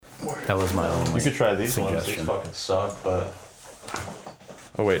That was my only. You could try these ones. These fucking suck, but.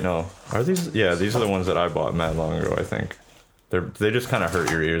 Oh wait, no. Are these? Yeah, these are the ones that I bought mad long ago. I think. They just kind of hurt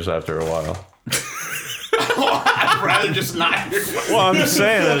your ears after a while. I'd rather just not hear. Well, I'm just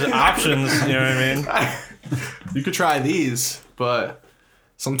saying, there's options. You know what I mean? You could try these, but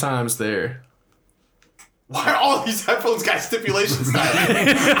sometimes they're. Why are all these headphones got stipulations now?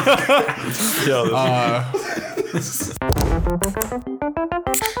 Yo,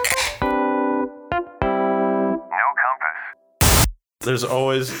 there's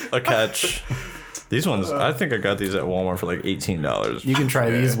always a catch. These ones, I think I got these at Walmart for like $18. You can try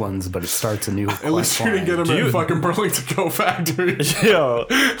these ones, but it starts a new. At least you didn't get them at fucking Burlington Go Factory. Yo,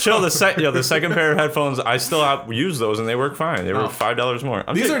 chill. The second pair of headphones, I still use those and they work fine. They were $5 more.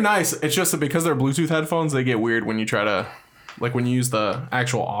 These are nice. It's just that because they're Bluetooth headphones, they get weird when you try to, like when you use the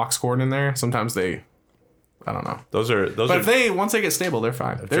actual aux cord in there. Sometimes they, I don't know. Those are. But once they get stable, they're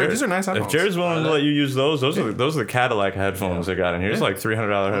fine. These are nice headphones. If Jared's willing to let you use those are the Cadillac headphones they got in here. It's like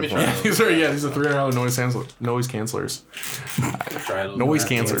 $300 headphones. These are $300 noise cancelers. Noise cancelers.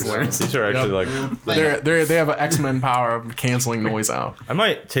 These are actually like they have an X-Men power of canceling noise out. I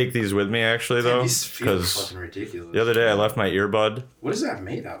might take these with me actually though, because ridiculous. the other day I left my earbud. What is that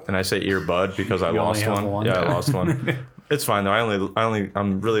made out of? And I say earbud because I lost one. Yeah, I lost one. It's fine though.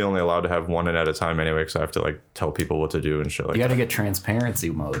 I'm really only allowed to have one in at a time anyway, because I have to like tell people what to do and shit like that. You got to get transparency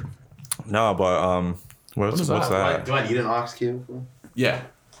mode. No, but what's that? Do I need an aux cable? Yeah,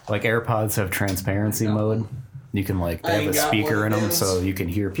 like AirPods have transparency mode. You can they have a speaker in them, so you can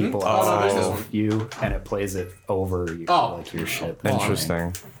hear people outside of you, and it plays it over your shit.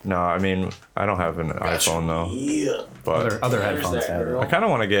 Interesting. No, I mean I don't have an iPhone though. Yeah. But other headphones have it. I kind of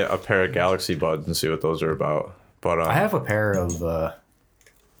want to get a pair of Galaxy Buds and see what those are about. But I have a pair of.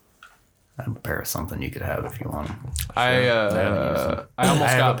 I have a pair of something you could have if you want. I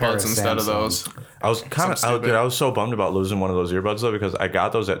almost got Buds instead of those. I was I was so bummed about losing one of those earbuds though, because I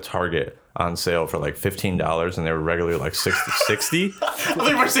got those at Target on sale for like $15 and they were regularly like 60. I think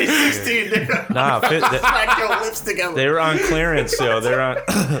we're saying 16. Nah, Smack your lips together. they were on clearance, yo. They were on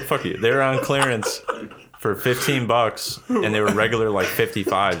fuck you. They were on clearance for $15 and they were regular like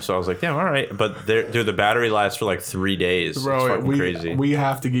 55. So I was like, damn, all right. But the battery lasts for like 3 days. Bro, it's fucking crazy. We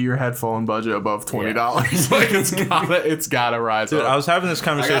have to get your headphone budget above $20. Like it's gotta rise. Dude, up. I was having this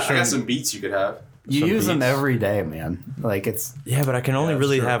conversation. I got some beats you could have. You use them every day, man. Like it's. Yeah, but I can only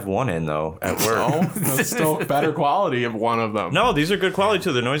really have one in though at work. Oh, that's still better quality of one of them. No, these are good quality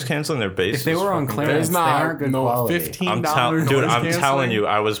too. They're noise canceling. They're bass. If they were on clearance, they aren't good quality. $15 dude, I'm telling you,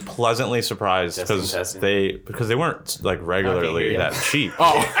 I was pleasantly surprised because they weren't like regularly that cheap.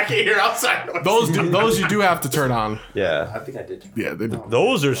 Oh, I can't hear outside noise. those you do have to turn on. Yeah, I think I did. Yeah,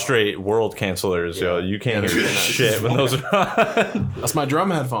 those are straight world cancelers. Yo, you can't hear shit when those are on. That's my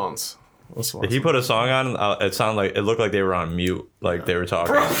drum headphones. If he put a song on, it looked like they were on mute, like they were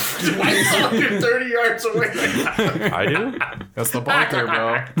talking. Bro, I saw you 30 yards away. I do? That's the bunker,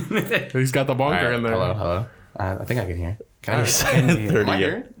 bro. He's got the bunker in there. Hello. I think I can hear. Can you say 30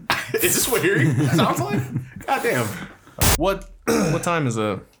 yards? Is this what hearing sounds like? God damn. What time is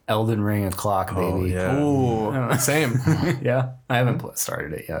it? Elden Ring o'clock, baby. Oh, yeah. Ooh, same. Yeah, I haven't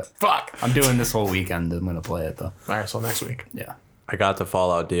started it yet. Fuck. I'm doing this whole weekend. I'm gonna play it though. All right, so next week. Yeah. I got the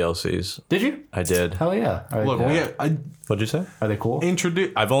Fallout DLCs. Did you? I did. Hell yeah. Look, What'd you say? Are they cool?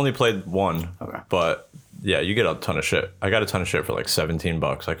 I've only played one. Okay. But yeah, you get a ton of shit. I got a ton of shit for like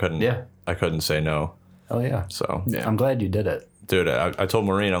 $17. I couldn't say no. Hell yeah. So yeah. I'm glad you did it. Dude, I told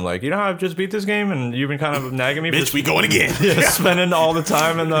Maureen, I'm like, you know how I've just beat this game and you've been kind of nagging me? Bitch, we going again. Yeah, spending all the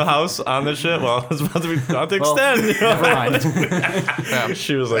time in the house on this shit. Well, it's about to extend. You know? Never mind.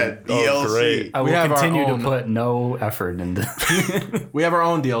 She was like, That oh, DLC. great. I We will have our continue to own- put no effort into. We have our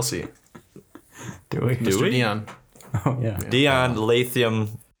own DLC. Do we? Mr. Dion. Oh yeah. Dion Lathium.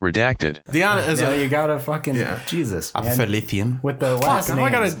 Redacted. Dion is You gotta fucking Jesus. Man. lithium. With the last Fuck, name.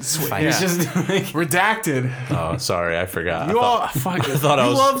 now I gotta switch. He's just like, Redacted. Oh, sorry, I forgot. You all fuck. thought I you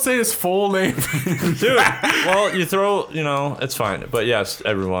was- love saying his full name. Dude, well, you throw, it's fine. But yes,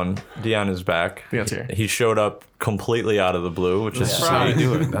 everyone, Dion is back. Dion's here. He showed up completely out of the blue, which is That's how we sweet.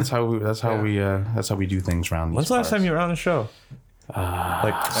 do it. That's how we do things around these When's the last time you were on the show?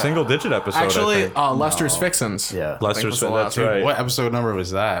 Like single digit episode. Actually, I think. Lester's Fixins. yeah. Lester's the that's last right. What episode number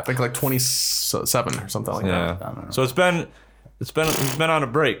was that? I think like 27 or something like that. Yeah. So he's been on a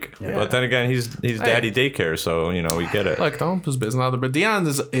break, but then again, he's daddy daycare, so we get it. Like, don't put his business out there. But Dion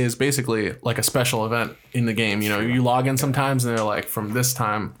is basically like a special event in the game. You log in sometimes and they're like, from this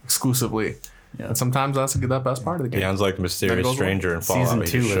time exclusively. Yeah. And sometimes that's the best part of the game. Dion's like the mysterious stranger in Fallout. Season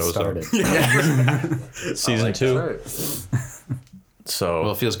He 2 just has shows up. started. Season 2. So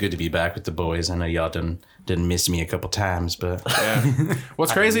Well, it feels good to be back with the boys. I know y'all didn't miss me a couple times, but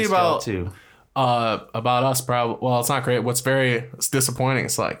What's crazy about too. About us, probably. Well, it's not great. It's disappointing.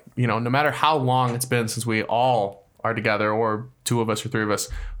 It's like, no matter how long it's been since we all are together, or two of us or three of us,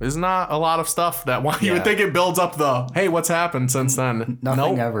 there's not a lot of stuff that you would think it builds up the, hey, what's happened since then?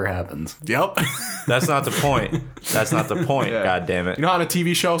 Nothing ever happens. Yep. that's not the point. That's not the point. God damn it. You know how on a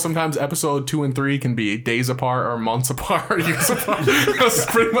TV show, sometimes episode 2 and 3 can be days apart or months apart, years apart. That's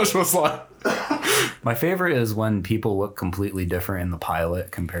pretty much what's like. My favorite is when people look completely different in the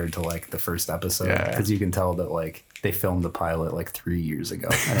pilot compared to like the first episode, because you can tell that like they filmed the pilot like 3 years ago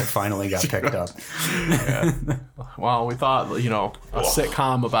and it finally got picked up. Well, we thought, a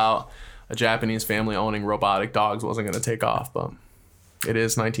sitcom about a Japanese family owning robotic dogs wasn't going to take off, but it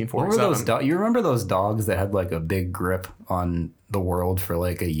is 1947. You remember those dogs that had like a big grip on the world for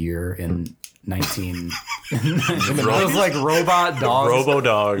like a year in 19... It was like robot dogs. Robo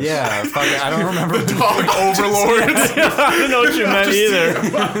dogs. Yeah, I don't remember. Dog overlords. I don't know what you meant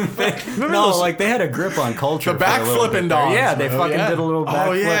either. Like they had a grip on culture. The back-flipping dogs. Yeah, they fucking did a little backflip.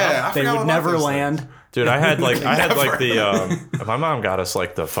 Oh, yeah. They would never land. Dude, I had the my mom got us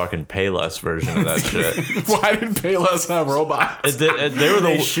like the fucking Payless version of that shit. Why did Payless have robots? They were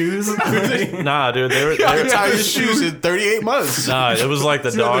the shoes. Nah, dude, they were Tie your shoes in 38 months. nah. It was like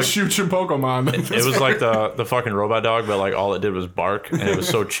the The dog. Shooching Pokemon. It was like the fucking robot dog, but like all it did was bark, and it was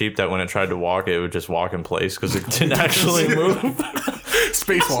so cheap that when it tried to walk, it would just walk in place because it didn't actually move.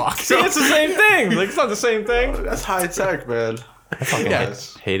 Spacewalk. See, it's the same thing. Like it's not the same thing. That's high tech, man. I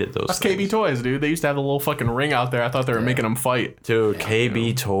hated those. That's things. KB Toys, dude. They used to have the little fucking ring out there. I thought they were making them fight. Dude,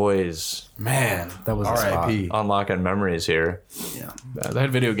 KB Toys. Man, That was a spot. R.I.P. Unlocking memories here. Yeah. They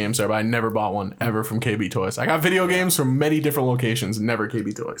had video games there, but I never bought one ever from KB Toys. I got video games from many different locations, never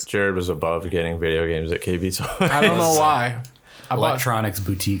KB Toys. Jared was above getting video games at KB Toys. I don't know why. I bought, Electronics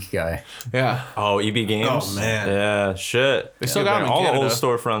boutique guy. yeah. Oh, EB Games. Oh, man. Yeah, shit. They still got them in all the Canada. old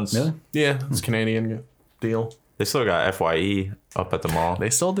storefronts. Really? Yeah, it's a Canadian deal. They still got FYE up at the mall. They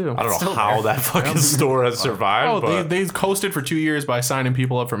still do. I don't know how that fucking store has survived. Oh, but they coasted for 2 years by signing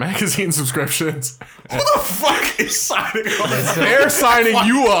people up for magazine subscriptions. Who the fuck is signing up? They're signing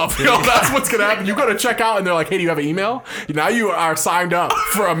you up. That's what's gonna happen. You go to check out, and they're like, "Hey, do you have an email?" Now you are signed up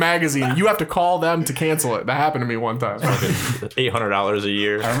for a magazine. You have to call them to cancel it. That happened to me one time. $800 a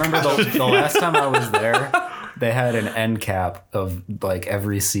year. I remember the last time I was there, they had an end cap of like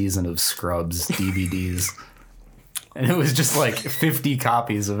every season of Scrubs DVDs. And it was just like 50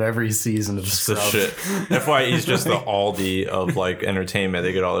 copies of every season of The Scrubs. shit. FYE is just the Aldi of like entertainment.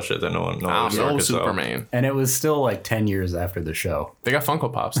 They get all the shit that no one No could sell. Superman. And it was still like 10 years after the show. They got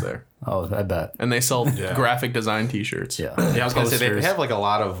Funko Pops there, Oh, I bet. and they sell graphic design T-shirts. Yeah. Yeah, I was gonna say they Posters. have like a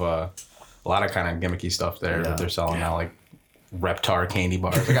lot of kind of gimmicky stuff there that they're selling now, like Reptar candy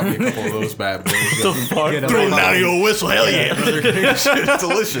bars. I got me a couple of those bad boys. Get Throw them down your whistle. Hell yeah. It's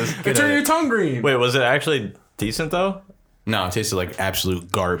delicious. They turn your tongue green. Wait, was it actually decent though? No, it tasted like absolute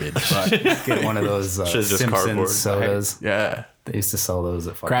garbage. But Get one of those Should've just Simpsons cardboard. sodas. Yeah. They used to sell those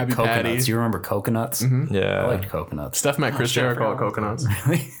at fucking Krabby Coconuts. Patty. Do you remember Coconuts? Yeah. I liked Coconuts. Steph met Chris Jericho at Coconuts.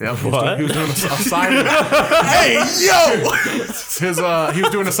 Yep. What? He was doing a signing. Hey, yo! He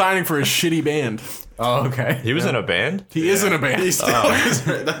was doing a signing for his shitty band. Oh, okay. He was in a band? He is in a band.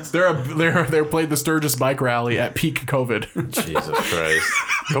 That's They played the Sturgis bike rally at peak COVID. Jesus Christ.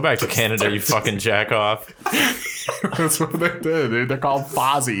 Go back to Canada, you fucking jack off. That's what they did. Dude. They're called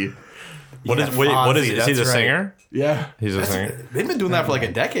Fozzy. What is Fozzy, is he the that's right. singer? Yeah. He's a singer. they've been doing that for like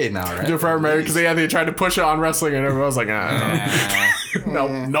a decade now, right? Different American because they tried to push it on wrestling and everyone was like,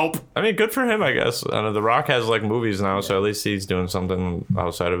 nope. I mean, good for him, I guess. I know The Rock has like movies now, so at least he's doing something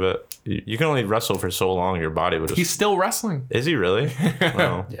outside of it. You can only wrestle for so long; your body would just. He's still wrestling. Is he really?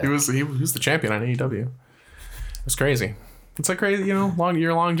 No. He was the champion on AEW. It's crazy. It's like crazy, your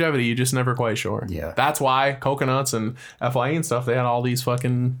longevity, you just never quite sure. Yeah. That's why Coconuts and FYE and stuff, they had all these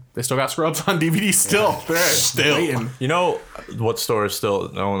they still got Scrubs on DVD still. They're still waiting. You know what store is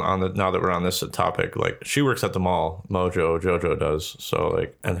still known now that we're on this topic? Like she works at the mall, JoJo does. So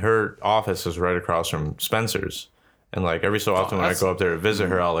like, and her office is right across from Spencer's. And like every so often when I go up there to visit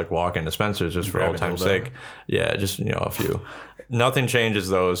her, I'll like walk into Spencer's just for old time's sake. Yeah, just a few. Nothing changes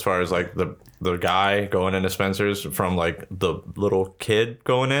though as far as like the guy going into Spencer's from like the little kid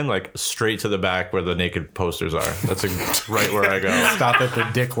going in, like straight to the back where the naked posters are. That's right where I go. Stop at the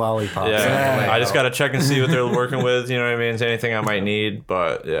dick lollipop. Yeah, I just gotta check and see what they're working with. You know what I mean? It's anything I might need,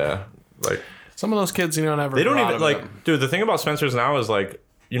 but yeah, like Some of those kids, never. they don't go out even of like, it. dude. The thing about Spencer's now is like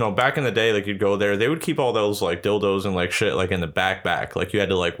you know, back in the day, like you'd go there, they would keep all those like dildos and like shit like in the backpack. Like you had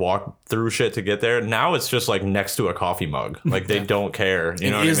to like walk through shit to get there. Now it's just like next to a coffee mug. Like they don't care. You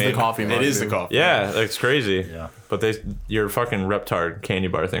know what I mean? The coffee mug. It is the coffee. Yeah, it's crazy. Yeah. But your fucking Reptard candy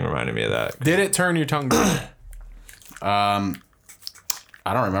bar thing reminded me of that. Did it turn your tongue green?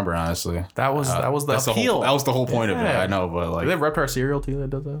 I don't remember, honestly. That was the That's the appeal. whole, that was the whole point of it. Yeah. I know, but like, They have Reptar cereal too that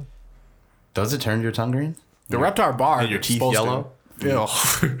does that. does it turn your tongue green? The Reptar bar. your teeth supposed to. yellow? Ew.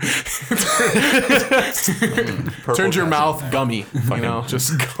 Turns your mouth gummy. You know,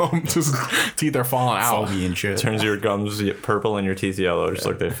 just teeth are falling out. Foamy and shit. Turns your gums purple and your teeth yellow, just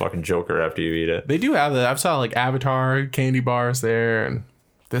like the fucking Joker after you eat it. They do have that. I've saw like Avatar candy bars there and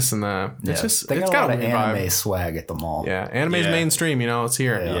this and that. It's Yeah. just They it's got got a lot a of weird anime vibe. swag at the mall. Yeah, anime's Yeah. mainstream. You know, it's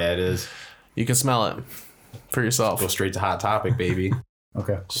here. Yeah, it is. You can smell it for yourself. Go straight to Hot Topic, baby.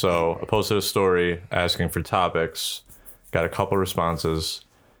 Okay. So I posted a story asking for topics. Got a couple responses.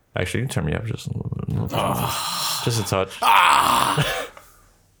 Actually, you can turn me up just a little bit. Just a touch.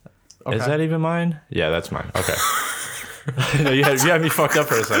 Is that even mine? Yeah, that's mine. Okay. No, you had me fucked up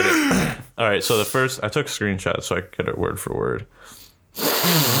for a second. All right, so I took screenshots so I could get it word for word.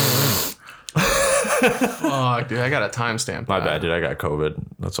 Oh, dude, I got a timestamp. My bad, dude. I got COVID.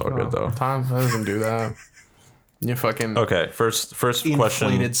 That's all good though. Time doesn't do that. You fucking Okay, first question.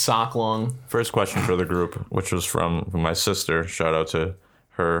 inflated sock lung. First question for the group, which was from my sister. Shout out to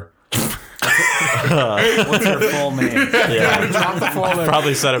her. What's your full name? Yeah, Drop the full name.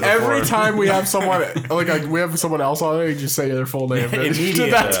 probably said it before. Every time we have someone like we have someone else on there, you just say their full name.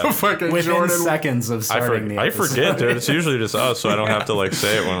 Immediately. That's a fucking Within Jordan. seconds of starting the I episode. forget, dude. It's usually just us, so I don't have to like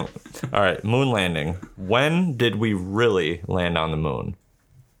say it when. All right, moon landing. When did we really land on the moon?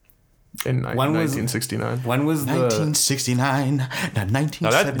 In When was- 1969. When was the? 1969, not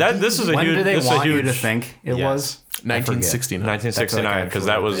 1970. Now this is a When huge. did they this is a want you huge- to think it was? 1969. 1969, because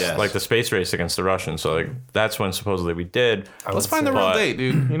that was Yes. like the space race against the Russians. So like that's when supposedly we did. Let's find the real But- date,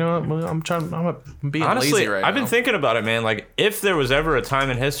 dude. You know what? I'm being Honestly, lazy right I've been now. thinking about it, man. Like, if there was ever a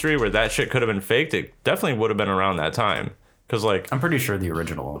time in history where that shit could have been faked, it definitely would have been around that time. Because, like, I'm pretty sure the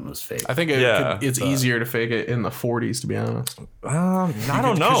original one was fake. I think it's easier to fake it in the 40s, to be honest. I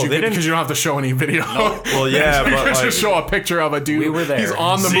don't know. They didn't. Because you don't have to show any video. Well, yeah, you but can like, just show a picture of a dude. We were there. He's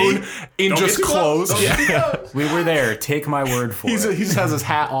on the moon in just get too close. clothes. Don't Yeah. We were there. Take my word for He it. just has his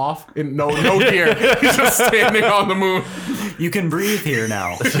hat off and no gear. He's just standing on the moon. You can breathe here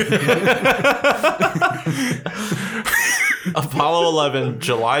now. Apollo 11,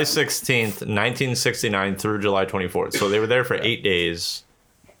 July 16th, 1969 through July 24th. So they were there for 8 days.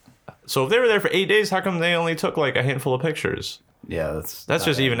 So if they were there for 8 days, how come they only took like a handful of pictures? Yeah, That's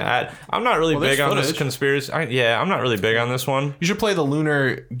just even at. I'm not really there's big on this footage. conspiracy. I'm not really big on this one. You should play the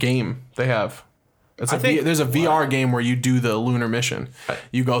lunar game they have. There's a VR game where you do the lunar mission.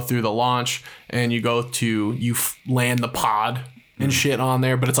 You go through the launch and you go to land the pod and shit on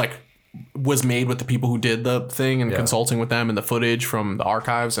there, but it's like was made with the people who did the thing and consulting with them and the footage from the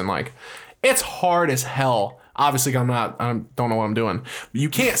archives, and like it's hard as hell. Obviously, I don't know what I'm doing. You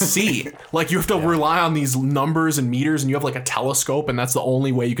can't see. Like, you have to rely on these numbers and meters, and you have like a telescope, and that's the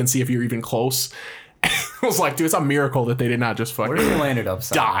only way you can see if you're even close. I was like, dude, it's a miracle that they did not just What fucking if you landed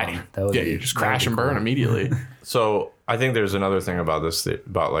upside die. down? That would Yeah, be- you just that would crash be and burn cool. immediately. So I think there's another thing about this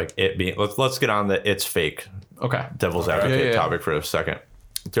about like it being. Let's get on the it's fake Okay. devil's advocate Yeah. topic for a second.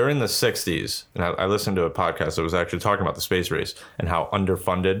 During the 60s, and I listened to a podcast that was actually talking about the space race and how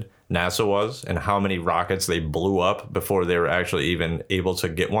underfunded NASA was and how many rockets they blew up before they were actually even able to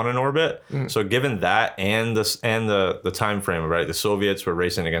get one in orbit. So given that and the time frame, right? The Soviets were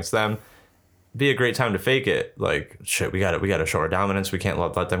racing against them. Be a great time to fake it. Like, shit, we got to show our dominance. We can't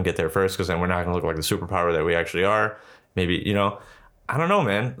let them get there first, because then we're not going to look like the superpower that we actually are. Maybe, I don't know,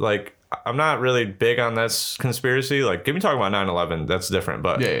 man. Like, I'm not really big on this conspiracy. Like, give me talking about 9/11. That's different.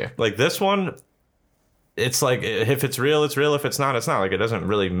 But Yeah. like this one, it's like, if it's real, it's real. If it's not, it's not. Like, it doesn't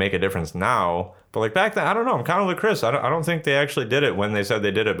really make a difference now. But like back then, I don't know. I'm kind of with Chris. I don't think they actually did it when they said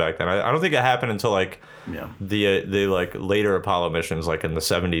they did it back then. I don't think it happened until like the like later Apollo missions, like in the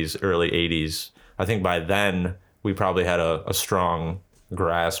 70s, early 80s. I think by then we probably had a strong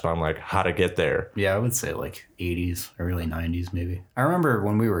grasp on like how to get there. Yeah, I would say like 80s, early 90s, maybe. I remember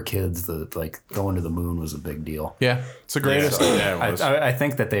when we were kids, like going to the moon was a big deal. Yeah. It's the greatest. I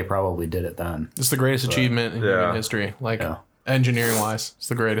think that they probably did it then. It's the greatest achievement in human history. Like, engineering wise, it's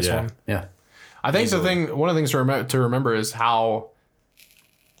the greatest one. Yeah. I think one of the things to remember is how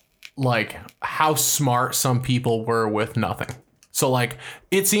smart some people were with nothing. So like,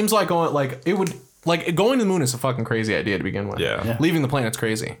 it seems like going to the moon is a fucking crazy idea to begin with. Yeah. Leaving the planet's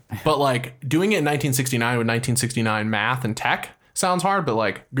crazy. But like doing it in 1969 with 1969 math and tech sounds hard, but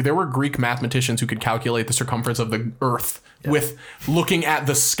like there were Greek mathematicians who could calculate the circumference of the Earth with looking at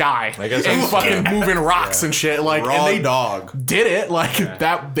the sky guess and that's- fucking moving rocks and shit. Like, Raw and they dog. did it. Like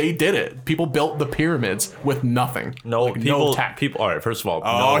that, they did it. People built the pyramids with nothing. No, Like, people. tech. People. All right. First of all,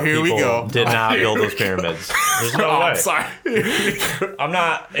 Oh, no, here we people go. Did not build those pyramids. There's no Oh, way. I'm sorry. I'm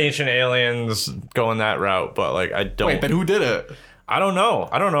not ancient aliens going that route, but like I don't. Wait, then who did it? I don't know.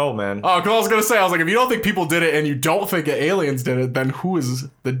 I don't know, man. Oh, because I was gonna say, I was like, if you don't think people did it and you don't think aliens did it, then who is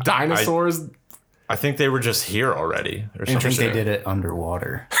the dinosaurs? I think they were just here already or I think something. they did it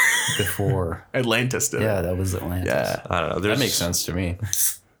underwater before. Atlantis did it. Yeah, that was Atlantis. Yeah. I don't know. That There's, makes sense to me.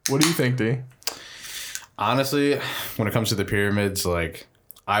 What do you think, D? Honestly, when it comes to the pyramids, like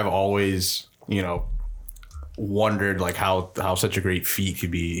I've always, wondered like how such a great feat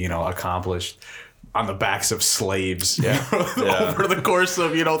could be, accomplished on the backs of slaves over the course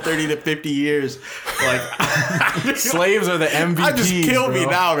of 30 to 50 years. Like Slaves are the MVPs. just kill bro. me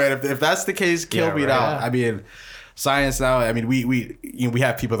now, man. If that's the case, kill me now. I mean, science now. I mean, we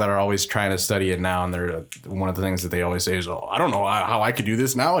have people that are always trying to study it now, and they're one of the things that they always say is, "Oh, I don't know how I could do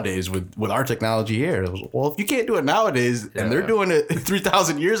this nowadays with our technology here." Well, if you can't do it nowadays, and they're doing it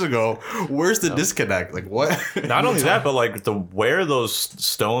 3,000 years ago, where's the disconnect? Like what? not only that, but like where those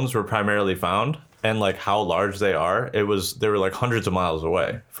stones were primarily found and like how large they are. They were like hundreds of miles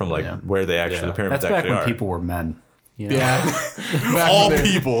away from like where they actually the pyramids That's back actually when are. people were men. Yeah. All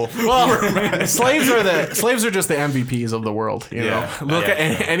people. Well, slaves are just the MVPs of the world. You know, look at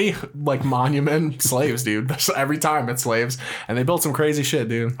any like monument, slaves, dude. Every time it's slaves, and they built some crazy shit,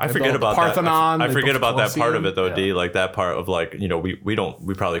 dude. I They forget built about Parthenon. that. I they forget built about that part of Colosseum. it though, D. Like that part of like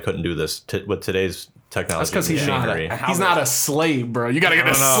we probably couldn't do this with today's technology. That's because he's machinery. not a slave, bro. You got to get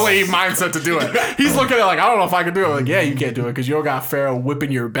a slave mindset to do it. He's looking at it like, I don't know if I can do it. Like, yeah, you can't do it because you don't got Pharaoh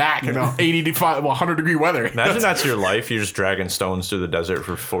whipping your back in 100 degree weather. Imagine that's your life. You're just dragging stones through the desert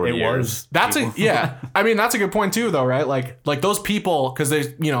for 40 years. That's I mean, that's a good point too, though, right? Like those people, because there's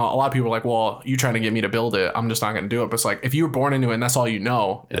a lot of people are like, well, you trying to get me to build it, I'm just not going to do it. But it's like if you were born into it and that's all you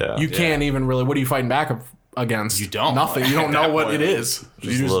know, you can't even really. What are you fighting back against? You don't. Nothing. You don't At know that what point, it is.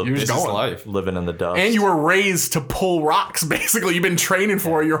 You're This just is going. life. Living in the dust. And you were raised to pull rocks. Basically, you've been training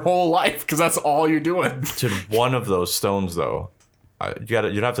for it your whole life because that's all you're doing. to one of those stones though.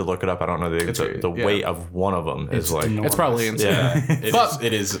 You'd have to look it up. I don't know the weight of one of them is like It's probably insane. yeah.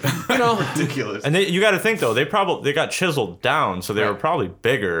 It is Ridiculous. And you got to think though, they got chiseled down, so they were probably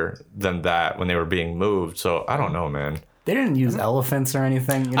bigger than that when they were being moved. So I don't know, man. They didn't use elephants or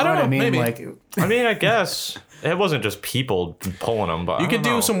anything. You know don't what I know, mean? maybe. Like, I mean, I guess it wasn't just people pulling them, but You I could don't do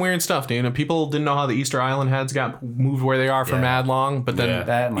know. some weird stuff, dude. People didn't know how the Easter Island heads got moved where they are for mad long, but then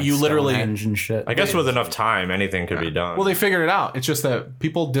that and, like, you literally. Stonehenge and shit. I guess with enough time, anything could be done. Well, they figured it out. It's just that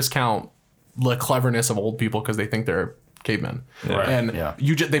people discount the cleverness of old people because they think they're cavemen. And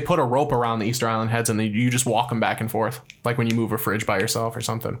they put a rope around the Easter Island heads and you just walk them back and forth, like when you move a fridge by yourself or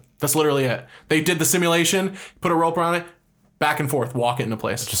something. That's literally it. They did the simulation, put a rope around it, back and forth, walk it into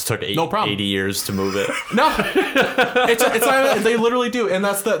place. just took no problem. 80 years to move it. No, it's not, they literally do, and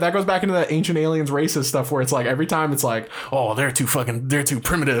that goes back into that ancient aliens racist stuff where it's like every time it's like, oh, they're too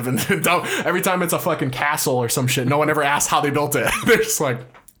primitive, and every time it's a fucking castle or some shit, no one ever asks how they built it. They're just like,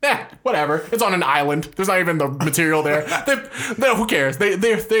 whatever. It's on an island. There's not even the material there. Who cares? They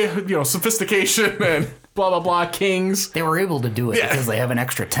sophistication and blah blah blah. Kings. they were able to do it because they have an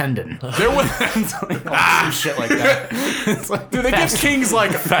extra tendon. There was Shit like that. It's like, dude. They give kings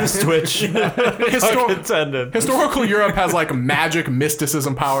like Fast twitch. historical Europe has like magic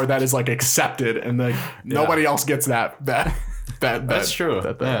mysticism power that is like accepted, and like nobody else gets that. That's true.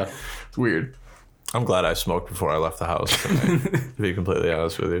 It's weird. I'm glad I smoked before I left the house tonight, to be completely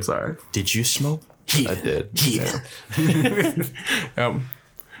honest with you. Sorry. Did you smoke? I did. All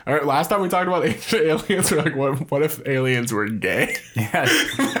right. Last time we talked about ancient aliens, we're like, what if aliens were gay? yeah.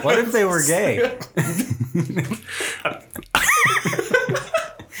 What if they were gay?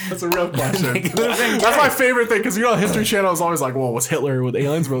 That's a real question. That's my favorite thing because History Channel is always like, well, was Hitler with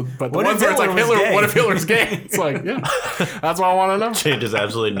aliens? But the What ones if where it's like Hitler was Hitler, gay? what if Hitler's gay? It's like, yeah, that's what I want to know. Changes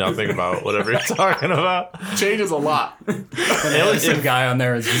absolutely nothing about whatever you're talking about. Changes a lot. Some guy on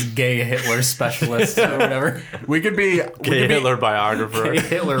there is just gay Hitler specialist or whatever. We could be Gay Hitler biographer. Gay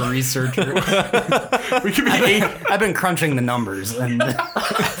Hitler researcher. We could be I've been crunching the numbers, and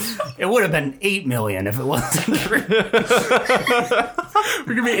it would have been 8 million if it wasn't true.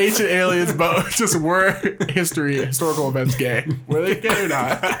 We could be ancient aliens, but just were historical events gay? Were they gay or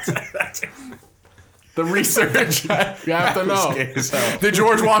not? The research. You have to know. Did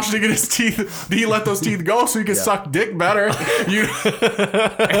George Washington get his teeth? Did he let those teeth go so he could suck dick better? You.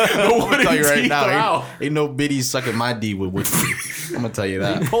 The wooden Tell you right teeth now, are out. ain't no biddies sucking my D with wood teeth. I'm gonna tell you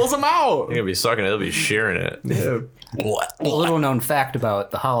that. Pulls them out. You're gonna be sucking it. They'll be shearing it. A little known fact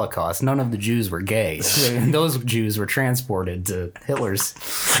about the Holocaust: none of the Jews were gay. Those Jews were transported to Hitler's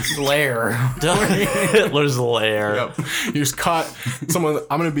lair. Hitler's lair. Yep. You just cut someone.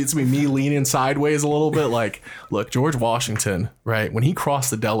 It's gonna be me leaning sideways a little bit. Like, look, George Washington, right? When he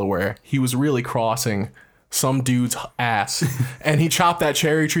crossed the Delaware, he was really crossing some dude's ass, and he chopped that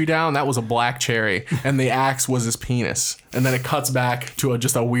cherry tree down. That was a black cherry, and the axe was his penis. And then it cuts back to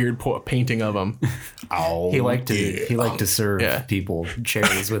just a weird painting of him. Oh, He liked to serve Yeah. people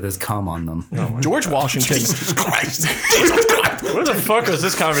cherries with his cum on them. George Washington. Jesus Christ. Where the fuck is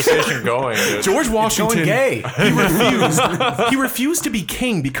this conversation going, dude? George Washington. Going gay. He refused. He refused to be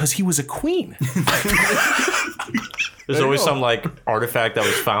king because he was a queen. There's always some like artifact that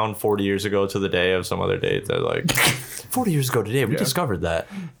was found 40 years ago to the day of some other date that like 40 years ago today we discovered that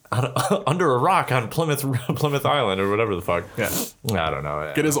under a rock on Plymouth Island or whatever the fuck. Yeah. I don't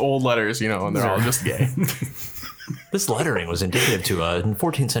know. Get his old letters, and they're all just gay. This lettering was indicative to a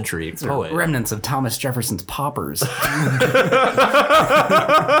 14th century poet. Remnants of Thomas Jefferson's paupers.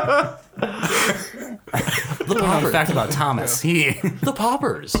 Little known fact about Thomas: The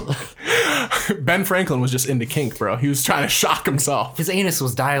paupers. Ben Franklin was just into kink, bro. He was trying to shock himself. his anus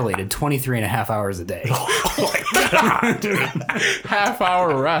was dilated 23 and a half hours a day.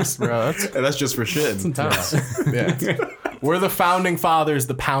 Half-hour rest, bro. That's just for shit. Intense. Yeah. We're the founding fathers,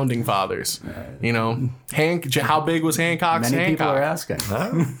 the pounding fathers. How big was Hancock's Many people Hancock? are asking.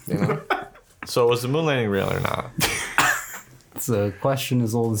 So was the moon landing real or not? It's a question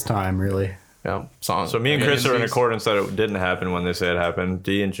as old as time, really. Yeah, song. So me and Chris are in accordance that it didn't happen when they say it happened.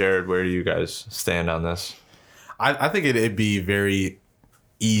 Dee and Jared, where do you guys stand on this? I think it'd be very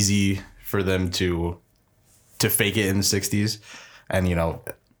easy for them to fake it in the 60s, and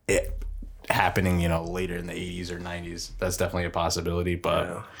it happening later in the 80s or 90s. That's definitely a possibility, but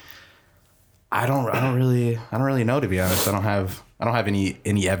yeah. I don't really know, to be honest. I don't have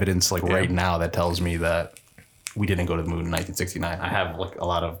any evidence right now that tells me that we didn't go to the moon in 1969. I have a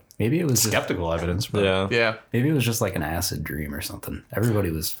lot of Maybe it was skeptical evidence. But Yeah. Maybe it was just like an acid dream or something. Everybody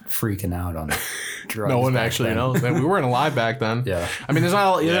was freaking out on drugs. No one back actually then. knows. Man, we weren't alive back then. Yeah. I mean, there's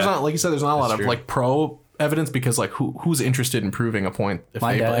not like you said, there's not a lot of true. pro evidence because who's interested in proving a point if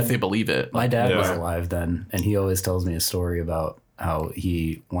they believe it? My dad was alive then, and he always tells me a story about how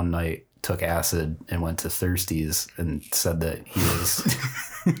he one night took acid and went to Thirsties and said that he was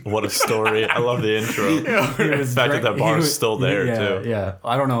What a story. I love the intro. The fact that bar is still there, too. Yeah.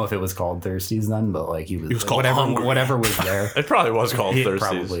 I don't know if it was called Thirsties then, but he was called Hungry. whatever was there. It probably was called Thirsties.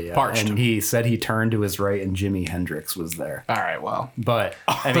 Probably, yeah. Parched. And he said he turned to his right and Jimi Hendrix was there. All right, well. But,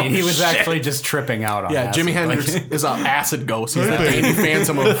 I mean, he was actually just tripping out on Yeah, acid. Jimi Hendrix is an acid ghost. He's the Danny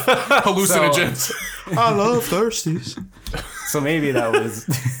Phantom of hallucinogens. I love Thirsties. So maybe that was...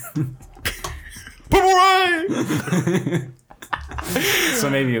 So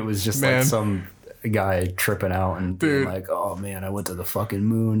maybe it was just like some guy tripping out and being like, "Oh man, I went to the fucking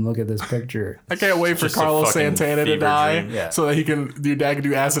moon. Look at this picture." I can't wait for Just a Carlos fucking Santana to fever die dream. Yeah. so that your dad can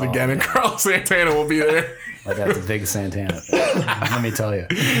do acid again and Carlos Santana will be there. Like that's a big Santana fan. Let me tell you,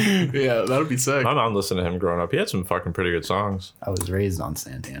 Yeah, that would be sick. My mom listened to him growing up. He had some fucking pretty good songs. I was raised on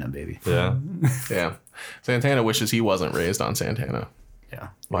Santana, baby. Yeah. Yeah. Santana wishes he wasn't raised on Santana. Yeah.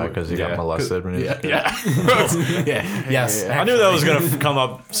 Why? Because he got molested when he was a kid. Yeah. Yes. I knew that was going to come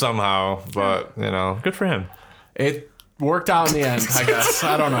up somehow, but, good for him. It worked out in the end, I guess.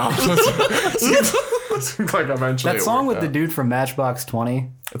 I don't know. Seems like eventually That song with the dude from Matchbox 20.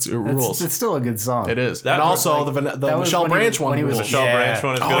 it rules. It's still a good song. It is. That and was also that the was Michelle when he Branch was- one when he was rules. a Michelle Yeah. Branch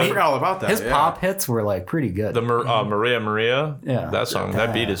one is I good. forgot all about that. His pop hits were like pretty good. The Maria Maria, Yeah. that song,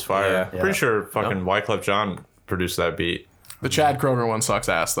 that beat is fire. Yeah. Pretty sure fucking Wyclef Jean produced that beat. The Chad Kroger one sucks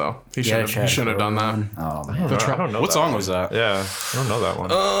ass, though. He shouldn't have done that. Oh man. I don't know What that song one. was that? Yeah, I don't know that one.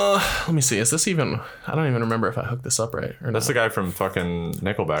 Let me see. Is this even... I don't even remember if I hooked this up right or That's not. the guy from fucking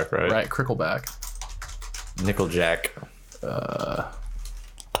Nickelback, right? Right, Crickleback. Nickeljack.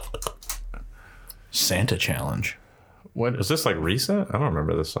 Santa Challenge. What? Was this like recent? I don't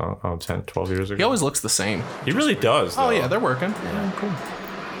remember this song. Oh, 10, 12 years ago. He always looks the same. He really does. Oh, though. yeah, they're working. Yeah, cool.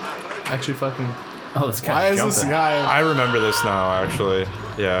 Actually, fucking... Oh, this Why guy. is this guy... I remember this now, actually.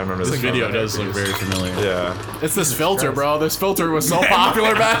 Yeah, I remember this Video song. does look very familiar. Yeah. It's this filter, bro. This filter was so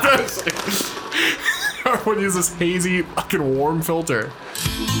popular back then. Everyone uses this hazy, fucking warm filter.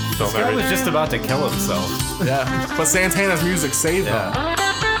 Film I was everything. just about to kill himself. Yeah. But Santana's music saved him.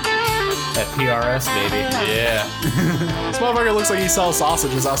 At PRS, baby. Yeah. This motherfucker looks like he sells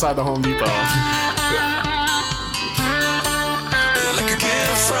sausages outside the Home Depot. Like a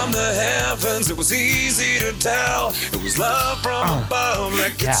gift from the heavens, it was easy to tell. It was love from above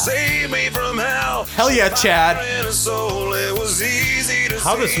that could save me from hell. Hell yeah, Chad. In a soul, it was easy to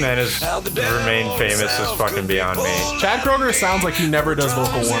How this see man has how the devil remained famous is himself fucking could be beyond me. pulled Chad Kroger sounds like he never does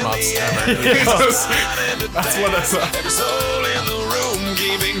vocal warm-ups ever. That's what it's Every soul in the room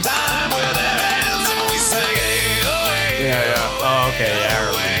keeping time with their hands, and we sang, hey, oh, hey, Yeah, yeah. Oh, okay, yeah. I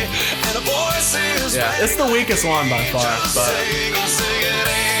remember. and the voice is Yeah, it's the weakest one by far. But singing,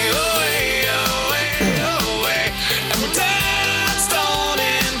 hey, oh, hey, oh, hey, oh, hey, and we danced on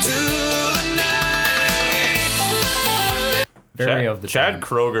into the night. Very of the Chad time.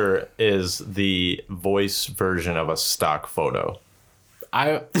 Kroger is the voice version of a stock photo.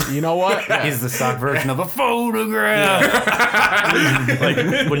 you know what? He's the stock version of a photograph. Like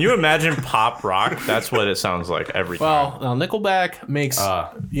when you imagine pop rock, that's what it sounds like every time. Well, Nickelback makes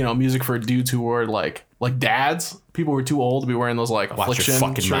music for dudes who were like dads. People who were too old to be wearing those like Watch your affliction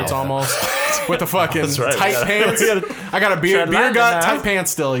fucking shirts mouth. almost with the fucking right. tight pants. I got a beer Latin gut, now. tight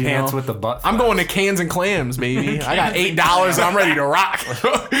pants still. You Pants know? with the butt. I'm going to Cans and Clams, baby. I got $8 and I'm ready to rock.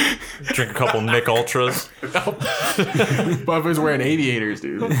 Drink a couple Mick Ultras. Motherfuckers wearing aviators,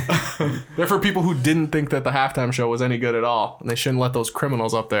 dude. They're for people who didn't think that the halftime show was any good at all, and they shouldn't let those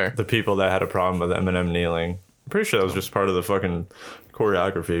criminals up there. The people that had a problem with Eminem kneeling. I'm pretty sure that was just part of the fucking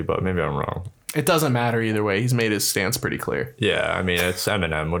choreography, but maybe I'm wrong. It doesn't matter either way. He's made his stance pretty clear. Yeah, I mean it's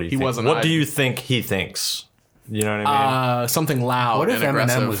Eminem. What do you think? wasn't- What do you think he thinks? You know what I mean? Something loud What if and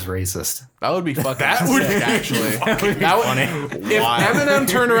aggressive. Eminem was racist? That would be fucking sick, actually. That would, if Eminem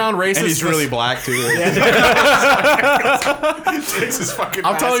turned around racist, And he's really black too. Takes his fucking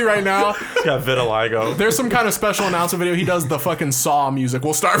I'm telling you right now, He's got vitiligo. there's some kind of special announcement video. He does the fucking Saw music.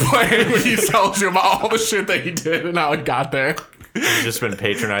 We'll start playing when he tells you about all the shit that he did and how it got there. He's just been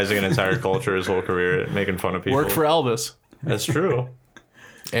patronizing an entire culture his whole career, making fun of people. Worked for Elvis That's true.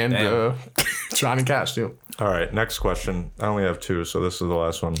 and Johnny Cash too. All right, next question. I only have two, so this is the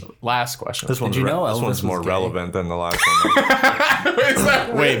last one. Last question. This one's you know this Elvis one's was more gay? relevant than the last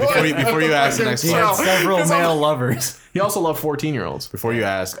one. Wait, before you ask the next He had question, several male lovers. He also loved 14-year-olds. before you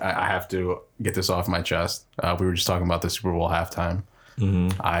ask, I have to get this off my chest. We were just talking about the Super Bowl halftime.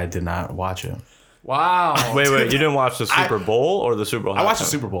 I did not watch it. Wow. Wait, you didn't watch the Super Bowl or the Super Bowl? I watched the halftime?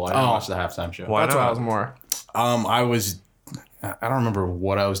 Super Bowl. I didn't watch the halftime show. Why That's what I not? was more. I don't remember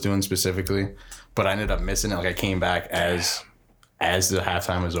what I was doing specifically, but I ended up missing it. Like I came back as the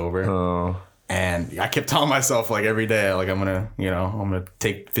halftime was over. Oh. And I kept telling myself like every day, like I'm gonna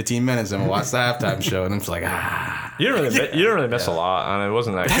take 15 minutes and watch the halftime show, and I'm just like, You didn't really miss a lot, and it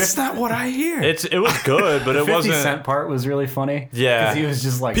wasn't that. that's not what I hear. It was good, but it 50 wasn't. Cent part was really funny. Yeah. Because he was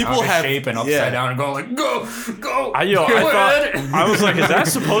just like People out of have- shape and upside yeah. down and going like, go. I thought I was like, is that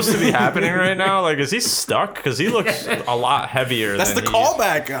supposed to be happening right now? Like, is he stuck? Because he looks a lot heavier. That's the than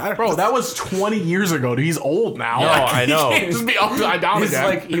callback. Bro, that was 20 years ago, dude. He's old now. No, I know. He can't just be upside down He's again.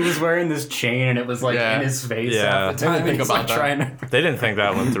 like he was wearing this chain and it was like Yeah. in his face. Yeah. half the time. I didn't think He's, about like, that. trying to. They didn't think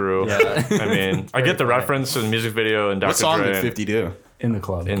that one through. Yeah. I mean, I get the funny. reference to the music video and Dr. What song Dre did 50 do? In the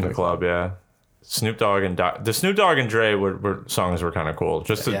club. in the club. Yeah, Snoop Dogg and the Snoop Dogg and Dre were songs were kind of cool.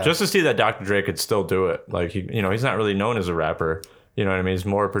 Just to see that Dr. Dre could still do it. Like he's not really known as a rapper. You know what I mean? He's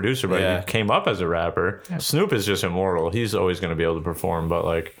more a producer, but Yeah. he came up as a rapper. Snoop is just immortal. He's always going to be able to perform. But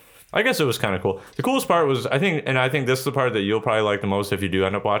like, I guess it was kind of cool. The coolest part was I think this is the part that you'll probably like the most if you do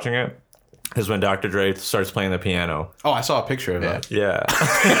end up watching it. Is when Dr. Dre starts playing the piano. Oh, I saw a picture of that. Yeah.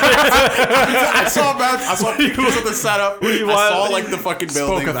 I saw pictures of the setup. I saw like the fucking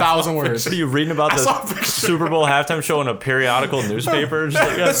building. Spoke 1,000 words. Are you reading about saw a the picture. Super Bowl halftime show in a periodical newspaper? Just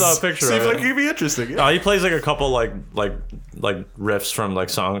like, I saw a picture Seems of like it. it'd be interesting. Oh, he plays like a couple like riffs from like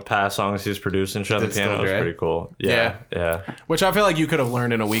past songs he's produced and shit on the That's still piano. It's Dre? pretty cool. Yeah. Which I feel like you could have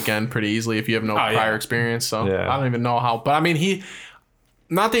learned in a weekend pretty easily if you have no prior experience. So Yeah. I don't even know how. But I mean,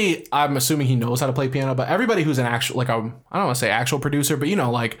 I'm assuming he knows how to play piano, but everybody who's an actual, like, I don't want to say actual producer, but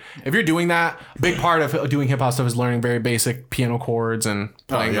like, if you're doing that, a big part of doing hip hop stuff is learning very basic piano chords and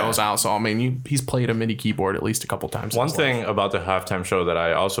playing yeah. those out. So, I mean, he's played a MIDI keyboard at least a couple times. in One his life. thing about the halftime show that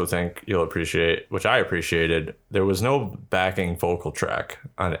I also think you'll appreciate, which I appreciated, there was no backing vocal track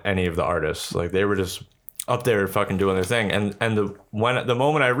on any of the artists. Like they were just up there fucking doing their thing. And the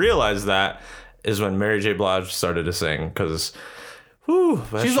moment I realized that is when Mary J. Blige started to sing because.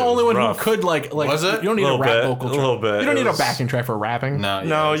 She's the only one who could like. Was it? You don't need a Little rap bit, vocal a track. little bit. You don't It need a was- backing track for rapping.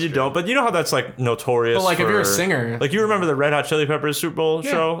 No, you don't. But you know how that's like notorious. But, like, if you're a for- singer- like you remember the Red Hot Chili Peppers Super Bowl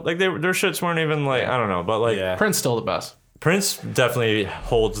show, like their shits weren't even like I don't know, but like Yeah. Prince still the best. Prince definitely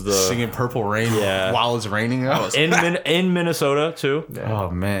holds the Singing Purple Rain Yeah. while it's raining. in Minnesota too.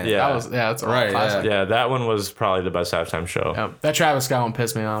 Oh man. Yeah. That's a Right, classic. Yeah, that one was probably the best halftime show. Yeah, that Travis Scott one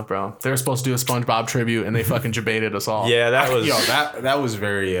pissed me off, bro. They were supposed to do a SpongeBob tribute and they fucking debated us all. Yeah, that was Yo, that was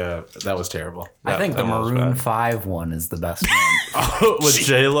very that was terrible. I think the that was Maroon bad. 5 one is the best one with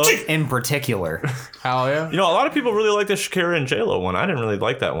J-Lo. in particular. Hell yeah. You know, a lot of people really like the Shakira and J-Lo one. I didn't really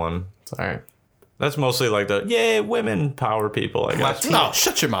like that one. It's all right. That's mostly like the women power people, I guess. No,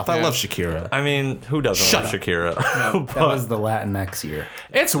 shut your mouth. I love Shakira. I mean, who doesn't love Shakira? That was the Latinx year.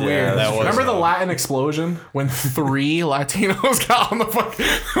 It's weird. that was- Remember the Latin explosion when 3 Latinos got on the fucking.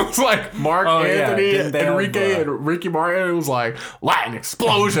 It was like Mark Oh, yeah. Anthony, Didn't they have, Enrique, and Ricky Martin. It was like Latin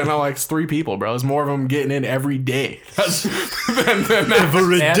explosion. I'm like, it's 3 people, bro. There's more of them getting in every day. than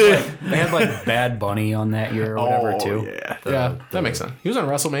that. They had like Bad Bunny on that year or whatever too. Yeah, that makes sense. He was on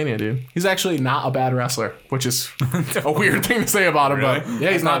WrestleMania, dude. He's actually not a bad wrestler, which is a weird thing to say about him, but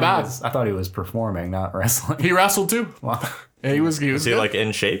yeah, he's not bad. I thought he was performing, not wrestling. He wrestled too. Wow. Yeah, he was Is he good. like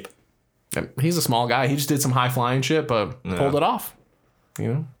in shape? He's a small guy. He just did some high flying shit, but pulled it off. You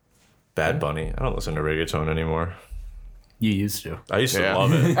know? Bad Bunny. I don't listen to reggaeton anymore. You used to. I used to Yeah.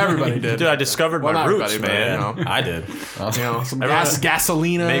 love it. Everybody did. Dude, I discovered Well, my not roots, everybody, but, man. you know. I did. You know, some Everyone-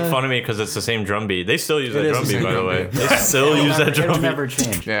 gasolina. Make fun of me because it's the same drum beat. They still use that is drum the beat, same by the drum way. beat. They still use that It'll drum beat. never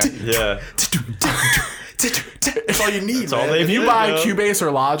change. Yeah. Yeah. That's all you need. That's all they If you need, buy yo. Cubase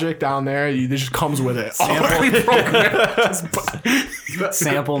or Logic down there, it just comes with it. Already programmed.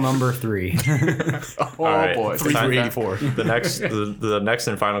 Sample number 3. Oh right. boy. 384. The next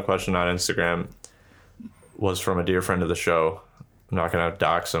and final question on Instagram was from a dear friend of the show. I'm not gonna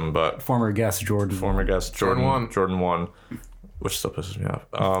dox him, but Former guest Jordan. former guest Jordan Jordan 1, which still pisses me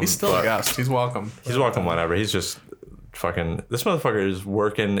off. He's still but a guest. He's welcome. He's welcome whenever. He's just fucking. This motherfucker is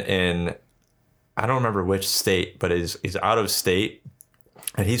working in. I don't remember which state, but he's out of state,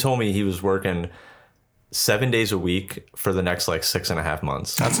 and he told me he was working 7 days a week for the next like 6.5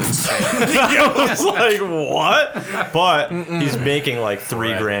 months. That's insane. I was like, what? But he's making like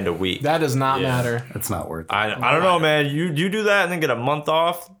 $3,000 a week. That does not matter. That's not worth it. I don't know, man. You do that and then get a month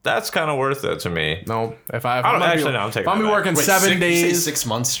off. That's kind of worth it to me. No, if I'm don't- gonna actually, be, no, I'm taking if I'm that be back. working 7 days, 6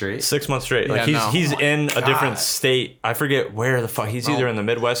 months straight. 6 months straight. Like Yeah, he's no. in a different state. I forget where the fuck. He's either in the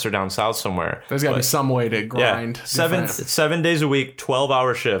Midwest or down south somewhere. there's got to be But some way to yeah, grind. different. 7 days a week,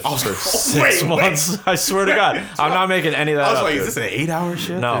 12-hour shifts for 6 months. I swear to God, I'm not making any of that I was up. like, dude. is this an 8-hour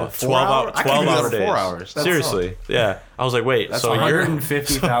shift? No, 4 12 hour? I couldn't do that 12-hour for days. 4 hours. That's Seriously, yeah. I was like, wait, so you're.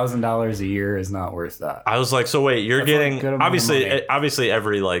 $150,000 a year is not worth that. I was like, so wait, you're That's a getting good amount of money. obviously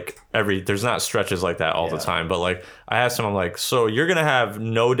every there's not stretches like that all the time, but like I asked him, I'm like, so you're gonna have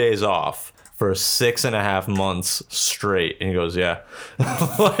no days off for 6.5 months straight, and he goes, yeah.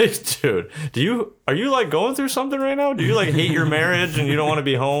 Like, dude, are you like going through something right now? Do you like hate your marriage and you don't want to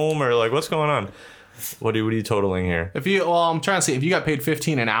be home, or like what's going on? What are you totaling here? I'm trying to see if you got paid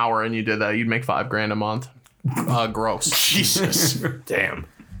 15 an hour and you did that, you'd make $5,000 a month. Gross. Jesus. Damn.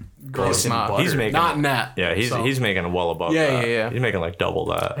 Gross. Not He's making not net. Yeah, So, he's making well above Yeah, that. yeah. He's making like double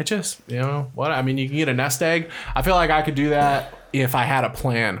that. It just, what? I mean, you can get a nest egg. I feel like I could do that if I had a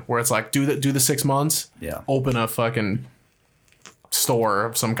plan where it's like, do the 6 months. Yeah. Open a fucking store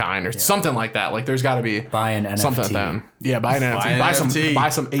of some kind or something like that. Like, there's got to be Buy an NFT. something like that. Yeah, buy an NFT. an NFT. Buy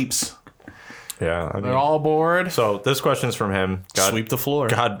some apes. Yeah, I mean, They're all bored. so this question's from him. Sweep the floor.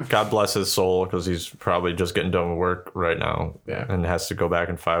 God bless his soul, because he's probably just getting done with work right now, Yeah. and has to go back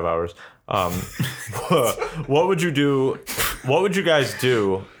in 5 hours. What would you do? What would you guys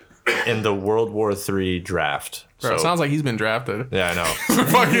do in the World War III draft? Bro, it sounds like he's been drafted. Yeah, I know.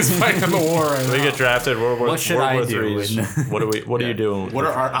 Fuck, he's fighting the war right We now. get drafted. World War. What should World I War do III's. What do you do? What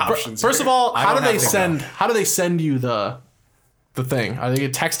are our options? First of all, how do don't they have to send? How do they send you the thing? Are they gonna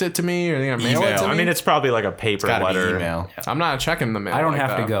text it to me, or are they gonna mail it Email. to me? I mean, it's probably like a paper Gotta be letter. email. I'm not checking the mail. I don't like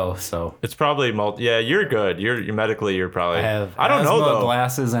have to that. go, so It's probably Yeah, you're good. You're medically. You're probably. I have I don't know asthma, though.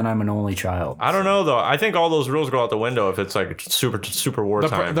 glasses, and I'm an only child. I don't know though. I think all those rules go out the window if it's like super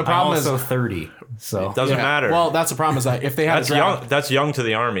wartime. The I'm problem is, also 30, so doesn't yeah. matter. Well, that's the problem is that if they had that's a draft, young. That's young to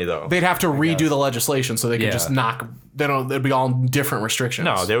the army though. they'd have to redo the legislation so they could Yeah. just knock. They'd be all different restrictions.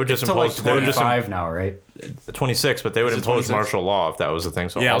 No, they would just to like impose. They would just 25 now, right? 26, but they would it impose 26? martial law if that was the thing.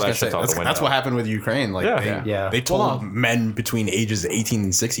 So Yeah, I all was that gonna say shit's out the window. that's what happened with Ukraine. Like, Yeah. Yeah. they told Well, men between ages 18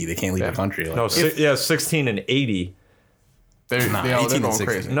 and 60 they can't leave the country. Like, No, 16 and 80. they're, Nah, they're 18 and going 60.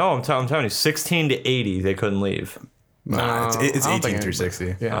 crazy. No, I'm telling you, 16 to 80, they couldn't leave. nah, it's I don't 18 think through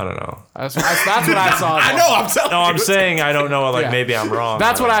 60. Yeah. I don't know. That's what I saw. I know, I'm telling No, you. I'm saying I don't know. Like Yeah. maybe I'm wrong.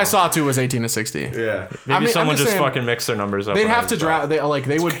 That's what don't I know. saw too. Was 18 to 60. Yeah. Maybe I mean, someone I'm just just saying, fucking mixed their numbers up. They'd when I have to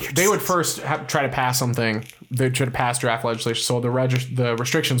was draft. They would first try to pass something they try to pass draft legislation, so the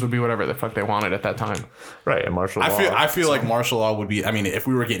restrictions would be whatever the fuck they wanted at that time. Right, and martial law. I feel like martial law would be. I mean, if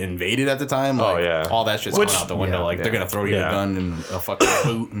we were getting invaded at the time, like, all that shit's going out the window. Like they're gonna throw you a gun and a fucking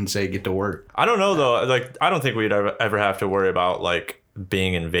boot and say get to work. I don't know though. Like I don't think we'd ever have to worry about like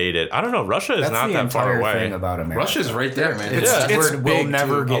being invaded. I don't know. Russia is not that far away. Thing about America. Russia's right there, man. We'll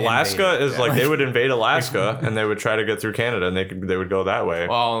never get Alaska invaded. is like they would invade Alaska and they would try to get through Canada and they would go that way.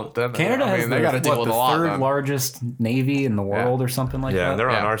 Well, then, Canada has they got to deal with a lot. third largest navy in the world or something like that. Yeah, and they're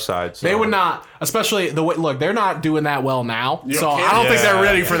on our side. So. They would not, especially the way. Look, they're not doing that well now, so I don't think they're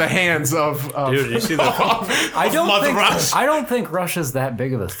ready for the hands of. Dude, you see the I don't think Russia's that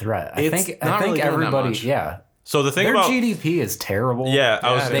big of a threat. I think really everybody. So the thing Their about GDP is terrible. Yeah,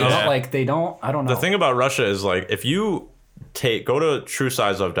 they don't. I don't know. The thing about Russia is like if you go to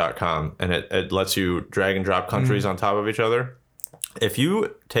truesizeof.com and it lets you drag and drop countries on top of each other. If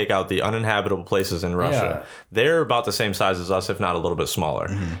you take out the uninhabitable places in Russia, they're about the same size as us, if not a little bit smaller.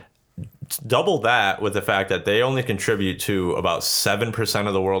 Double that with the fact that they only contribute to about 7%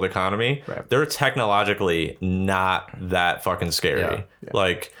 of the world economy. Right. They're technologically not that fucking scary. Yeah.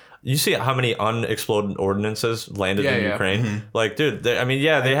 Like, you see how many unexploded ordinances landed in Ukraine? Like, dude, they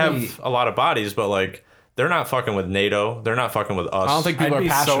have a lot of bodies, but like, they're not fucking with NATO. They're not fucking with us. I don't think people are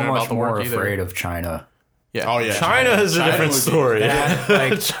passionate so much about the more work afraid either. of China. Yeah. Oh yeah. China is a different story.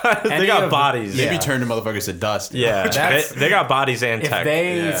 They got bodies. Maybe turn the motherfuckers to dust. Yeah. they got bodies and tech. If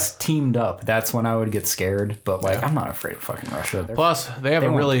they teamed up, that's when I would get scared. But like, I'm not afraid of fucking Russia. Plus, they have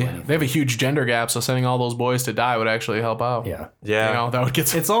a huge gender gap. So sending all those boys to die would actually help out. Yeah. Yeah. You know, that would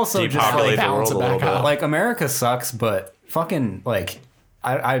get. It's also just depopulate like the world a little bit. Like America sucks, but fucking like.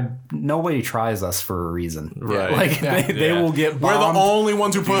 I nobody tries us for a reason. Right. Like they will get bombed. We're the only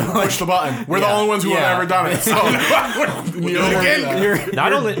ones who push the button. We're the only ones who have ever done it. So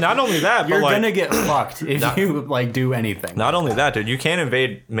not only that, you're but like, gonna get fucked if you like do anything. Not only that, dude, you can't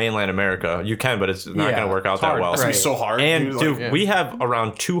invade mainland America. You can, but it's not gonna work out that well. It's gonna be so hard. And dude, we have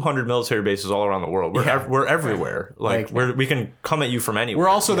around 200 military bases all around the world. We're everywhere. Like we can come at you from anywhere.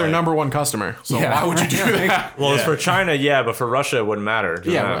 We're also their number one customer. So why would you do that? Well, it's for China, but for Russia, it wouldn't matter.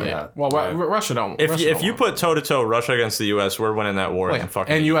 Well, Russia don't. If you put toe to toe Russia against the U.S., we're winning that war.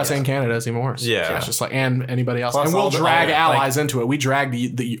 And U.S. and Canada is even worse. Yeah, it's just like and anybody else. Plus and we'll drag allies into it. We drag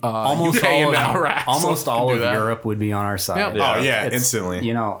the almost UK all into of, Iraq. Almost all of Europe would be on our side. Yeah. Oh yeah, instantly.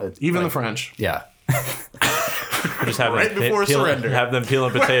 You know, even the French. Yeah. Just have right before surrender. Have them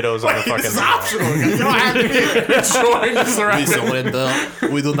peeling potatoes on the fucking. It's optional. You don't have to be enjoying surrender. We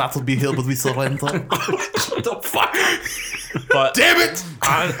surrender. We do not be here, but we surrender. What the fuck? But damn it!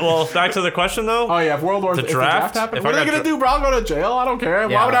 Well, back to the question though. Oh yeah, if World War the draft happened, what are they gonna do, bro? I'll go to jail. I don't care.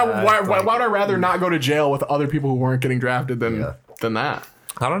 Yeah, why would I rather not go to jail with other people who weren't getting drafted than that?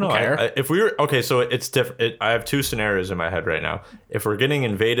 I don't know. If we were okay, so it's different. I have two scenarios in my head right now. If we're getting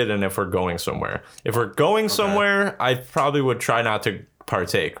invaded and if we're going somewhere. If we're going somewhere, I probably would try not to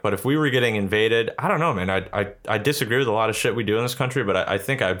partake. But if we were getting invaded, I don't know, man. I disagree with a lot of shit we do in this country, but I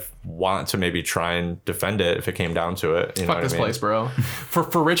think I'd want to maybe try and defend it if it came down to it. You know Fuck what this I mean? place, bro.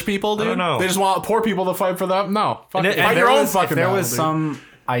 For rich people, dude. I don't know. They just want poor people to fight for them. No, fight If your own fucking. If there battle, was dude. some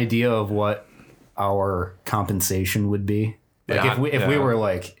idea of what our compensation would be, like if we were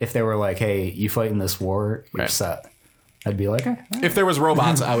like, if they were like, hey, you fight in this war, you're set. I'd be like, if there was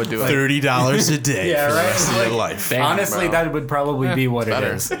robots, I would do it. $30 a day for the rest of your life. Damn, honestly, that would probably be what it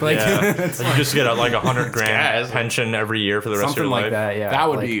is. Like, you just get like $100,000 pension every year for the rest of your life. Something like that, yeah. That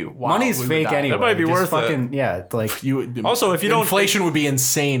would like, be wild. money's fake anyway. That might be Just worth it. Yeah, like you. Also, if you don't, inflation would be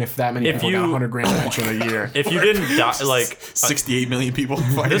insane if that many people got $100,000 pension a year. If you didn't die, like 68 million people.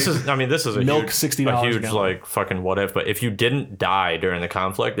 this is a Milk, huge, $60 a huge a gallon. like fucking what if. But if you didn't die during the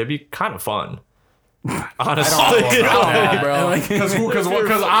conflict, it'd be kind of fun. Honestly, bro. Because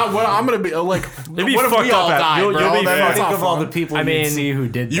I'm gonna be like, It'd be what if fucked we up all at- died, you'll bro? be Then fucked that's think not of all fun. the people I you'd mean, see who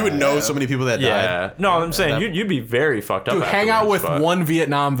did. You would know so many people that died. Yeah, no, I'm saying you'd be very fucked up. Dude, hang out with afterwards, but one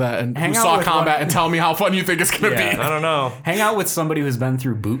Vietnam vet and who Hang out saw with combat one- and tell me how fun you think it's gonna Yeah. be. I don't know. Hang out with somebody who's been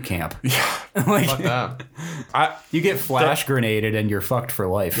through boot camp. Like, you get flash grenaded and you're fucked for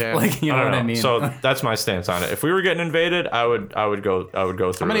life. Yeah. Like, you know what I mean? So that's my stance on it. If we were getting invaded, I would go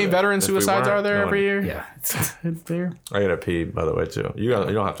through. How many veteran suicides are there every year? yeah, it's there. I gotta pee, by the way, too. You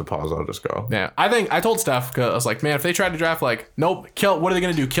don't have to pause. I'll just go. Yeah, I told Steph, because I was like, man, if they tried to draft, like, nope, kill. What are they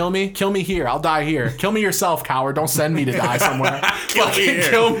gonna do? Kill me? Kill me here. I'll die here. Kill me yourself, coward. Don't send me to die somewhere.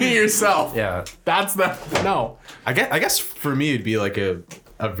 Kill me yourself. Yeah. That's the no. I guess for me it'd be like a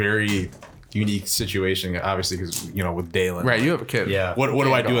very unique situation, obviously, because with Dalen. Right, you have a kid. Yeah. What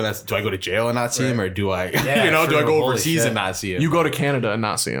do I do in that? Do I go to jail and not see him, or do I, Yeah, do I true. go Holy overseas shit. and not see him? You go to Canada and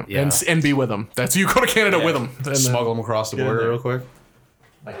not see him, Yeah. and be with him. That's you go to Canada with him. And then- smuggle him across the border real quick.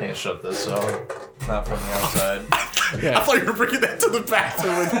 I can't shut this out. Not from the outside. I thought you were bringing that to the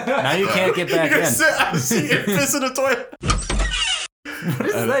bathroom. Now you can't get back in. Sit out of seat and piss in the toilet. What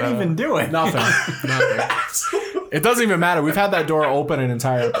is that even doing? Nothing. It doesn't even matter. We've had that door open an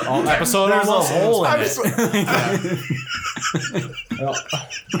entire episode. There's a almost. hole in I'm it. just-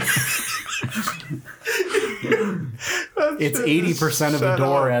 It's 80% of the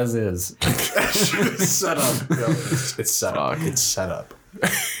door as is. It's set up. It's set up. It's set up.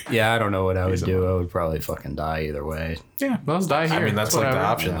 Yeah, I don't know what I would do. I would probably fucking die either way. Yeah, let's die here. I mean, that's like the whatever.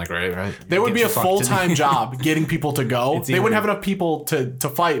 option, like right. There would be a fucked full-time job getting people to go. They wouldn't either- have enough people to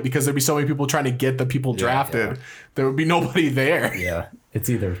fight because there'd be so many people trying to get the people drafted. yeah. There would be nobody there. Yeah, it's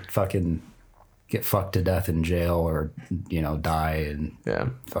either fucking get fucked to death in jail or die and Yeah.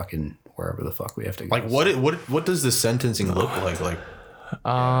 fucking wherever the fuck we have to go. Like what does the sentencing look like? Like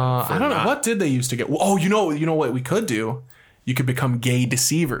I don't know. What did they used to get? Oh, you know what we could do? You could become gay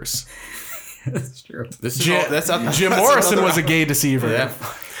deceivers. That's true. this is Jim, all, that's not, Jim that's Morrison another- was a gay deceiver. Yeah.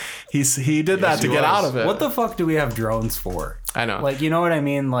 He did that to he get was. out of it. What the fuck do we have drones for? I know. Like, you know what I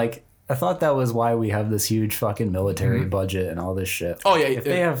mean? Like, I thought that was why we have this huge fucking military budget and all this shit. Oh, yeah, If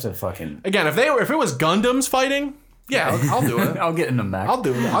they have to fucking, Again, if it was Gundams fighting, yeah, I'll do it. I'll get in the mech. I'll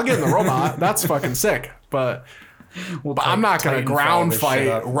do it. I'll get in the robot. That's fucking sick. But I'm not gonna Titanfall ground this shit fight,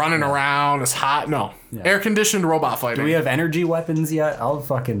 up. running around. It's hot. No, air conditioned robot fighting. Do we have energy weapons yet? I'll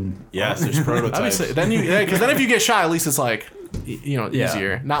fucking. Yes, there's prototypes. Obviously, then because then if you get shot, at least it's like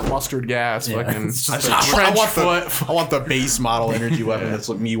easier. Not mustard gas. Fucking It's just trench I want the base model energy weapon that's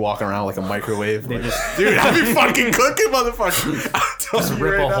like me walking around like a microwave. Like, dude, I'll be fucking cooking, motherfucker. I'm telling just you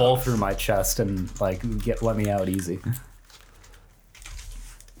rip right a now. hole through my chest and like let me out easy.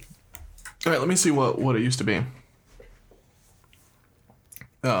 All right, let me see what it used to be.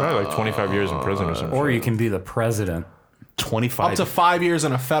 Probably like 25 years in prison or something. Or you can be the president. 25. Up to 5 years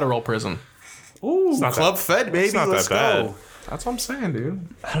in a federal prison. Ooh, not Club Fed, baby. it's not Let's that go. bad. That's what I'm saying, dude.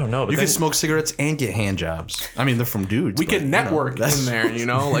 I don't know. But You then, can smoke cigarettes and get hand jobs. I mean, they're from dudes. We but, can network that's- in there,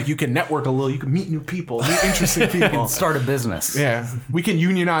 like you can network a little. You can meet new people, meet interesting people. Start a business. Yeah, we can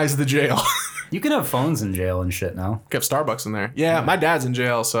unionize the jail. You can have phones in jail and shit now. Get Starbucks in there. Yeah, my dad's in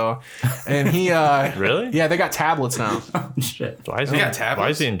jail, and he Really? Yeah, they got tablets now. Shit. why is he? got tablets? Why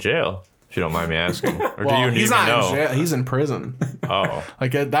is he in jail? If you don't mind me asking, or Well, do you he's even not know? in jail. He's in prison. Oh,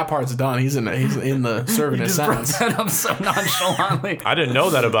 Like that part's done. He's in the serving his sentence. That up so nonchalantly. I didn't know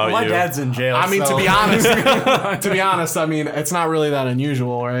that about My you. dad's in jail. I mean, so- to be honest, I mean, it's not really that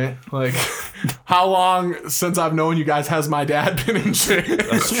unusual, right? Like, how long since I've known you guys has my dad been in jail?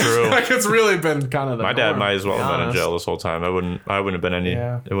 That's true. Like, it's really been kind of the My dad norm, might as well to be have been in honest. jail this whole time. I wouldn't have been any.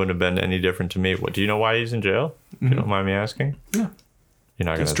 Yeah. It wouldn't have been any different to me. What do you know why he's in jail? If you don't mind me asking. Yeah. You're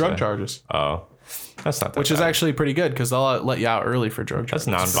not It's gonna drug say. charges, Oh, that's not that which is bad. actually pretty good because they'll let you out early for drug charges.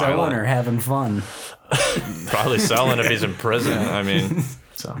 That's selling or non-violent. having fun. Probably selling if he's in prison. I mean,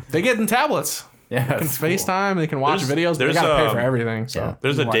 So they get in tablets. Yeah. They can FaceTime. They can watch There's- videos. But they there's, gotta pay for everything. So yeah.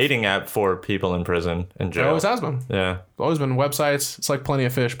 there's a dating app for people in prison and it jail. always has been. Yeah. It's always been websites. It's like Plenty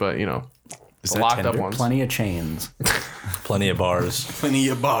of Fish, but Is the that locked up Tinder? ones. Plenty of chains. Plenty of bars. Plenty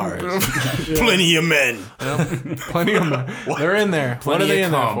of bars. Plenty of men. Plenty of them. They're in there. What are Plenty they of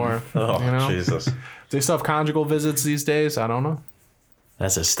in there cum. for? Oh, Jesus. Do they still have conjugal visits these days? I don't know.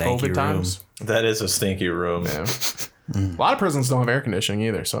 That's a stanky COVID room. times. That is a stinky room. Yeah. A lot of prisons don't have air conditioning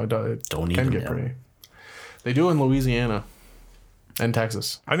either, so it Don't can even, get yeah. pretty. They do in Louisiana and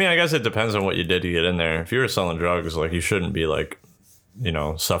Texas. I mean, I guess it depends on what you did to get in there. If you were selling drugs, like, you shouldn't be, like,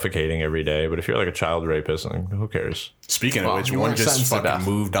 suffocating every day. But if you're like a child rapist, like, who cares? Speaking Well, of which, you one weren't just sentenced to fucking death.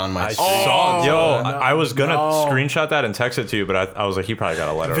 moved on my. I was gonna screenshot that and text it to you, but I was like, he probably got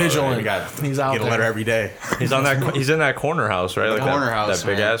a letter. Vigilant. already. got He's out get a there. letter every day. He's on that. He's in that corner house, right? Like corner that, house, that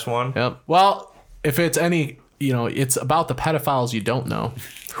big man. ass one. Yep. Well, if it's any, it's about the pedophiles you don't know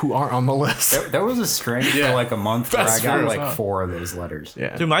who aren't on the list. There was a string for like a month where I That's got true as like well. 4 of those letters.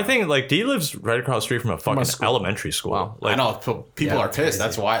 Yeah. Dude, my thing, like, D lives right across the street from a fucking school. elementary school. Wow. Like, I know people Yeah, are that's pissed.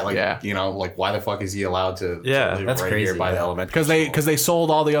 That's why, like, Yeah. like, why the fuck is he allowed to? Yeah, live that's right here crazy, by the yeah. elementary. Because they sold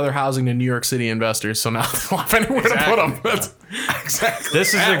all the other housing to New York City investors, so now they don't have anywhere to put them. That's exactly.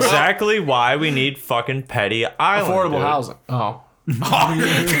 this is exactly why we need fucking Petty Island. affordable dude. housing. Oh.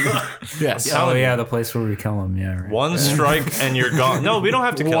 Yes. Oh yeah, the place where we kill them. Yeah, right. One strike and you're gone. No, we don't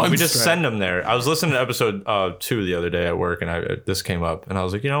have to kill One him. We just strike. send him there. I was listening to episode 2 the other day at work, and this came up, and I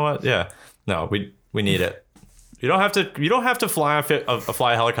was like, you know what? Yeah, no, we need it. You don't have to fly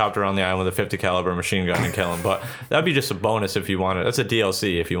a helicopter on the island with a 50 caliber machine gun and kill him. But that'd be just a bonus if you want it. That's a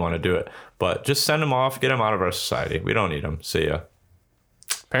DLC if you want to do it. But just send him off. Get him out of our society. We don't need him. See ya.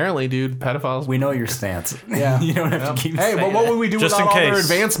 Apparently, dude, pedophiles. We know your stance. Yeah. You don't have to keep Hey, saying but what it. would we do Just without in all their case.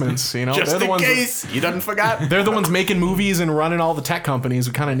 advancements? You know, Just they're the in ones. case you done forgot. They're the ones making movies and running all the tech companies.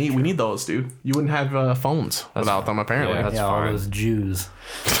 We need those, dude. You wouldn't have phones without them, apparently. Yeah, that's Yeah, all fine. those Jews.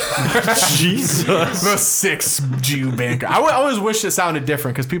 Jesus. The 6 Jew banker. I always wish it sounded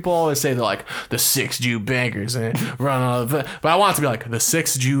different because people always say they're like the 6 Jew bankers and run all the. But I want it to be like the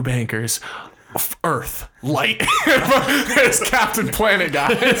 6 Jew bankers. Earth, light. There's Captain Planet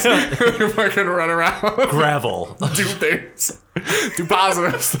guys who fucking run around, Gravel. do things, do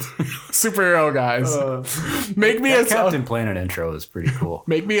positives. Superhero guys. Make me a Captain Planet intro is pretty cool.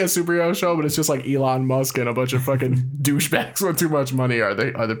 Make me a superhero show, but it's just like Elon Musk and a bunch of fucking douchebags with too much money are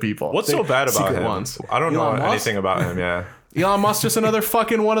the people. What's so bad about secret him? ones. I don't know Elon Musk? anything about him. Yeah. Elon Musk just another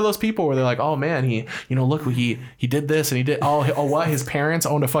fucking one of those people where they're like, oh man, look, he did this and he did what? His parents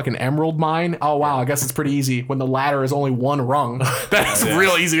owned a fucking emerald mine. Oh wow, I guess it's pretty easy when the ladder is only one rung. That's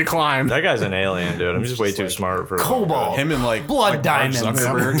real easy to climb. That guy's an alien, dude. I'm just way too smart for Cobalt. Him and like Blood Mark diamonds.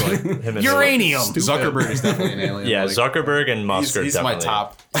 Zuckerberg. Like, him and Uranium. Zuckerberg is definitely an alien. Yeah, like, Zuckerberg and Musk are he's definitely. my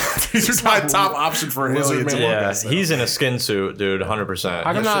top. He's my top option for an alien. to Yeah, look at. he's in a skin suit, dude. 100%.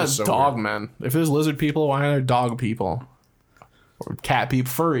 How come That not shit's so dog men? If there's lizard people, why are there dog people? Or cat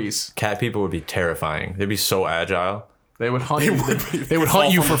people, furries. Cat people would be terrifying. They'd be so agile. They would hunt you. They would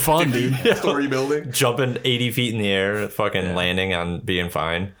hunt you for fun, dude. Story building. Jumping 80 feet in the air, fucking landing on being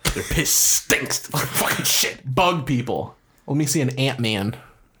fine. Their piss stinks. Fucking shit. Bug people. Let me see an Ant-Man.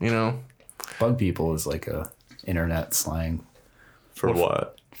 You know, Bug people is like a internet slang For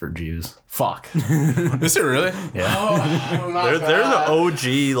what? for Jews. fuck. Is it really? They're the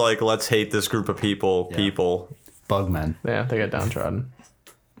OG, like, let's hate this group of people. Bugmen. Yeah, they got downtrodden.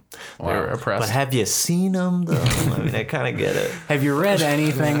 They were oppressed. But have you seen them, though? I mean, I kind of get it. Have you read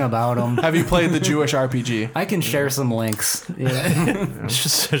anything about them? Have you played the Jewish RPG? I can share some links. Yeah.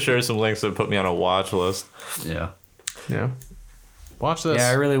 Just share some links that put me on a watch list. Yeah. Yeah. Watch this. Yeah,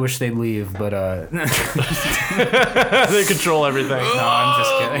 I really wish they'd leave, but no, They control everything. I'm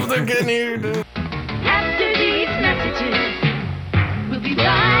just kidding. They're getting here, dude. After these messages, we'll be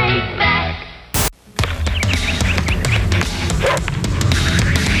right back.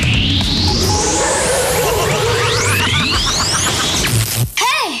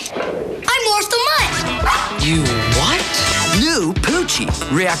 Hey! I'm Morse the Mutt! You what? New Poochie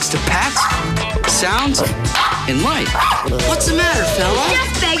reacts to pats, sounds, and light. What's the matter, fella?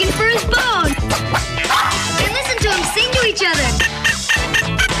 Just begging for his bone! And listen to him sing to each other!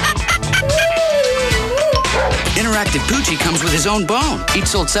 Interactive Poochie comes with his own bone. Each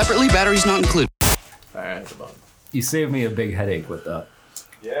sold separately, batteries not included. All right, it's about. You saved me a big headache with that.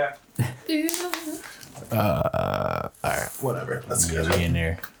 Yeah. Whatever. Let's Get me in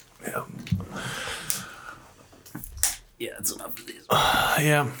there. Yeah. Yeah, it's enough of these.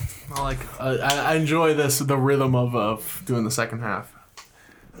 Yeah. I enjoy the rhythm of doing the second half.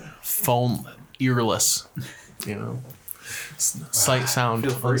 Phone earless, you know. Sight, sound,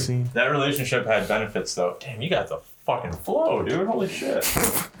 unseen. That relationship had benefits, though. Damn, you got the fucking flow, dude. Holy shit.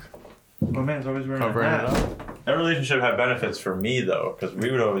 My man's always wearing Covering a hat. it up. That relationship had benefits for me, though, because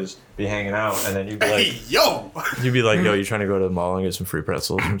we would always be hanging out, and then you'd be like, Yo! you'd be like, yo, you trying to go to the mall and get some free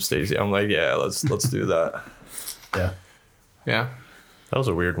pretzels from Stacy? I'm like, yeah, let's do that. Yeah. Yeah. That was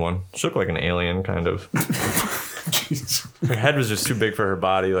a weird one. She looked like an alien, kind of. Her head was just too big for her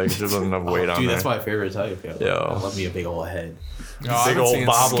body. Like, there wasn't enough weight on Dude, there. that's my favorite type. Yo. Yo. I love me a big old head. Big old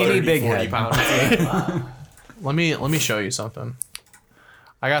bobbler. Skinny big 40 head. pounds. Let me show you something.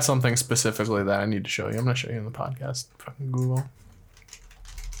 I got something specifically that I need to show you. I'm gonna show you in the podcast. Fucking Google.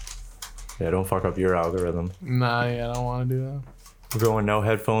 Yeah, don't fuck up your algorithm. Nah, yeah, I don't want to do that. We're going no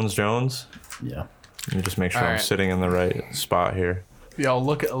headphones, Jones. Yeah. Let me just make sure All I'm right. sitting in the right spot here. Yo,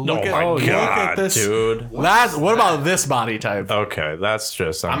 look at Look at this. dude. That's what about this body type? Okay, that's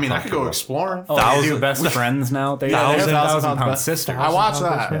just. I mean, I could go exploring. Oh, they do best friends now. They have 1,000-pound sisters. I watched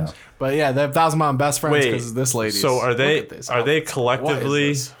that. Yeah. But yeah, they have 1,000-pound best friends Wait, because this lady. So are they What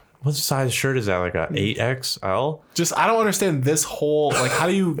collectively? is this? What size shirt is that? Like a 8XL? Just I don't understand this whole like how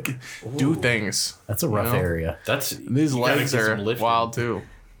do you do things? That's a rough know? area. That's These you gotta legs get are some lifting. wild too.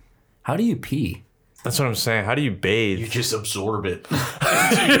 How do you pee? That's what I'm saying. How do you bathe? You just absorb it.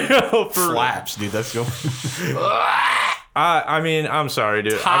 For- Flaps, dude. That's your. I mean, I'm sorry,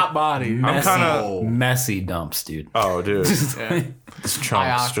 dude. Hot body. I'm kind of. Messy dumps, dude. Oh, dude. Yeah. This chunk's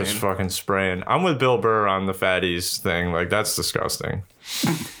High just octane. fucking spraying. I'm with Bill Burr on the fatties thing. Like, that's disgusting.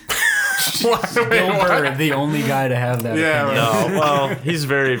 Bill Burr, the only guy to have that opinion. No, well, he's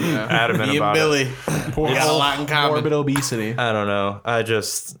very adamant Me and about Billy. it. We got a lot in common. Morbid obesity. I don't know.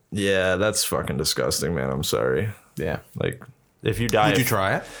 That's fucking disgusting, man. I'm sorry. Yeah. Like, if you die, Would you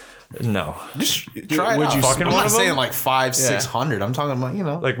try it? No. Just try it would out. you fucking I'm one not of them? saying like 500-600. I'm talking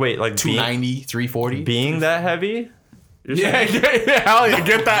about, Like, wait, like 290, 340. being that heavy? You're Yeah, saying? hell yeah,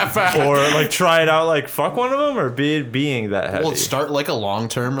 get that fat. Or like try it out, like fuck one of them, or being that heavy. Well, start like a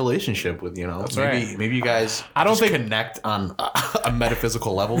long-term relationship with, maybe you guys I don't just think- connect on a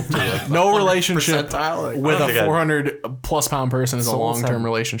metaphysical level to like No relationship percentile, like- with I don't a think 400 plus pound person is a Souls long term have-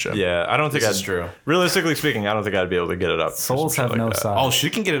 relationship. Yeah, I don't think This is I'd. true. Realistically speaking, I don't think I'd be able to get it up. for Souls some have shit no like that. size. Oh,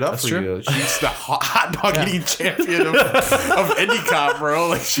 she can get it up for true. you. She's the hot dog eating champion of IndyCar, bro.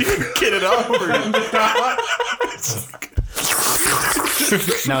 Like, she can get it up for you.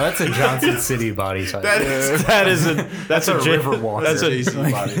 No, that's a Johnson City body type. That's a Riverwalk. That's a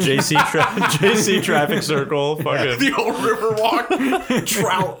JC body. JC traffic circle. Fucking. The old Riverwalk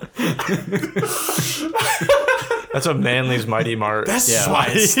trout. That's a Manly's Mighty Mart. That's why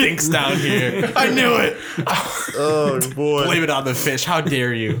it stinks down here. I knew it. Oh boy. Blame it on the fish. How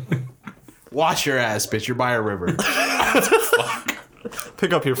dare you? Wash your ass, bitch. You're by a river.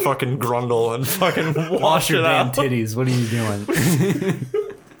 Pick up your fucking grundle and fucking wash your it damn out. titties. What are you doing?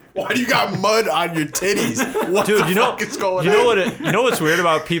 Why do you got mud on your titties? What Dude, the you know, fuck is going you know on? you know what's weird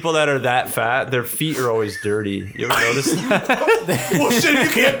about people that are that fat? Their feet are always dirty. You ever notice that? Well, shit, you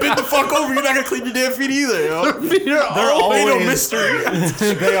can't bend the fuck over. You're not gonna clean your damn feet either, yo. They're always no mystery.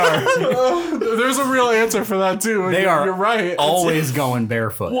 They are There's a real answer for that too. They You're- are You're right. always going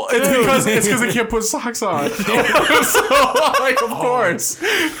barefoot. Well, it's because they can't put socks on. So, like, of course.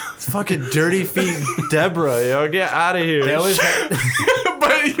 Fucking dirty feet, Deborah. Yo, get out of here. They always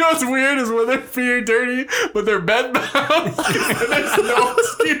But you know what's weird is when their feet are dirty, but they're bed bound. There's no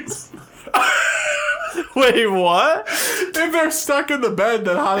excuse. Wait, what? If they're stuck in the bed,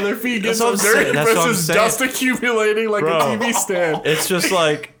 then how do their feet get That's so what I'm saying. dirty? That's what I'm Versus saying. dust accumulating like Bro. a TV stand. It's just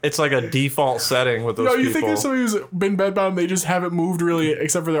like it's like a default setting with those No, you people. think there's somebody who's been bedbound and they just haven't moved really,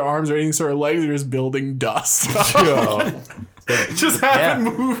 except for their arms or anything, so their legs are just building dust. Just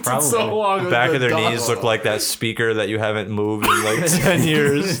haven't moved in so probably. long. Back the of their dust. knees look like that speaker that you haven't moved in like 10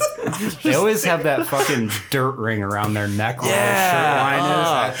 years. they always have that fucking dirt ring around their neck. Where Yeah. their shirt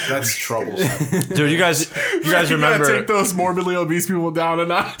line is. That's troublesome. Dude, you guys You gotta remember take those morbidly obese people down a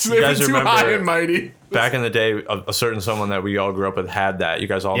notch. They're guys too remember- high and mighty. back in the day, a certain someone that we all grew up with had that. You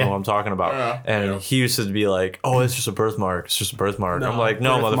guys all know Yeah. what I'm talking about. Yeah. And he used to be like, "Oh, it's just a birthmark. It's just a birthmark." I'm like,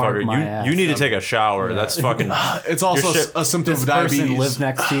 "No, birthmark motherfucker, my ass." you need to take a shower. That's fucking." It's also Your shit- a symptom This of person diabetes. live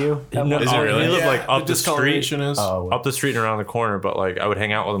next to you. No, Is it really? He lived like The up the street. discoloration is. Up the street and around the corner, but like I would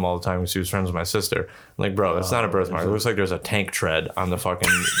hang out with him all the time because he was friends with my sister. I'm like, bro, that's not a birthmark. It looks like there's a tank tread on the fucking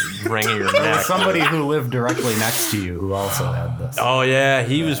ring of your neck. Somebody who lived directly next to you who also had this. Oh yeah,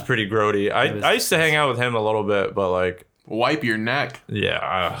 he was pretty grody. I used to hang out with him a little bit, but like, Wipe your neck.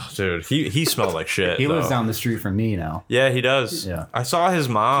 yeah, dude, he smelled like shit. He lives though. down the street from me now. Yeah, he does. Yeah. I saw his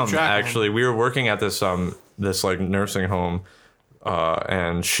mom track of actually. We were working at this like nursing home,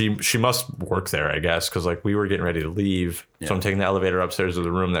 and she must work there, I guess, because like we were getting ready to leave. So I'm taking the elevator upstairs to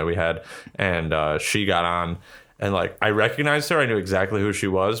the room that we had, and she got on. And like I recognized her, I knew exactly who she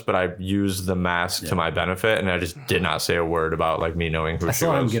was, but I used the mask to my benefit, and I just did not say a word about like me knowing who I she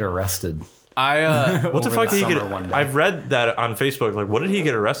saw him was. get arrested. What the fuck did he get? one day. I've read that on Facebook. Like, what did he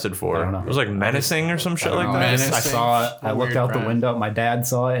get arrested for? I don't know. It was like menacing or some shit like that. Menacing. I saw it. I looked Weird out the crime. window. My dad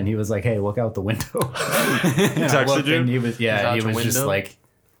saw it, and he was like, "Hey, look out the window." And I texted looked, you? and he was, out he your was just window? like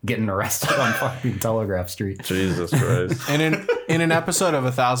getting arrested on fucking Telegraph Street. Jesus Christ. And in an episode of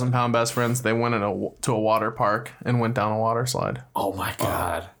 1,000 Pound Best Friends, they went to a water park and went down a water slide. Oh my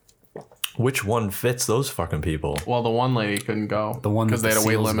god. Which one fits those fucking people? Well, the one lady couldn't go. The one because that they had the a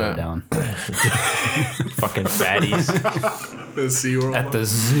weight seals go limit. down Fucking fatties. The SeaWorld at the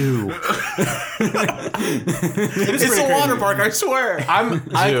zoo. It's a water park, I swear. I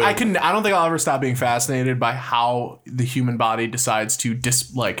don't think I'll ever stop being fascinated by how the human body decides to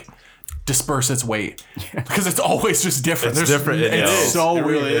disperse its weight, because it's always just different. It's different. It It's is. so It weird.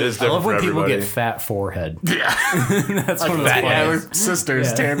 really is I different love when for people everybody. get fat forehead. Yeah, that's one of the fat Yeah, funniest. her sisters,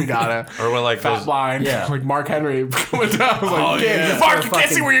 Yeah. Tammy got it. Or when like Fat those, blind, Yeah. like Mark Henry coming down. I was like, yeah. Mark, you can't Fucking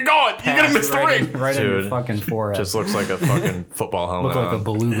see where you're going. You're gonna miss the right ring. in, right in your Dude. fucking forehead. just looks like a fucking football helmet. look like a on.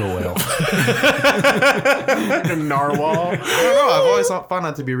 beluga whale. A narwhal. I don't know. I've always found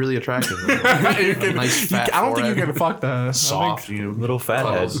that to be really attractive. You can- Nice you- fat I don't think you forehead. can fuck that. Soft, you Little fat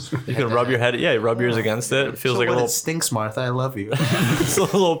head. Close. You can rub your head. Yeah, rub yours against it. It feels like a it little, stinks, Martha. I love you. it's a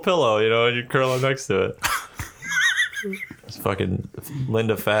little pillow, you know, and you curl up next to it. It's fucking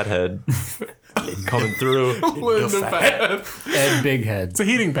Linda Fathead coming through. Ed Big Head. It's a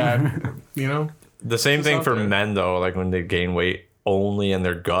heating pad, you know? The same thing for men though, like when they gain weight only in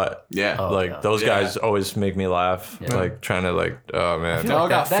their gut. Yeah. Like those guys always make me laugh. Like trying to like, oh man. They all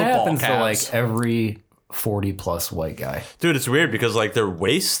got That football happens to calves. like every 40 plus white guy. Dude, it's weird because like their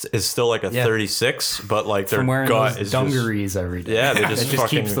waist is still like a 36, but like their From wearing gut those is dungarees every day. Yeah, they just it just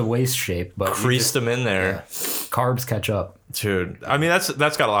fucking keeps the waist shape, but creased them in there. Carbs catch up. Dude, I mean that's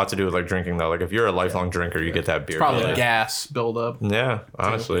got a lot to do with like drinking though. Like if you're a lifelong drinker, you get that beer. Probably gut. gas buildup. Yeah,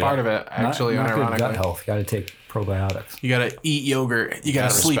 honestly. Part of it, actually, not good gut unironically. health. You got to take probiotics. You gotta eat yogurt. You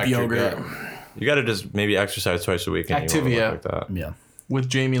gotta sleep respect your yogurt gut. You got to just maybe exercise twice a week. And you won't Activia. look like that. Yeah. with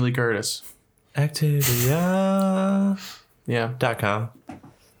Jamie Lee Curtis. Activia.com. Yeah.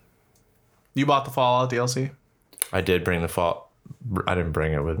 You bought the Fallout DLC? I did bring the fall. I didn't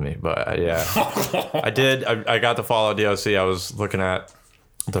bring it with me, but yeah, I did. I got the Fallout DLC. I was looking at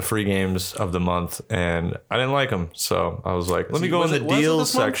the free games of the month, and I didn't like them. So I was like, let me go in the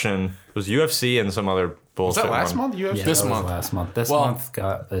deals section. It was UFC and some other Was bullshit. that last one. month? UFC? Yeah, This that was month. last month. This Well- month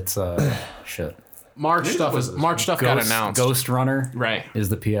got it's shit. March stuff got announced. Ghost Runner Right. is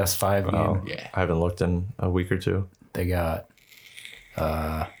the PS5 game. Yeah. I haven't looked in a week or two. They got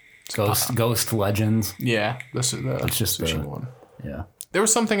Ghost Legends. Yeah. This is the It's just Tsushima the- one. Yeah. There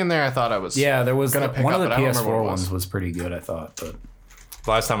was something in there I thought I was. Yeah, there was Gonna pick one up, of the but I don't remember PS4 what it was. ones was pretty good, I thought, but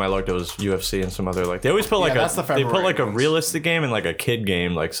Last time I looked, it was UFC and some other like they always put like that's the they put February like a ones. realistic game and like a kid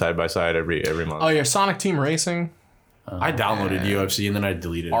game like side by side every month. Oh, yeah. Sonic Team Racing. I downloaded UFC and then I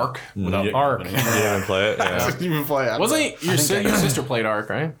deleted Arc. it. Without Arc. opening it. You didn't play it. Yeah. Didn't even play it. Wasn't your sister played Arc,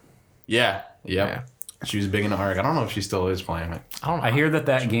 right? Yeah. Yep. Yeah. She was big into Arc. I don't know if she still is playing it. I don't know. I hear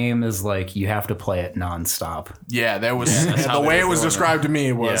that game is like you have to play it nonstop. Yeah, that was the how way they it was were doing described to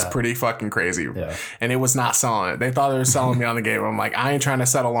me was Yeah. pretty fucking crazy. Yeah. And it was not selling it. They thought they were selling me on the game. I'm like, I ain't trying to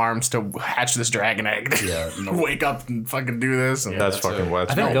set alarms to hatch this dragon egg. Yeah, Wake up and fucking do this. And That's fucking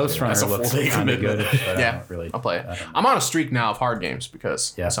wet. I think Ghost Runner That's a looks full-day kind of good. commitment. But I yeah, don't really. I'll play it. I'm on a streak now of hard games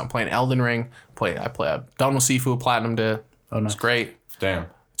because so I'm playing Elden Ring. I'm done with Sifu Platinum to. Oh, nice. It's great. Damn.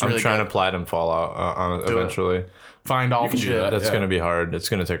 It's I'm really trying good. to platinum Fallout on eventually. Find all the can do shit. that. That's Yeah. gonna be hard. It's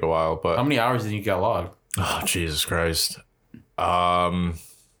gonna take a while, but How many hours did you get logged? oh Jesus Christ.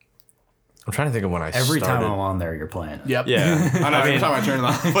 I'm trying to think of when I Every started. time I'm on there, you're playing it. Yep. Yeah. I know, every time I turn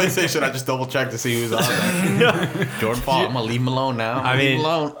on PlayStation, I just double check to see who's on there. Jordan Paul, I'm gonna leave him alone now. I mean- leave him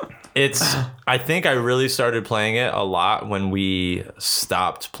alone. I think I really started playing it a lot when we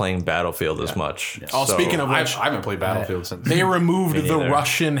stopped playing Battlefield as much. Oh, speaking of I which, haven't played Battlefield since. they removed the neither.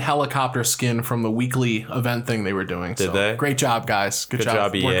 Russian helicopter skin from the weekly event thing they were doing. Did so they? Great job, guys. Good job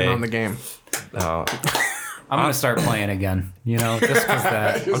job, working EA. on the game. Oh. I'm gonna start playing again. You know, just because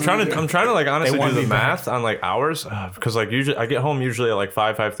that. I'm trying to like honestly want do the me back. math on like hours because like usually I get home usually at like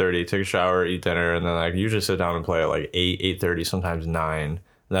 5:30, take a shower, eat dinner, and then like usually sit down and play at like 8:30, sometimes 9.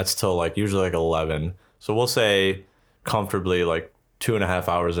 And that's till like usually like 11. So we'll say comfortably like 2.5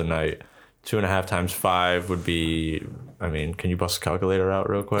 hours a night. 2.5 times 5 would be. I mean, can you bust a calculator out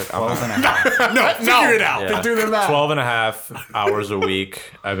real quick? No, figure it out. Yeah. Do the math. 12.5 hours a week.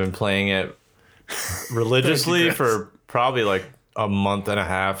 I've been playing it religiously for probably like a month and a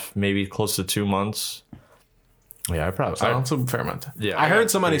half, maybe close to 2 months. Yeah, I probably. Sounds a fair amount. Yeah, I I heard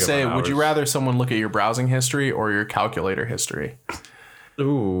got somebody pretty good say, amount of "Would you hours. rather someone look at your browsing history or your calculator history?"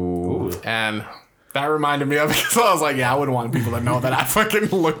 Ooh. And that reminded me of it because I was like, "Yeah, I wouldn't want people to know that I fucking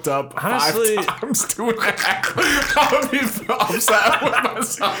looked up Honestly- 5 times 2.5." I would be upset with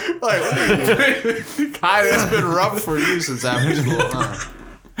myself. Like, Hi, it's been rough for you since after school.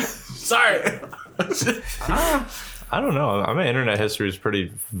 Huh? sorry. I don't know. I mean, internet history is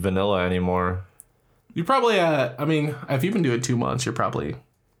pretty vanilla anymore. You probably, I mean, if you've been doing 2 months, you're probably.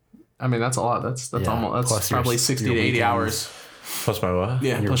 I mean, that's a lot. That's Yeah, almost plus that's probably your 60 to 80 weekends. hours. Plus my what?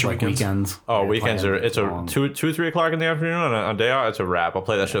 Yeah, Your plus your like weekends. weekends. Oh, You're weekends playing are it's a long. 2 3 o'clock in the afternoon on a day out. It's a wrap. I'll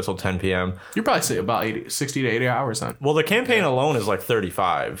play that shit till 10 p.m. You're probably say about 60 to 80 hours then. Well, the campaign alone is like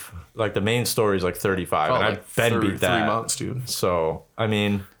 35. Like the main story is like 35, Felt and like I've been beat that. 3 months, dude. So I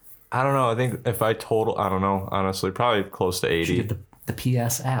mean, I don't know. I think if I total, I don't know. Honestly, probably close to 80. Get the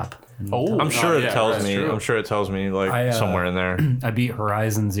PS app. Oh, I'm sure it yeah, tells that's me. true. I'm sure it tells me like I, somewhere in there. I beat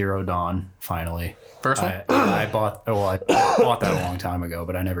Horizon Zero Dawn finally. First one? I bought that a long time ago,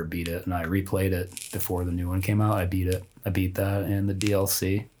 but I never beat it, and I replayed it before the new one came out. I beat it. I beat that and the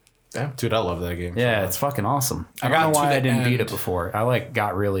DLC. Dude, I love that game. Yeah, it's fucking awesome. I got don't know to why the I didn't beat end. it before. I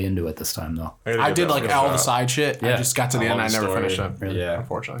got really into it this time though. I did like all the side shit. I Yeah. just got to the I end. I love the never story. finished it. Really. Yeah.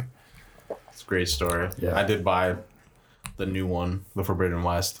 Unfortunately. It's a great story. Yeah. I did buy the new one, The Forbidden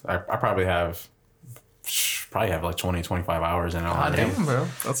West. I probably have probably have like 20, 25 hours in it. God damn, bro.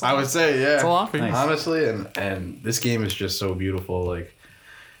 That's I would say, yeah. That's a lot for you. Honestly, and this game is just so beautiful. Like,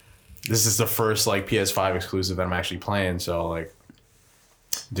 this is the first like PS5 exclusive that I'm actually playing. So like,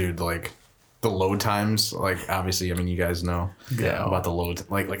 dude, like the load times, like obviously, I mean, you guys know about the load.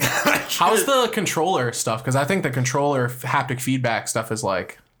 Like how's the controller stuff? Because I think the controller haptic feedback stuff is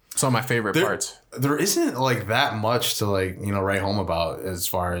like some of my favorite parts. There isn't like that much to like, you know, write home about as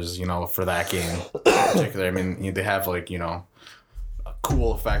far as, you know, for that game in particular. I mean, they have like, you know,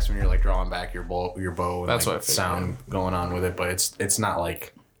 cool effects when you're like drawing back your bow and that's like, what I figured, sound going on with it, but it's not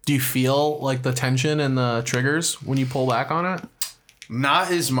like. Do you feel like the tension and the triggers when you pull back on it?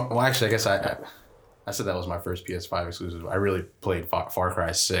 Not as much. Well, actually, I guess I said that was my first PS5 exclusive. I really played Far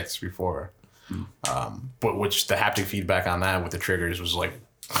Cry 6 before, but which the haptic feedback on that with the triggers was like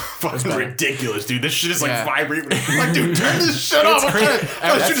fucking ridiculous, dude. This shit is like vibrating. Like, dude, turn this shit off. I'm trying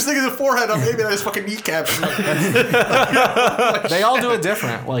to shoot this thing in the forehead. I'm aiming at his fucking kneecaps. They all do it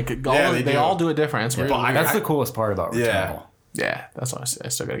different. Like they all do it different. It's really weird. That's the coolest part about Returnal. Yeah, that's what I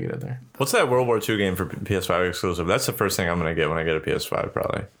still gotta get it there. What's that World War II game for PS5 exclusive? That's the first thing I'm gonna get when I get a PS5,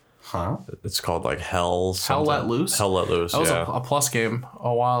 probably. Huh? It's called like Hell Let Loose? Hell Let Loose, That was a Plus game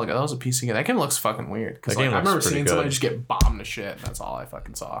a while ago. That was a PC game. That game looks fucking weird. Because like, I remember seeing somebody just get bombed to shit, and that's all I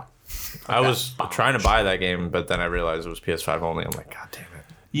fucking saw. I was trying to buy that game, but then I realized it was PS5 only. I'm like, God damn it.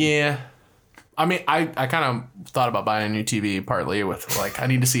 Yeah. I mean, I kind of thought about buying a new TV partly with, like, I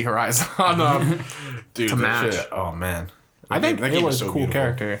need to see Horizon Dude, to match. Shit. Oh, man. I think it was a cool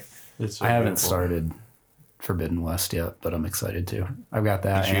character. So I haven't started Forbidden West yet, but I'm excited to. I've got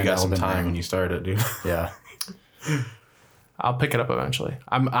that. You and got some Elden time Ring. when you start it, dude. Yeah. I'll pick it up eventually.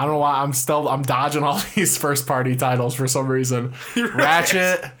 I don't know why I'm dodging all these first party titles for some reason.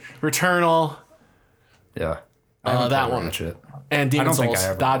 Ratchet, Returnal, Yeah. that one, Ratchet. and Demon I don't think Souls. I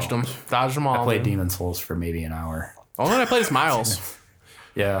ever Dodged will. them all. I played dude. Demon Souls for maybe an hour. The only one I played is Miles.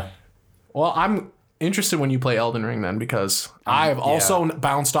 Yeah. Well, I'm interested when you play Elden Ring then, because I have also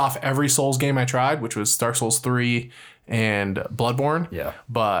bounced off every Souls game I tried, which was Dark Souls 3 and Bloodborne. Yeah.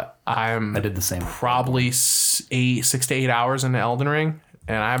 But I did the same. Probably 6 to 8 hours into Elden Ring,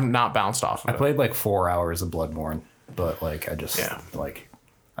 and I have not bounced off of I it. played like 4 hours of Bloodborne, but like I just like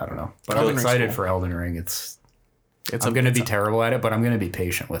I don't know. But I'm Elden Ring's excited cool. for Elden Ring. I'm gonna be terrible at it, but I'm gonna be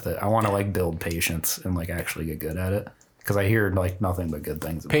patient with it. I want to like build patience and like actually get good at it, because I hear like nothing but good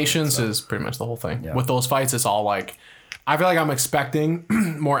things about Patience it, so. is pretty much the whole thing. Yeah. With those fights, it's all like, I feel like I'm expecting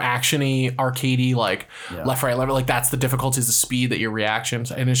more actiony, arcadey, like left, right, left. Like that's the difficulty, is the speed that your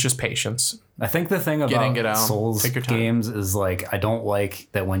reactions, and it's just patience. I think the thing Get about out. Souls Take your time. games is like I don't like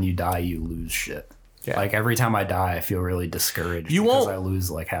that when you die you lose shit. Yeah. Like every time I die, I feel really discouraged You because won't- I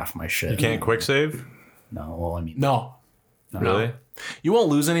lose like half my shit. You can't quick save? No, well, I mean, No. Really? You won't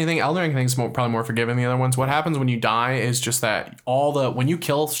lose anything. Elden Ring thing's probably more forgiving than the other ones. What happens when you die is just that when you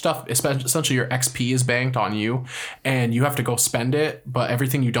kill stuff, essentially your XP is banked on you, and you have to go spend it. But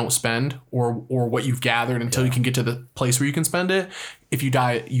everything you don't spend, or what you've gathered until you can get to the place where you can spend it, if you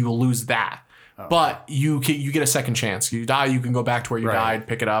die, you will lose that. But you get a second chance. You die, you can go back to where you died,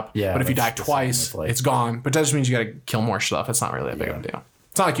 pick it up. Yeah, but if you die that's the same twice, with, like- it's gone. But that just means you got to kill more stuff. It's not really a big of a deal.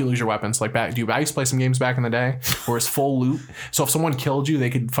 It's not like you lose your weapons. Like I used to play some games back in the day where it's full loot. So if someone killed you, they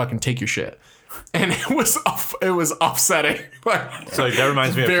could fucking take your shit. And it was upsetting. So like, that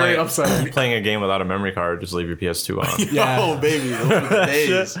reminds me of Very upsetting. playing a game without a memory card. Just leave your PS2 on. Yeah. Oh, baby. Those were the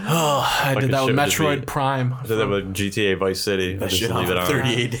days. I did Like that a with shit would Metroid be. Prime. I did that with GTA Vice City. I just Shit leave off it on.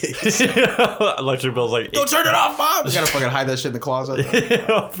 38 days. Electric bill's like, Don't turn it off, Mom. You gotta fucking hide that shit in the closet.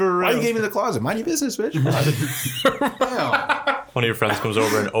 for real. Why you gave me the closet? Mind your business, bitch. Damn. One of your friends comes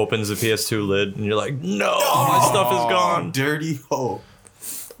over and opens the PS2 lid, and you're like, no, my stuff is gone. Dirty hoe.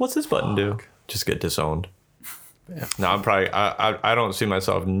 What's this button do? Just get disowned. Yeah. No, I'm probably, I don't see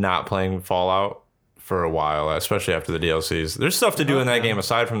myself not playing Fallout for a while, especially after the DLCs. There's stuff to do in that game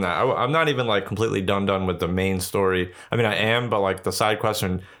aside from that. I'm not even like completely done with the main story. I mean, I am, but like the side quests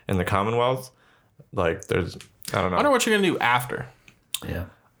in the Commonwealth, like there's, I don't know. I wonder what you're going to do after. Yeah.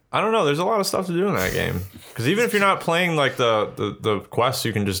 I don't know. There's a lot of stuff to do in that game. Because even if you're not playing like the quests,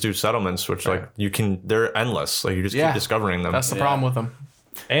 you can just do settlements, which like they're endless. Like you just keep discovering them. That's the problem with them.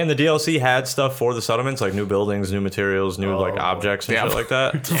 And the DLC had stuff for the settlements, like new buildings, new materials, new like objects and shit like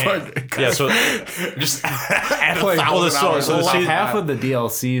that. Yeah, so Just Half of the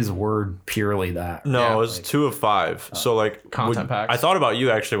DLCs were purely that. no, it was 2 of 5. So like Content packs. I thought about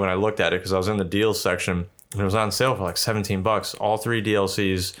you actually when I looked at it because I was in the deals section and it was on sale for like $17. All 3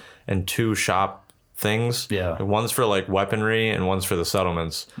 DLCs and 2 shop things. Yeah. One's for like weaponry and one's for the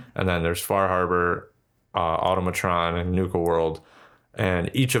settlements. And then there's Far Harbor, Automatron, and Nuka World.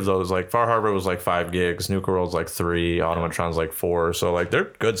 And each of those, like Far Harbor was like 5 gigs, Nuka World's like 3, Automatron's like 4. So like they're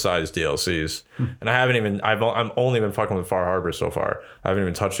good sized DLCs. And I've only been fucking with Far Harbor so far. I haven't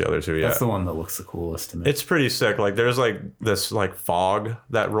even touched the other 2 yet. That's the one that looks the coolest to me. It's pretty sick. Like there's like this like fog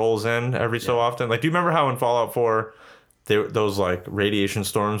that rolls in every so often. Like, do you remember how in Fallout 4 those like radiation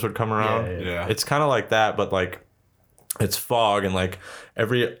storms would come around? Yeah. It's kind of like that, but like it's fog, and like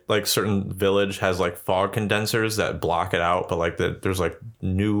every like certain village has like fog condensers that block it out, but like there's like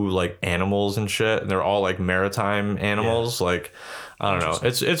new like animals and shit, and they're all like maritime animals. Like I don't know,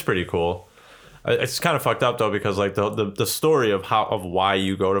 it's pretty cool. It's kind of fucked up though, because like the story of why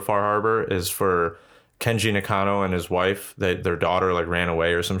you go to Far Harbor is for Kenji Nakano and his wife. Their daughter like ran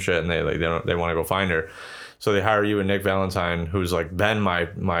away or some shit, and they want to go find her, so they hire you and Nick Valentine, who's like been my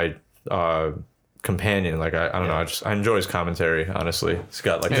companion. Like I don't know, I enjoy his commentary, honestly. He's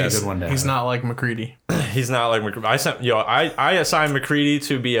got like He's a good one to He's have. not like McCready. He's not like McCready. I assigned McCready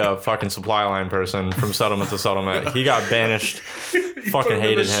to be a fucking supply line person from settlement to settlement. He got banished. Fucking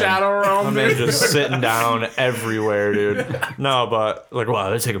hated him. Shadow Man, just sitting down everywhere, dude. No, but like,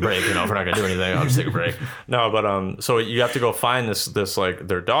 well, let's take a break. You know, if we're not gonna do anything, I'll just take a break. No, but so you have to go find this like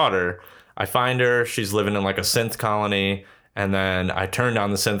their daughter. I find her. She's living in like a synth colony. And then I turned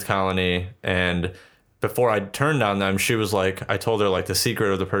on the synth colony, and before I turned on them, she was like, I told her like the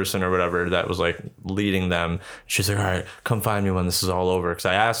secret of the person or whatever that was like leading them. She's like, all right, come find me when this is all over. Because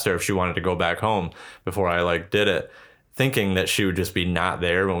I asked her if she wanted to go back home before I like did it, thinking that she would just be not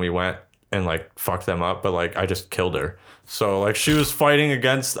there when we went and like fucked them up. But like I just killed her. So like she was fighting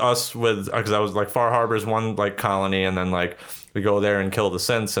against us because I was like Far Harbor's one like colony, and then like we go there and kill the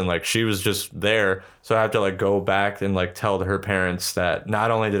synths, and like she was just there. So I have to like go back and like tell her parents that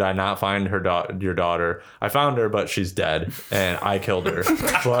not only did I not find your daughter, I found her, but she's dead and I killed her.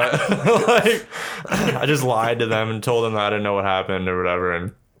 But like I just lied to them and told them that I didn't know what happened or whatever.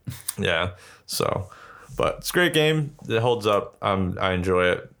 And yeah, so but it's a great game. It holds up. I enjoy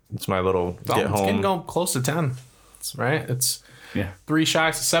it. It's my little get It's home. getting go close to 10. Right? It's 3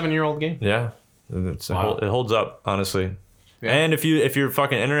 shots, a 7-year-old game. Yeah, it holds up, honestly. Yeah. And if your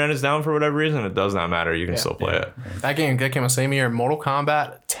fucking internet is down for whatever reason, it does not matter. You can still play it. That game came the same year Mortal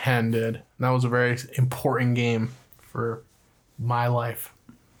Kombat 10 did. And that was a very important game for my life.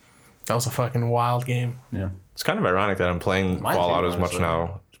 That was a fucking wild game. Yeah. It's kind of ironic that I'm playing Fallout as much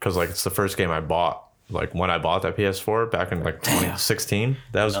now, because like it's the first game I bought. Like when I bought that PS4 back in like 2016,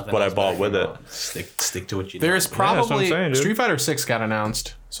 that was what I bought with it. Stick to what you There's know. probably that's what I'm saying, dude. Street Fighter 6 got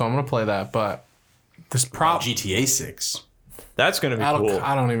announced, so I'm gonna play that. But this GTA 6. That's gonna be cool.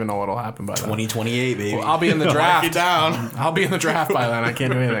 I don't even know what'll happen by then. 2028, baby. Well, I'll be in the draft. Mark it down. I'll be in the draft by then. I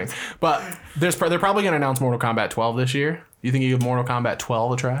can't do anything. But they're probably gonna announce Mortal Kombat 12 this year. You think you give Mortal Kombat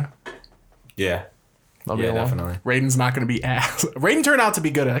 12 a try? Yeah. That'll Yeah, be a one. definitely. Raiden's not gonna be ass. Raiden turned out to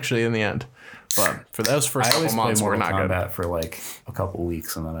be good actually in the end. But for those first I couple always play months, we're Mortal not good. Kombat for like a couple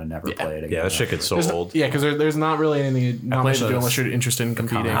weeks, and then I never play it again. Yeah, that shit gets so old. Yeah, because there's not really anything not much to do those- unless you're interested in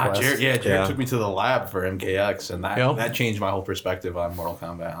competing. Quest. Jared Yeah. took me to the lab for MKX, and Yep. that changed my whole perspective on Mortal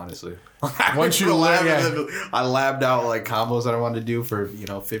Kombat, honestly. Once you To the lab, learn- and then I labbed out like combos that I wanted to do for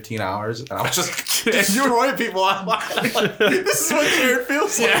 15 hours, and I was just destroying people. I'm like, this is what Jared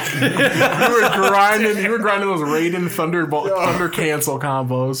feels like. You were grinding those Raiden Thunder cancel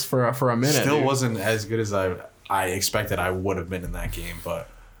combos for a minute. Still dude. wasn't as good as I expected I would have been in that game, but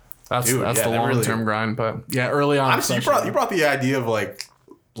That's Dude, the yeah, they really- long term grind. But yeah, early on. honestly, you especially. brought the idea of like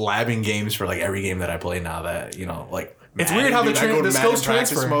labbing games for like every game that I play now. That like. It's weird how dude, the I go to the Madden skills practice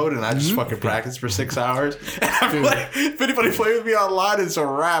transfer. mode, and I just fucking practice for 6 hours. And I'm like, if anybody play with me online, it's a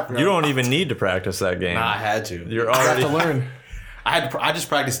wrap. You don't even need to practice that game. Nah, I had to. You're You have already. to learn. I just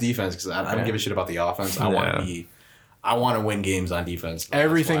practice defense because I don't give a shit about the offense. I want to win games on defense. That's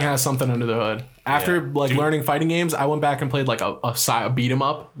Everything why. has something under the hood. After learning fighting games, I went back and played like a beat 'em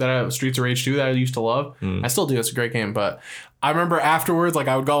up Streets of Rage 2 that I used to love. I still do. It's a great game, but I remember afterwards, like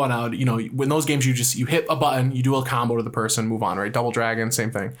I would go and I would, when those games you hit a button, you do a combo to the person, move on, right? Double Dragon, same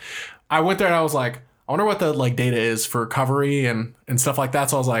thing. I went there and I was like, I wonder what the like data is for recovery and stuff like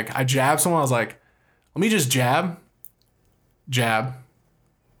that. So I was like, I jabbed someone. I was like, let me just jab.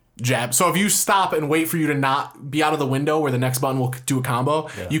 So if you stop and wait for you to not be out of the window where the next button will do a combo,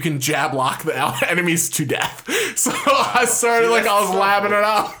 you can jab lock the enemies to death. So I started I was labbing it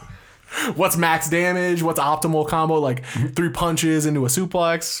out. What's max damage? What's optimal combo? Like 3 punches into a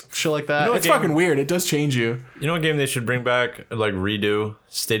suplex, shit like that. You know what It's game- fucking weird. It does change you. You know what game they should bring back? Like redo?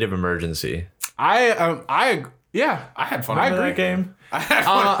 State of Emergency. I had fun I with agree. That game? I had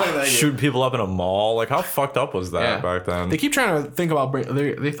fun playing that game. Shooting people up in a mall. Like how fucked up was that Yeah. back then? They keep trying to think about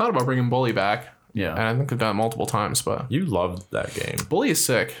they thought about bringing Bully back. Yeah. And I think I've done it multiple times, but You loved that game. Bully is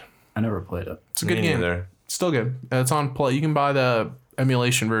sick. I never played it. It's a good Me game. neither. It's still good. It's on play. You can buy the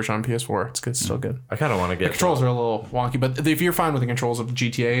emulation version on PS4. It's good. Still good. I kind of want to get The controls are a little wonky, but if you're fine with the controls of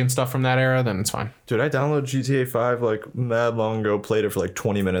GTA and stuff from that era, then it's fine. Dude, I downloaded GTA 5 like mad long ago, played it for like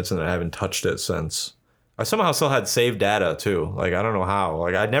 20 minutes, and I haven't touched it since. I somehow still had saved data too. Like, I don't know how.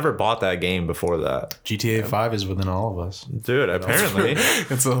 Like, I'd never bought that game before that. GTA 5 is within all of us. Dude, apparently.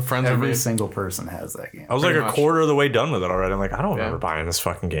 It's a friends are Every made. single person has that game. I was like Pretty a much. quarter of the way done with it already. I'm like, I don't Yeah. remember buying this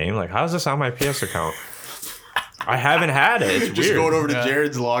fucking game. Like, how's this on my PS account? I haven't had it. It's Just weird. going over to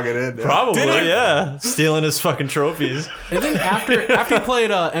Jared's, logging in. Probably, yeah. Stealing his fucking trophies. I think after you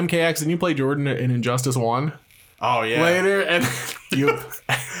played MKX and you played Jordan in Injustice 1 Oh yeah. later, and you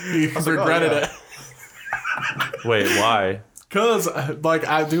regretted yeah. it. Wait, why? Because, like,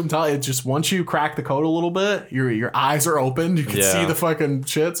 I'm telling you, just once you crack the code a little bit, your eyes are opened. You can Yeah. see the fucking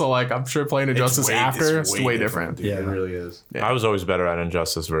shit. So, like, I'm sure playing Injustice after, it's way different. Yeah, it really is. Yeah. I was always better at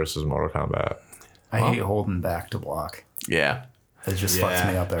Injustice versus Mortal Kombat. I hate holding back to block. Yeah. It just fucks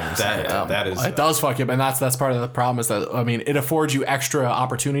me up every single time. That is. It does fuck you, and that's part of the problem is that, I mean, it affords you extra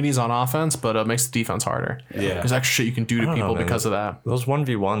opportunities on offense, but it makes the defense harder. Yeah. There's extra shit you can do to don't people know, man. because of that. Those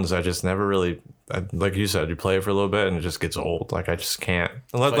 1v1s, I just never really, like you said, you play it for a little bit and it just gets old. Like, I just can't.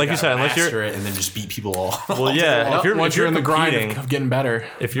 Unless, like you said, unless you're. it and then just beat people all. Well, yeah. If you're, Once if you're you're in the grind competing, of getting better.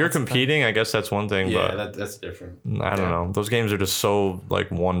 if you're competing, I guess that's one thing. yeah, But that's different. I don't know. Those games are just so like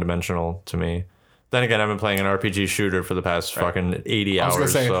one-dimensional to me. Then again, I've been playing an RPG shooter for the past fucking 80 I was hours.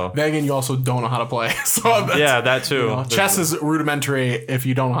 gonna say, So then again, you also don't know how to play. So that's, yeah, that too. you know, chess is rudimentary if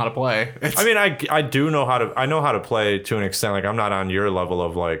you don't know how to play. I mean, I do know how to. I know how to play to an extent. Like, I'm not on your level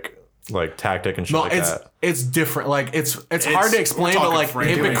of like tactic and shit No, like that. it's different. Like it's hard to explain, but like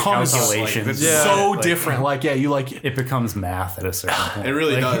it becomes calculations. so Like, different. Like yeah, you like It becomes math at a certain point. It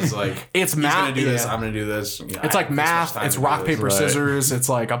really does. Like it's he's math. gonna do this. yeah. I'm gonna do this. It's like math. It's rock paper scissors. It's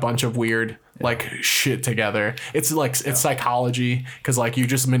like a bunch of weird like shit together. It's like it's psychology because like you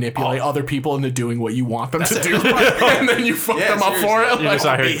just manipulate other people into doing what you want them to do, and then you fuck them up for it. You're just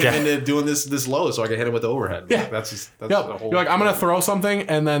out here Bait him into doing this low so I can hit him with the overhead. Yeah. Like, that's the Yep. whole. You're like, I'm gonna throw something,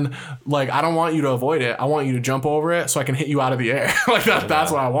 and then like I don't want you to avoid it. I want you to jump over it so I can hit you out of the air. Like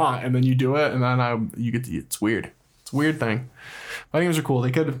that's what I want. And then you do it, and then you get to, it's weird. It's a weird thing. Fighting games are cool. They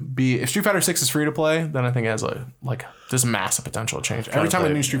could be if Street Fighter 6 is free to play, then I think it has like this massive potential to change. Every time a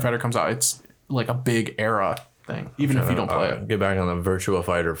new Street Fighter comes out, it's like a big era thing. Even if you don't play it. Get back on the Virtua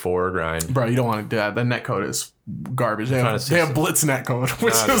Fighter 4 grind. Bro, you don't want to do that. The netcode is garbage. They trying have, to see they have Blitz netcode,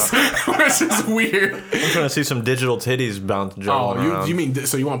 which is weird. I'm trying to see some digital titties bounce Oh, jumping around. you mean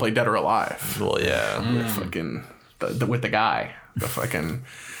so you want to play Dead or Alive? Well, yeah. Fucking with the guy, the fucking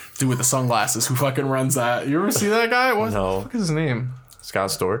dude with the sunglasses who fucking runs that. You ever see that guy? What No. the fuck is his name? Scott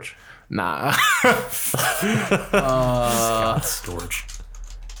Storch. Nah. Storage.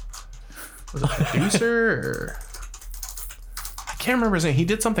 Was it producer? Or... I can't remember his name. He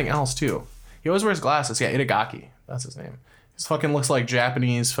did something else too. He always wears glasses. Yeah, Itagaki. That's his name. He fucking looks like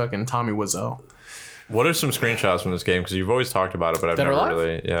Japanese fucking Tommy Wiseau. What are some screenshots from this game? Because you've always talked about it, but I've Dead or never Alive?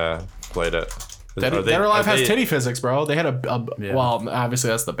 really, played it. Dead or Alive has titty physics, bro. They had well, obviously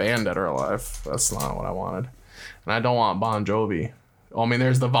that's the band Dead or Alive. That's not what I wanted. And I don't want Bon Jovi. Well, I mean,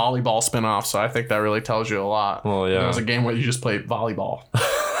 there's the volleyball spinoff, so I think that really tells you a lot. Well, yeah. There's a game where you just play volleyball.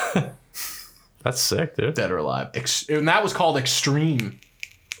 That's sick, dude. Dead or Alive. And that was called Extreme.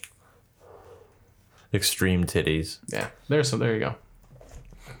 Extreme titties. Yeah. There you go.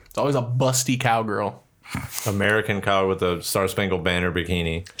 It's always a busty cowgirl. American cow with a Star Spangled Banner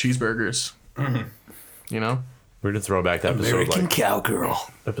bikini. Cheeseburgers. You know? We're gonna throw back to episode like cowgirl.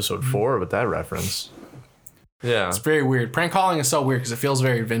 episode 4 with that reference. Yeah. It's very weird. Prank calling is so weird because it feels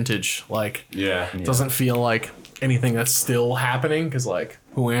very vintage. Like, it doesn't feel like anything that's still happening because, like,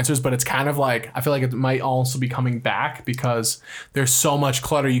 who answers? But it's kind of like, I feel like it might also be coming back because there's so much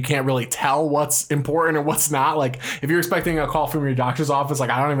clutter. You can't really tell what's important and what's not. Like, if you're expecting a call from your doctor's office, like,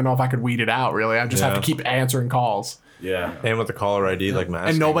 I don't even know if I could weed it out, really. I just have to keep answering calls. Yeah. And with the caller ID, like masking.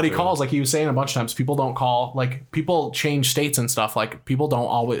 And nobody too. calls, like he was saying a bunch of times. People don't call, like people change states and stuff. Like people don't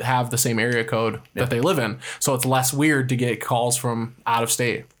always have the same area code that they live in, so it's less weird to get calls from out of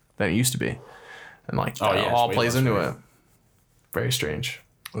state than it used to be. And like that all plays into it. Very strange.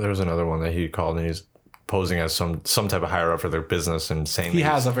 There was another one that he called and he's posing as some type of higher up for their business and saying He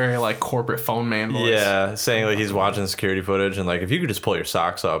has a very like corporate phone man voice. Yeah, saying like he's watching security footage and like if you could just pull your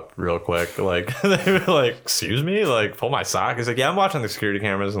socks up real quick, like they were like, excuse me, like pull my sock. He's like, yeah, I'm watching the security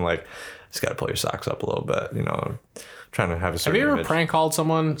cameras and like just gotta pull your socks up a little bit, you know, trying to have a Have certain you ever image. prank called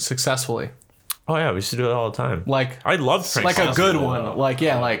someone successfully? Oh yeah, we used to do it all the time. Like I love prank like a calls. good one. Like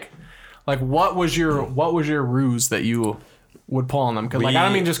yeah, like Like, what was your ruse that you would pull on them? Because like, I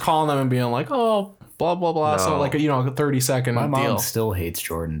don't mean just calling them and being like, oh, blah blah blah. So like, a 30-second My mom deal. still hates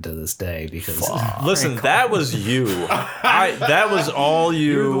Jordan to this day because Listen, that was you. That was all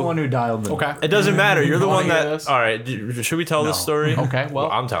you. you're the one who dialed me. Okay. It doesn't matter. You're the wanna one hear that. this? All right. Should we tell this story? Okay,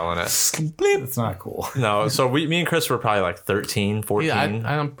 well. I'm telling it. It's not cool. No. So me and Chris were probably like 13, 14.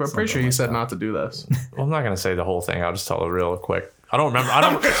 Yeah, I'm pretty sure you said not to do this. Well, I'm not gonna say the whole thing. I'll just tell it real quick. I don't remember. I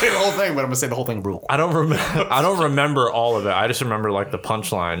I'm don't. gonna say the whole thing, but I'm gonna say the whole thing real. I don't remember. I don't remember all of it. I just remember like the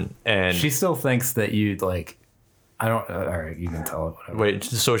punchline. And She still thinks that you like. I don't. All right, you can tell it. Whatever. wait.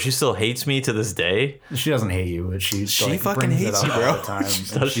 So she still hates me to this day? She doesn't hate you, but she She like, fucking brings it hates up you, all bro. the time.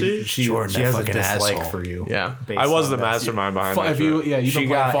 Does she? She Jordan, has that a fucking dislike asshole. for you. Yeah. based I was on the that. mastermind behind that. If you, shit. yeah, you've She been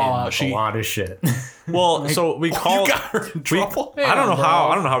playing got Fallout. in a lot of shit. Well, so we called. You got her in trouble. I don't know bro. how.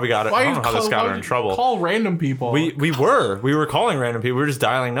 I don't know how we got it. I don't know how this got her in why'd you trouble. Call random people. We were calling random people. We were just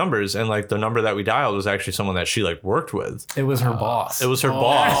dialing numbers, and like the number that we dialed was actually someone that she like worked with. It was her boss. It was her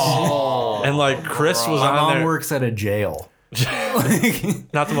boss, and like Chris was My on mom there. works at a jail.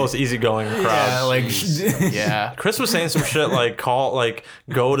 Not the most easygoing crowd. Yeah, like yeah. Chris was saying some shit like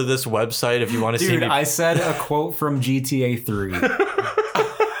go to this website if you want to see dude, me. I said a quote from GTA 3.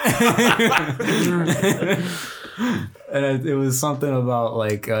 And it was something about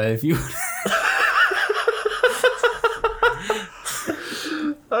like if you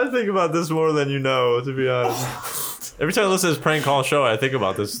I think about this more than you know, to be honest. Every time I listen to this prank call show, I think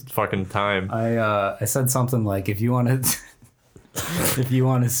about this fucking time. I said something like if you want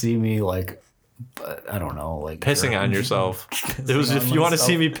to see me like I don't know like Pissing on yourself. It was on if you want to myself.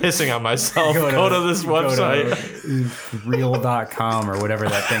 see me pissing on myself, Go go to- to this go to website. real.com or whatever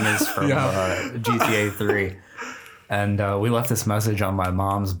that thing is from GTA 3. And we left this message on my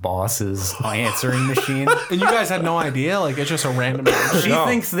mom's boss's answering machine. And you guys had no idea? Like, it's just a random. She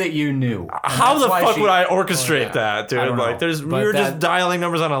thinks that you knew. How the why fuck she- would I orchestrate that, dude? I don't Like, know. we But were that- just dialing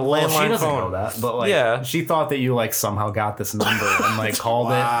numbers on a Well, landline she doesn't phone. know that, but like, Yeah. she thought that you like somehow got this number and like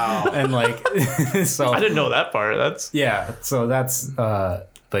called it, and like, so I didn't know that part. That's yeah, so that's, but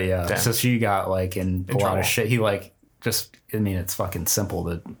yeah, so she got like in a lot trouble. of shit. He like just, I mean, it's fucking simple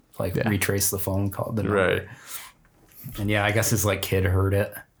to like retrace the phone call, the number. right. And yeah, I guess his like kid heard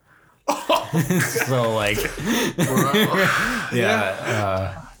it. So like,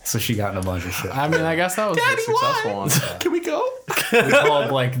 so she got in a bunch of shit. I mean, I guess that was a successful one. Can we go? We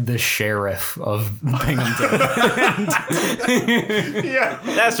called like the sheriff of Binghamton.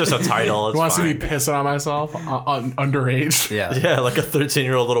 That's just a title. It's You want to see me fine. pissing on myself underage? Yeah. Yeah, like a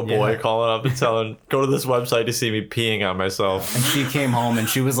 13-year-old little boy Yeah. calling up and telling, go to this website to see me peeing on myself. And she came home and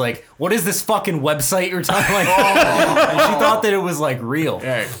she was like, "What is this fucking website you're talking like?" And she thought that it was like real.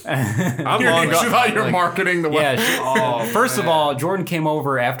 Hey, I'm long you gone. thought you were like- marketing the Yeah. web. First of all, Jordan came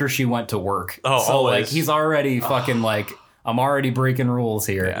over after she went to work. Oh, so always. like he's already fucking like, I'm already breaking rules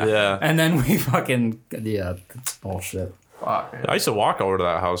here. Yeah. And then we fucking it's bullshit. Fuck, man. I used to walk over to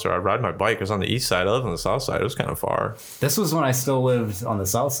that house, or I'd ride my bike. It was on the east side. I lived on the south side. It was kind of far. This was when I still lived on the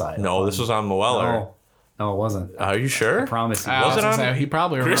south side. No, this was on Moeller. No, it wasn't. Are you sure? I promise you. I Was it gonna on- say, he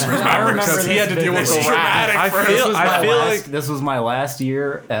probably remembers. I remember because he this had to deal with vividly. the rat. I feel like this was my last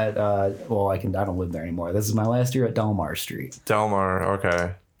year at well, I don't live there anymore. This is my last year at Delmar Street. Delmar.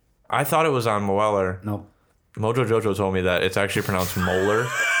 Okay. I thought it was on Moeller. Nope. Mojo Jojo told me that it's actually pronounced Moeller.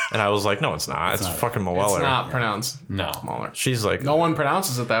 And I was like, no, it's not. It's fucking Moeller. It's not pronounced. No. Smaller. She's like, No one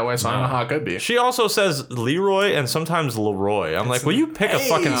pronounces it that way, so I don't know how it could be. She also says Leroy and sometimes Leroy. I'm like, will you pick a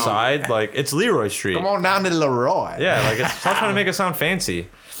fucking side? Like, it's Leroy Street. Come on down to Leroy. Yeah, like stop trying to make it sound fancy.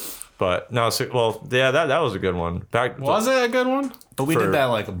 But no, that was a good one. Was it a good one? But we For- did that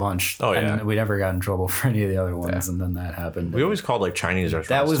like a bunch. Oh, yeah. And we never got in trouble for any of the other ones, and then that happened. We always called like Chinese restaurants.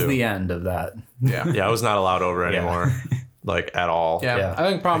 that was too. the end of that. Yeah. Yeah, I was not allowed over anymore, like at all. Yeah. Yeah. I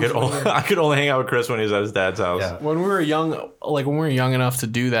think problems I could only hang out with Chris when he was at his dad's house. Yeah. when we were young, like when we were young enough to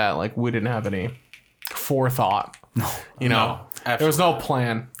do that, like we didn't have any forethought. No. You know, there was no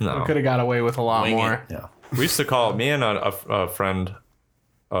plan. No. We could have got away with a lot more. Yeah. We used to call me and a friend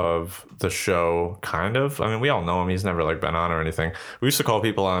of the show, kind of. I mean, we all know him. He's never like been on or anything. We used to call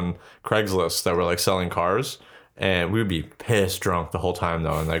people on Craigslist that were like selling cars. And we would be pissed drunk the whole time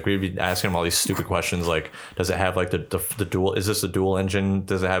though, and like we'd be asking them all these stupid questions like, does it have like the dual? Is this a dual engine?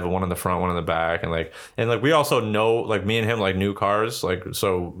 Does it have one in the front, one in the back? And like we also know, like me and him like new cars, like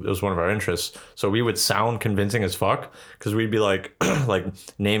so it was one of our interests. So we would sound convincing as fuck because we'd be like like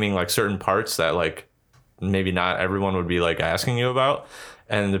naming like certain parts that like maybe not everyone would be like asking you about.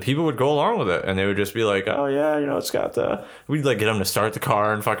 And the people would go along with it, and they would just be like, "Oh yeah, it's got the." We'd like get him to start the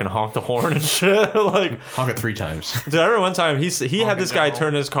car and fucking honk the horn and shit. Like Honk it 3 times. dude, I remember one time he had this guy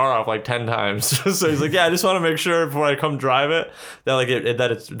turn his car off like 10 times. So he's like, "Yeah, I just want to make sure before I come drive it that like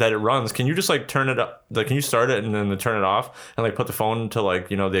that it runs. Can you just like turn it up? Like, can you start it and then turn it off and like put the phone to like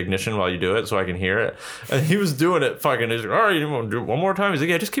the ignition while you do it so I can hear it?" And he was doing it fucking. He's like, "All right, you want to do it one more time?" He's like,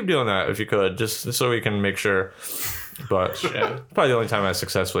 "Yeah, just keep doing that if you could, just so we can make sure." But yeah, probably the only time I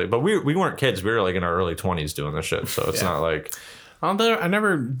successfully. But we weren't kids. We were like in our early 20s doing this shit. So it's not like. I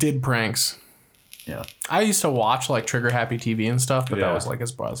never did pranks. Yeah. I used to watch like Trigger Happy TV and stuff, but that was like as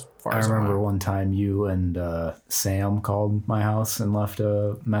far I as remember one time you and Sam called my house and left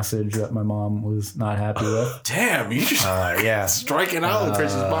a message that my mom was not happy with. Damn, you just Yeah. striking out with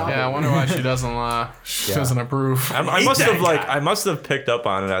Chris's mom. Yeah, I wonder why she doesn't approve. I must have picked up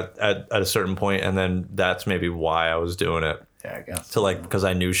on it at a certain point, and then that's maybe why I was doing it. Yeah, I guess. To like, because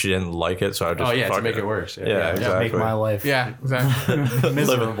I knew she didn't like it, so I just to make it worse. Yeah, exactly. Make my life Yeah, exactly.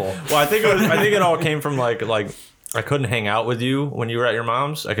 miserable. Well, I think it all came from like I couldn't hang out with you when you were at your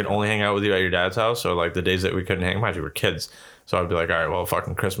mom's. I could only hang out with you at your dad's house. So like the days that we couldn't hang, mind you, we were kids. So I'd be like, all right, well,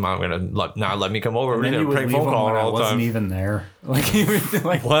 fucking Chris' mom gonna not let me come over. We're gonna prank phone call when I all the time. wasn't even there. Like, he would,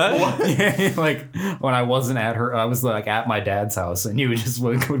 like What? Yeah, like when I wasn't at her, I was like at my dad's house, and you would just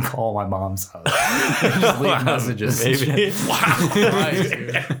would call my mom's house, and just leave messages. Maybe.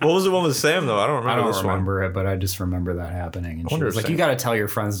 What was the one with Sam though? I don't remember. I don't this remember it, but I just remember that happening. And she wonder was if like, "You got to tell your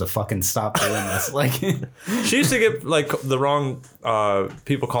friends to fucking stop doing this." Like, She used to get like the wrong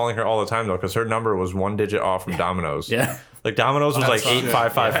people calling her all the time though, because her number was 1 digit off from Domino's. yeah. Like Domino's was like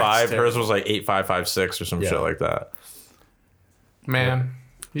 8555. Yeah, Hers was like 8556 or some shit like that. Man,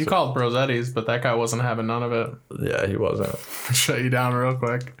 you called Brosetti's, but that guy wasn't having none of it. Yeah, he wasn't. Shut you down real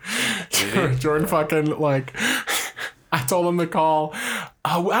quick. Jordan fucking like. I told him to call.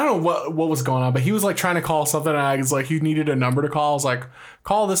 I don't know what was going on, but he was like trying to call something. And I was like, he needed a number to call. I was like,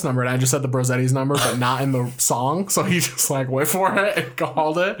 call this number. And I just said the Brosetti's number, but not in the song. So he just like went for it and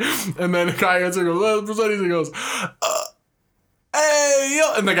called it. And then the guy answered, goes, oh, Brosetti's. He goes, hey,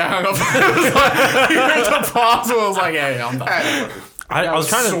 yo. And the guy hung up. It was like, he heard the pause and was like, hey, I'm done. I was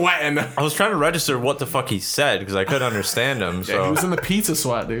trying sweating. I was trying to register what the fuck he said because I couldn't understand him. So He was in the pizza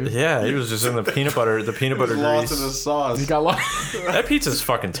sweat, dude. yeah, he was just in the peanut butter Lots grease. of the sauce. He got lost. That pizza's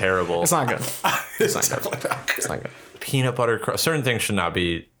fucking terrible. It's not good. It's not good. It's not good. Peanut butter crust. Certain things should not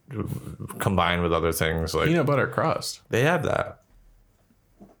be combined with other things. Like Peanut butter crust. they have that.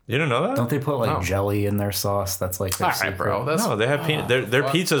 You didn't know that? Don't they put like No. jelly in their sauce? That's like their All right, secret. bro. That's No, they have peanut. Their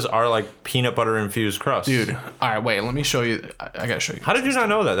pizzas are like peanut butter infused crust, dude. All right, wait. Let me show you. I gotta show you. How did you not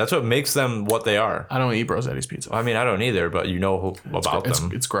know that? That's what makes them what they are. I don't eat Brosetti's pizza. I mean, I don't either, but you know about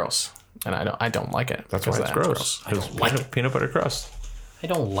them. It's gross, and I don't like it. That's why because it's of that. gross. Because peanut butter crust. I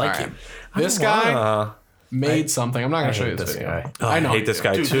don't like All right. This guy made something. I'm not gonna show you this video. guy. I know hate you this do.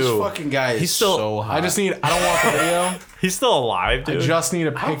 guy Dude, too. this fucking guy is He's still- so hot. I don't want the video. He's still alive, I dude. just need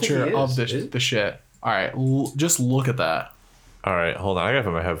a think picture he of is. the shit. All right, just look at that. All right, hold on. I gotta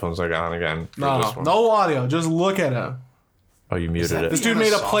put my headphones like on again. for No, this one. no audio. Just look at him. Oh, you muted This it. dude on a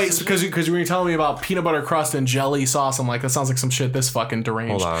made a plate sausage? because when you were telling me about peanut butter crust and jelly sauce, I'm like, that sounds like some shit this fucking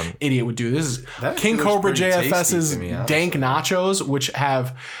deranged Hold on. idiot would do. This is That King looks Cobra pretty tasty JFS's to me, dank nachos, which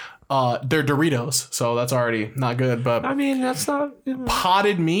have they're Doritos, so that's already not good. But I mean, that's not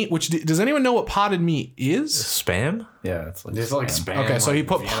potted meat, which does anyone know what potted meat is? spam. Yeah, it's like It's like spam. spam. Okay, so like he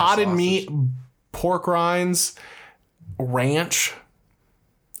put Vienna potted sausage. meat, pork rinds, ranch,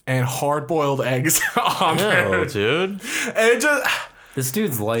 and hard-boiled eggs on No, there. dude. And it just This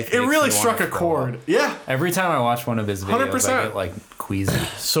dude's life. it makes really me struck wanna a throw chord. up. Yeah. Every time I watch one of his videos, 100%. I get like queasy.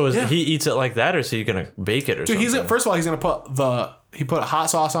 So he eats it like that, or is he gonna bake it or Dude, something? first of all, he's gonna put hot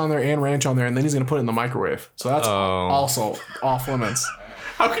sauce on there and ranch on there, and then he's gonna put it in the microwave. So that's also off limits.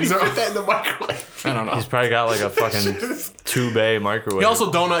 How can you fit that in the microwave? I don't know. He's probably got like a fucking 2-bay microwave. He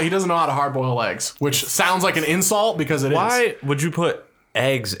also he doesn't know how to hard boil eggs, which sounds like an insult because it is. Why would you put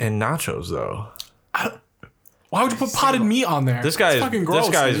eggs in nachos though? Why would you put potted meat on there? This It's fucking gross.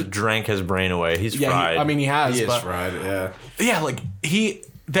 this guy's dude. drank his brain away. He's Yeah, fried. I mean he has. He is but fried, yeah. yeah, like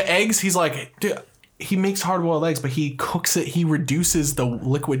the eggs. He's like, dude, he makes hard boiled eggs, but he cooks it. He reduces the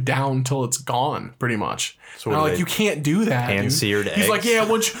liquid down until it's gone, pretty much. So And I'm what like, do you they- can't do that. dude. pan-seared He's like, eggs?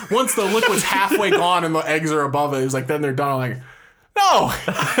 yeah, once the liquid's halfway gone and the eggs are above it, he's like, then they're done. I'm like, no.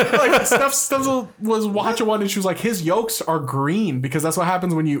 Like Steph was watching one and she was like, his yolks are green because that's what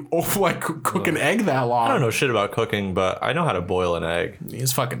happens when you cook an egg that long. I don't know shit about cooking, but I know how to boil an egg.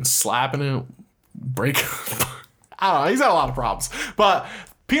 He's fucking slapping it, break. I don't know. He's had a lot of problems, but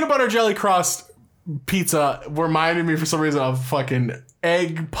peanut butter jelly crust, pizza reminded me for some reason of fucking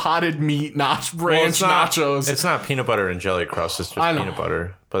egg potted meat ranch nachos. It's not peanut butter and jelly crust. It's just peanut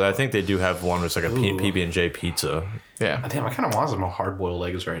butter. But I think they do have one that's like a PB&J pizza. Yeah. Damn, I kind of want some hard-boiled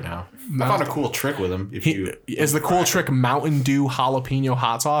eggs right now. I found a cool trick with them. Is the cool trick Mountain Dew jalapeno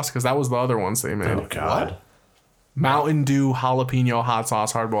hot sauce? Because that was the other ones they made. Oh, God. Mountain Dew jalapeno hot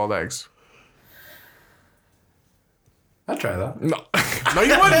sauce hard-boiled eggs. I'd try that. No, no,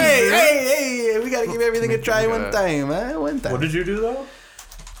 you wouldn't. Hey, we gotta give everything a try one time, man. One time. What did you do though?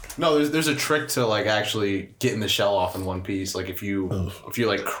 No, there's a trick to like actually getting the shell off in one piece. Like if you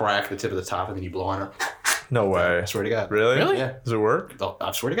like crack the tip of the top and then you blow on it. No way. I swear to God. Really? Yeah. Does it work?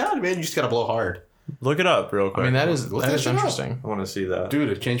 I swear to God, man. You just gotta blow hard. Look it up real quick. I mean, that is shit up. interesting. I want to see that. Dude,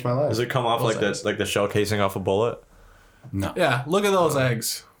 it changed my life. Does it come off like that, like the shell casing off a bullet? No. Yeah, look at those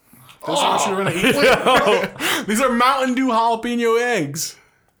eggs. This is what you're gonna eat. These are Mountain Dew jalapeno eggs.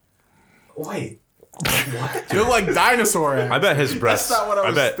 Wait. They look like dinosaur eggs. I bet his breath. not what I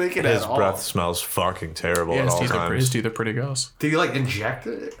was bet thinking his at all. breath smells fucking terrible Yeah, at all his times. teeth are pretty gross. Did you like inject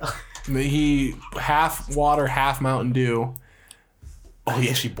it? He half water, half Mountain Dew. Oh, he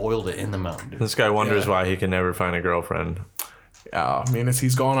actually boiled it in the Mountain Dew. This guy wonders why he can never find a girlfriend. I mean,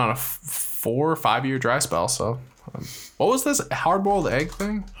 he's going on a 4 or 5 year dry spell. So, what was this hard-boiled egg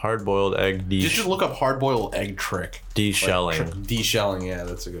thing? Hard-boiled egg Just look up hard-boiled egg trick. de-shelling. De-shelling, yeah,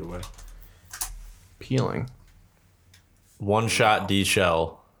 that's a good way. Peeling. One shot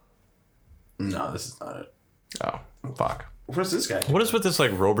de-shell. No, this is not it. Oh, fuck. Where's this guy? What is with this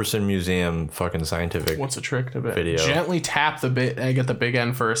like Roberson Museum fucking scientific? What's the trick to it? Video. Gently tap the egg at the big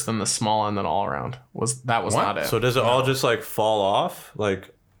end first, then the small end, then all around. Was not it? So does it all just like fall off,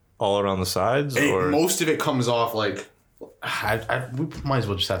 like all around the sides, or Most of it comes off like. We might as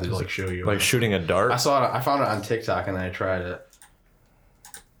well just have to like show you. like shooting a dart? I saw it. I found it on TikTok and then I tried it.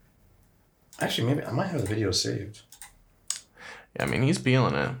 Actually, maybe I might have the video saved. Yeah, I mean, he's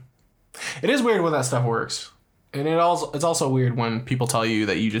peeling it. It is weird when that stuff works. And it's also weird when people tell you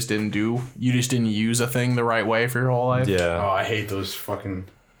that you just didn't use a thing the right way for your whole life. Yeah. Oh, I hate those fucking.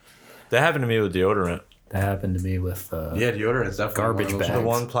 That happened to me with deodorant. That happened to me with Deodorant is definitely Garbage one of those bags. The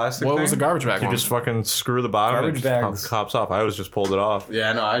one plastic What thing? was the garbage bag You one? just fucking screw the bottom Garbage and it bags. just cops off. I always just pulled it off.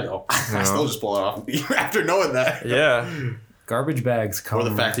 Yeah, no, I know. I still just pull it off after knowing that. Yeah. garbage bags come Or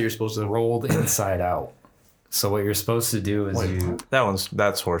the fact that you're supposed to. rolled inside out. So what you're supposed to do is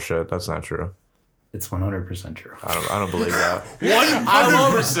That's horseshit. That's not true. it's 100% true. I don't believe that.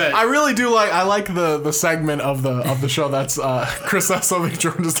 100%. I really do like the segment of the show that's Chris says something,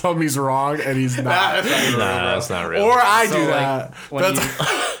 Jordan just told me he's wrong and he's not. Nah, that's not real. Or I So, do like, that. when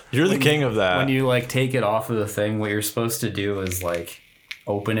That's You're the king of that. When you like take it off of the thing, what you're supposed to do is like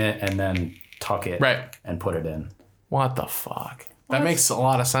open it and then tuck it Right. and put it in. what the fuck? That makes a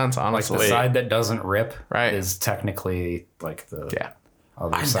lot of sense, Like honestly. the side that doesn't rip Right. is technically like the Yeah.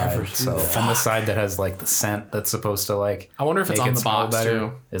 other side. So and the side that has like the scent that's supposed to like I wonder if it's make on it the smell box,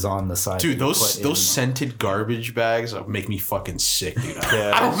 too. is on the side. Dude, that you those put in. scented garbage bags make me fucking sick, dude.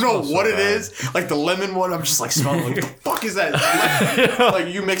 Yeah, I don't they know smell what so it bad. is. Like the lemon one, I'm just like smelling like, what the fuck is that? Like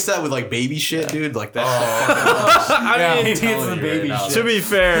you mix that with like baby shit, dude. Like that. I mean, it's the baby shit. to be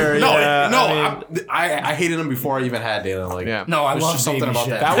fair, No, yeah, no, I mean, I hated them before I even had Dana. Like, Yeah. No, I there's love just something baby about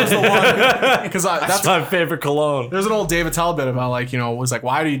shit. That was the one because that's that's my favorite cologne. there's an old David Tell bit about like, was like,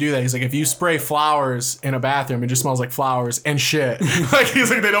 why do you do that? He's like, if you spray flowers in a bathroom, it just smells like flowers and shit. Like he's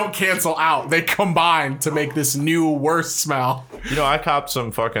like, they don't cancel out. They combine to make this new worse smell. You know, I copped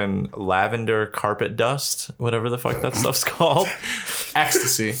some fucking lavender carpet dust, whatever the fuck that stuff's called.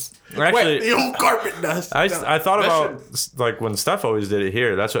 Ecstasy. Actually, the old carpet dust. I thought about like when Steph always did it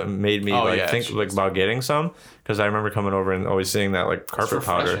here. That's what made me think like about getting some, because I remember coming over and always seeing that like carpet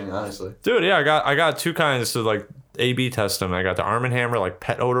powder. Honestly. Dude, yeah, I got two kinds to like A/B test them. I got the Arm & Hammer like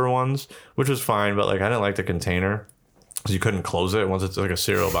pet odor ones, which was fine, but like I didn't like the container because you couldn't close it once it's like a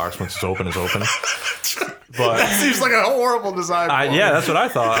cereal box. Once it's open, it's open. But Seems like a horrible design. yeah, that's what I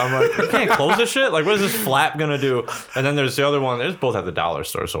thought. I'm like, you can't close this shit. Like, what is this flap gonna do? And then there's the other one. There's both at the dollar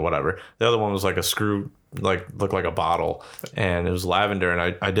store, so whatever. The other one was like a screw, like looked like a bottle, and it was lavender.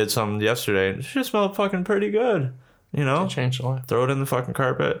 And I did some yesterday. And it just smelled fucking pretty good. You know, Change the life. throw it in the fucking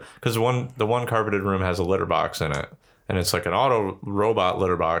carpet, because the one carpeted room has a litter box in it, and it's like an auto robot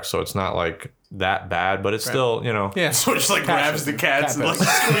litter box, so it's not like that bad, but it's still, Yeah. So it just like grabs the cats and like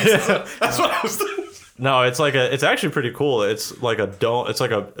squeezes them. That's what I was thinking. No, it's actually pretty cool. It's like a dome. It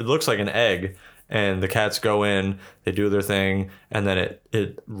looks like an egg, and the cats go in, they do their thing, and then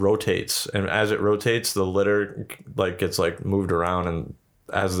it rotates, and as it rotates, the litter like gets like moved around, and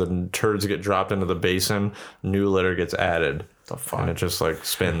as the turds get dropped into the basin, new litter gets added. The fuck? And it just like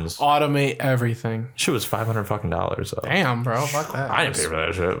spins. Automate everything. Shit was $500 fucking dollars though. Damn, bro. Fuck that. I didn't pay for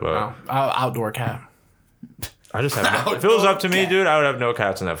that shit, but No, outdoor cat. I just have. If it was up to me, dude, I would have no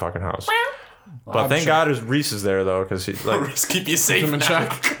cats in that fucking house. But thank God Reese is there though, because he like keep you safe in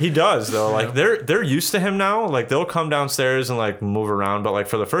check. he does though. Like they're used to him now. Like they'll come downstairs and like move around. But like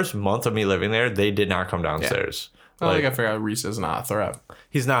for the first month of me living there, they did not come downstairs. I think I figured out Reese is not a threat.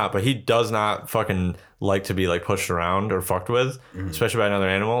 He's not, but he does not fucking like to be like pushed around or fucked with, especially by another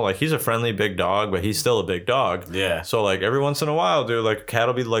animal. Like he's a friendly big dog, but he's still a big dog. Yeah. So like every once in a while, dude, like a cat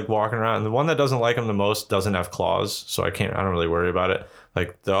will be like walking around, and the one that doesn't like him the most doesn't have claws, so I don't really worry about it.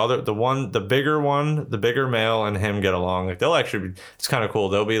 Like the bigger male and him get along. Like they'll actually be, it's kind of cool.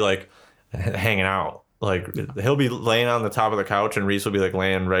 They'll be like hanging out. Like he'll be laying on the top of the couch and Reese will be like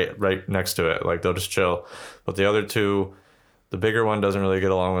laying right next to it. Like they'll just chill. But the other two, the bigger one doesn't really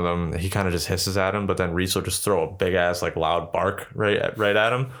get along with him. He kind of just hisses at him, but then Reese will just throw a big ass like loud bark right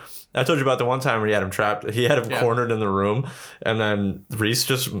at him. I told you about the one time where he had him trapped. He had him cornered in the room, and then Reese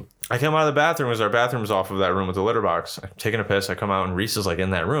I came out of the bathroom because our bathroom's off of that room with the litter box. I'm taking a piss. I come out and Reese is like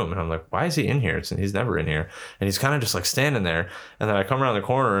in that room, and I'm like, why is he in here? He's never in here, and he's kind of just like standing there. And then I come around the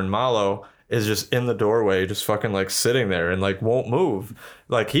corner, and Malo is just in the doorway, just fucking like sitting there and like won't move.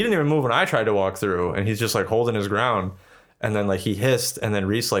 Like he didn't even move when I tried to walk through, and he's just like holding his ground. And then like he hissed, and then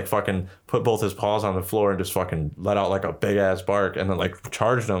Reese like fucking put both his paws on the floor and just fucking let out like a big ass bark, and then like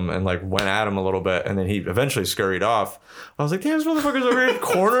charged him and like went at him a little bit, and then he eventually scurried off. I was like, damn, this motherfucker's over here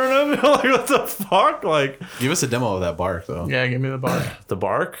cornering him. Like what the fuck? Like Give us a demo of that bark though. Yeah, give me the bark. the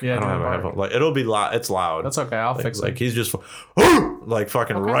bark? Yeah, I don't give have me a the headphone. Like it'll be loud. It's loud. That's okay. I'll like, fix like it. he's just like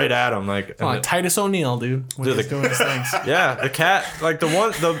fucking right at him. Like, and Like Titus O'Neil, dude. When he's doing his things. yeah, the cat, like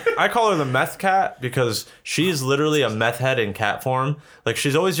I call her the meth cat because she's literally a meth head in cat form. Like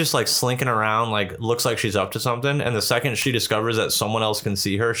she's always just like slinking around, like looks like she's up to something. And the second she discovers that someone else can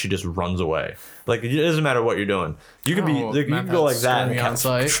see her, she just runs away. Like it doesn't matter what you're doing. You can be, like, you can go like that and on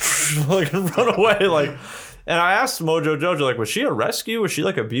site. like run away. Like, and I asked Mojo Jojo, like, was she a rescue? Was she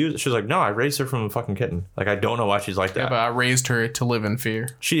like abused? She was like, no, I raised her from a fucking kitten. Like, I don't know why she's like that. Yeah, but I raised her to live in fear.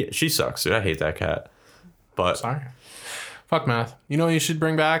 She sucks, dude. I hate that cat. But Sorry. Fuck math. You know what you should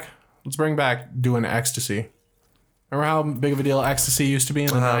bring back? Let's bring back doing ecstasy. Remember how big of a deal ecstasy used to be in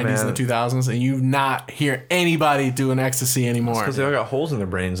the 90s and the 2000s? And you not hear anybody doing ecstasy anymore. because they all got holes in their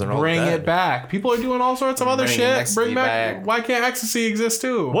brains and all Bring dead. it back. People are doing all sorts of other Bring shit. ecstasy Bring back. back. Why can't ecstasy exist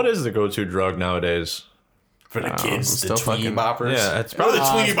too? What is the go-to drug nowadays? For the kids, still the Tweety fucking- Boppers. Yeah, it's Probably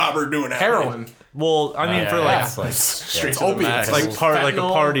probably the Tweety Bopper doing that. Heroin. well. I mean, for like it's like Straight to the opiates. max. like like a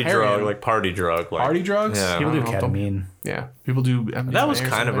Fentanyl, party drug, heroin. like party drug, like Party drugs? Yeah. people do I don't know. ketamine. Yeah. People do MDMA. That was or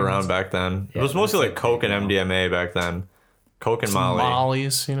kind of something. around back then. It Yeah, was mostly that's like Coke and MDMA back then. Coke and Some Molly.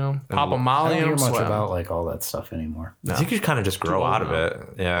 Mollies, you know. Pop a I Molly don't and hear I'm much sweating. about like all that stuff anymore. I think you kind of just grow Too old out of now. it.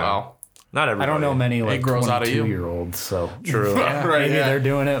 Yeah. Well, Not I everybody. don't know many like grows out of you. 22-year-olds, so True. maybe they're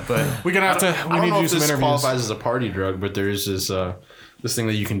doing it, but we're gonna have to. I We don't need know to do if some this interviews. qualifies as a party drug, but there is this thing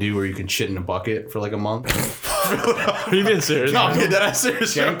that you can do where you can shit in a bucket for like a month. Are you being serious? No, dude, that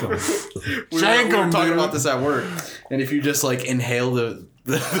serious. We were talking dude. about this at work, and if you just like inhale the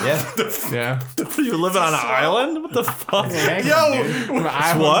Yeah. You living on an island? What the fuck?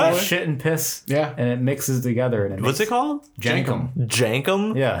 What? shit and piss, Yeah. and it mixes together, and it What's it called? Jankum.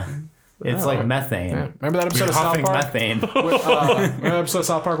 Jankum? Yeah, it's like methane. Remember that episode You're of South huffing Park? methane. Remember that episode of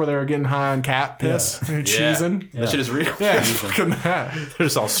South Park where they were getting high on cat piss and cheesing? That shit is real. Yeah, fucking that. They're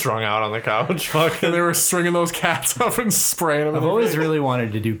just all strung out on the couch. Fucking. And they were stringing those cats up and spraying them. I've always really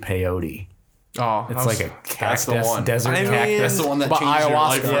wanted to do peyote. Oh, It's like a That's the cactus, one. desert I mean, cactus. That's the one that But changes your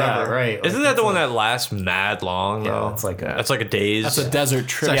life ayahuasca. Yeah, forever. right. Isn't that the one that lasts mad long though? it's like a- That's like a daze. That's a desert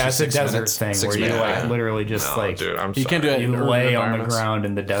trip. Yeah, it's a 6 desert minutes. thing 6 where you minutes. like literally just No, like dude, I'm You sorry. can't do it. you in urban lay on the environments. ground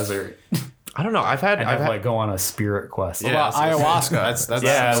in the desert I don't know. I've had and like go on a spirit quest. What about ayahuasca? That's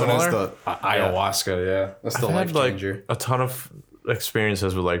Yeah, what is similar. the ayahuasca. Yeah, that's the I've life had like changer. a ton of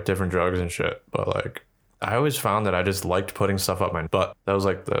experiences with like different drugs and shit, but like I always found that I just liked putting stuff up my butt. That was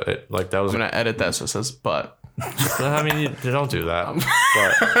like that was. I'm going to edit that so it says but. I mean, you don't do that.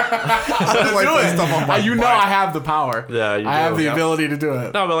 But You know I have the power. yeah, you I have do. the ability to do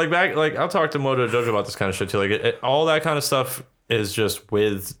it. No, but like I'll talk to Mojo Jojo about this kind of shit too. Like all that kind of stuff is just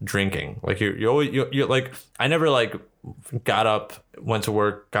with drinking. Like you always like I never like got up, went to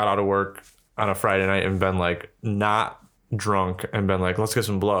work, got out of work on a Friday night and been like not drunk and been like, let's get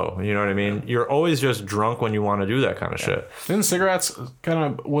some blow. You know what I mean? You're always just drunk when you want to do that kind of shit. Didn't cigarettes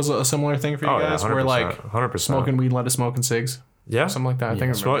kind of was a similar thing for you Oh, yeah, guys? Where like 100%. smoking weed led to smoking cigs? Yeah, something like that. I think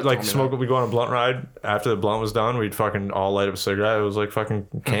I remember you told me that. we'd go on a blunt ride. After the blunt was done, we'd fucking all light up a cigarette. It was like fucking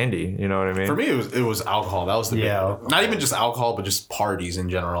candy. You know what I mean? For me, it was alcohol. That was the big, not even just alcohol, but just parties in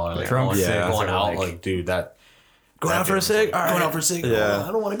general. Like, Drunk going out, like, dude, that. Going out for a cig? All right. Going out for a cig? Yeah.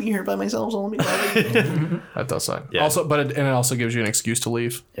 I don't want to be here by myself, so let me That does suck. Yeah. Also, and it also gives you an excuse to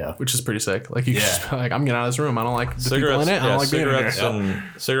leave. Yeah. Which is pretty sick. Like you just be like, I'm getting out of this room. I don't like the people in it. I don't like being in here.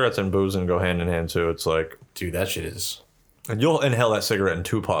 Cigarettes and boozing go hand in hand too. It's like, dude, that shit is. And you'll inhale that cigarette in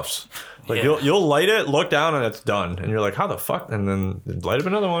 2 puffs. Like you'll light it, look down, and it's done. And you're like, how the fuck? And then light up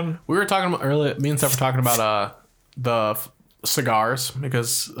another one. We were talking about earlier. Me and Steph were talking about cigars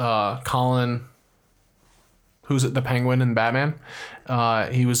because Colin, who's the Penguin in Batman,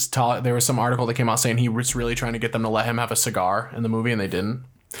 he was there was some article that came out saying he was really trying to get them to let him have a cigar in the movie, and they didn't,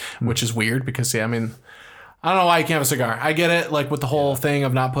 which is weird because I mean, I don't know why you can't have a cigar. I get it, like with the whole thing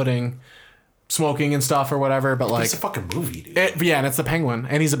of not putting smoking and stuff or whatever, but like it's a fucking movie, dude. And it's the Penguin,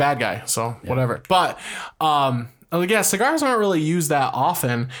 and he's a bad guy, so whatever. But yeah, cigars aren't really used that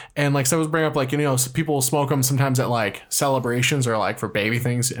often, and like someone was bringing up, like, you know, people smoke them sometimes at like celebrations or like for baby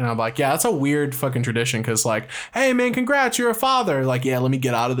things, and I'm like, yeah, that's a weird fucking tradition because like, hey man, congrats, you're a father. Like, yeah, let me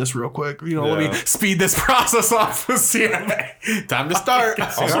get out of this real quick, you know, let me speed this process off with CMA. Time to start.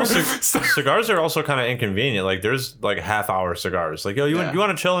 Also, cigars are also kind of inconvenient. Like, there's like half-hour cigars. Like, yo, you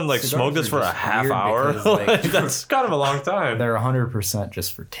want to chill and like smoke this for a half hour? Because, like, that's kind of a long time. They're 100%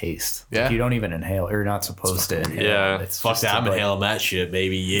 just for taste. Yeah. Like, you don't even inhale, or you're not supposed to inhale. Yeah. It's Fuck just that, I'm like- inhaling that shit,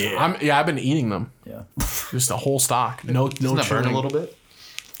 baby. Yeah. I've been eating them. Yeah. Just a whole stock. No, Doesn't that burn a chewing. little bit?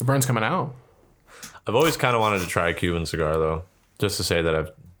 The burn's coming out. I've always kind of wanted to try a Cuban cigar though, just to say that I've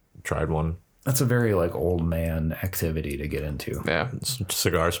tried one. That's a very like old man activity to get into. Yeah.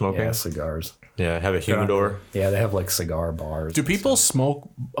 Cigar smoking. Yeah, cigars. Yeah, have a humidor. Yeah, they have like cigar bars. Do people smoke?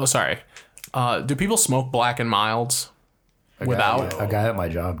 Oh, sorry. Do people smoke Black and Milds without? A guy at my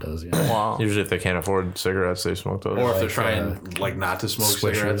job does. Yeah. Wow. Usually, if they can't afford cigarettes, they smoke those. Or if they're trying like not to smoke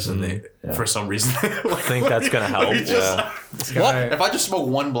cigarettes and they for some reason I think that's gonna help. What if I just smoke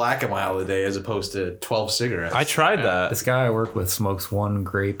one Black and Mild a day as opposed to 12 cigarettes? I tried that. This guy I work with smokes one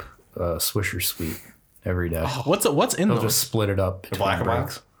grape Swisher Sweet every day. What's in He'll those? just split it up between Black and Mild?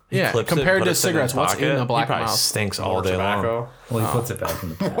 breaks. Yeah, Clips it, compared put to it in cigarettes, his what's pocket. in the Black He and probably Mild? stinks all day long. Well, he puts it back in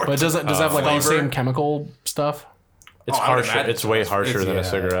the pack. But does it have like all the same chemical stuff? It's I would harsher. imagine It's way harsher than a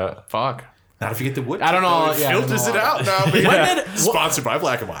cigarette. Fuck. Not if you get the wood. I don't know. It Yeah, I don't filters know. it out now, baby. When did Sponsored by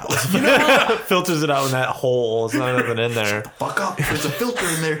Black and Mild. filters it out in that hole? There's not nothing in there. Fuck up. There's a filter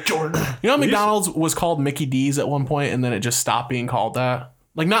in there, Jordan. You know, McDonald's was called Mickey D's at one point, and then it just stopped being called that.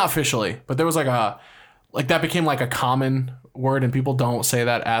 Like, not officially, but there was like that became like a common word, and people don't say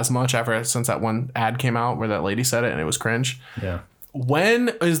that as much since that one ad came out where that lady said it, and it was cringe. Yeah. When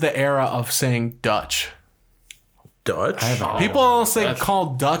is the era of saying Dutch? Dutch? People don't say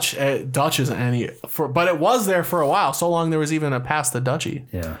called Dutch. Dutch isn't any but it was there for a while. So long there was even a past the Dutchie,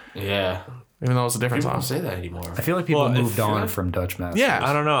 Yeah. Yeah. even though it was a different People don't song. say that anymore. I feel like people Well, moved on from Dutch Masters. Yeah,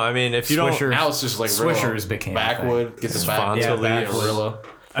 I don't know. I mean, if you don't, Swishers. Now it's just like Swishers became a backwood. Get the back. Yeah, Gorilla.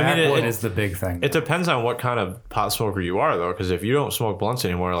 I mean, Backwood is the big thing. it depends on what kind of pot smoker you are, though. Because if you don't smoke blunts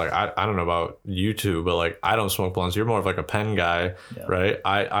anymore, like I don't know about you two, but like I don't smoke blunts. You're more of like a pen guy, right?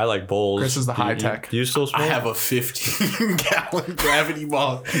 I like bowls. Chris is the Do you- high tech. Do you still smoke? I have a 15-gallon gravity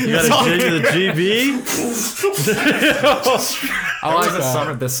ball. You got a GB? I like the that.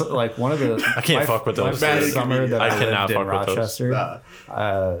 summer. This like one of the. I can't fuck with those. My first summer that I I cannot lived in fuck with those.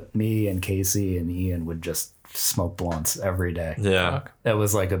 Rochester. Me and Casey and Ian would just smoke blunts every day. Yeah. That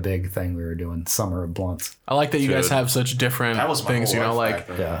was like a big thing we were doing. Summer of blunts. I like that you guys Dude. have such different That was my things. whole You know, life like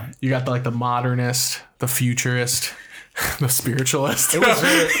back then. Yeah. you got the modernist, the futurist, the spiritualist.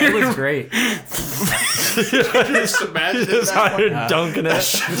 It was great. Just imagine Just how you're dunking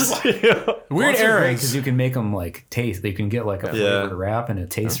it. Weird eras. because you can make them like taste. You can get like a flavored wrap and it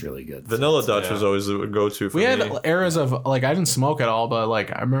tastes really good. Vanilla Dutch was always the go-to for We me. had eras of like I didn't smoke at all, but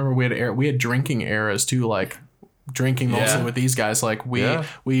like I remember we had drinking eras too, like drinking mostly Yeah. with these guys. Like we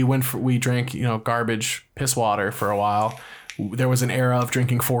drank garbage piss water for a while. There was an era of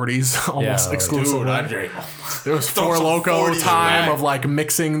drinking 40s almost like, exclusively. Dude, I drink. There was Four some Loko 40s time back. of like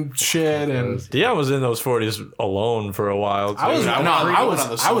mixing shit and Dion was in those 40s alone for a while. Too. I was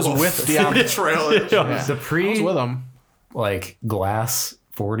I was with Dion. trailer. The I was pre with him. like glass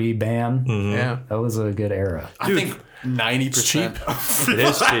 40 ban. Yeah. That was a good era. I think 90% It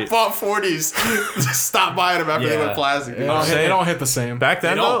is I cheap. bought 40s. Stop buying them after they Yeah. went plastic. It don't hit the same. Back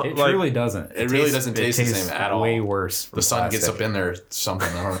then, They though, don't. It like, really doesn't. It really doesn't taste the same at all. Way worse. The sun gets up in there something.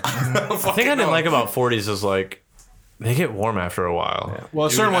 I don't know. the thing I didn't like about 40s is like They get warm after a while. Well,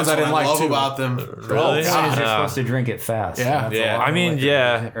 certain ones I didn't like too. about them. Really? You're supposed to drink it fast. Yeah. That's a Yeah. lot I of mean, liquor,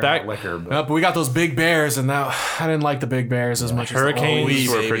 yeah, or back- not liquor, but But we got those big bears, and that I didn't like the big bears as much Hurricanes as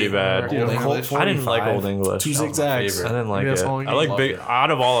were pretty bad. Dude, Old Colt English. I didn't like 45. Old English. Two zigzags. I didn't like Maybe that's it. all you I like loved big. it.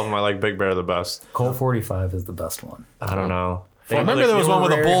 Out of all of them, I like Big Bear the best. Colt 45 is the best one. I don't know. I remember there was They one were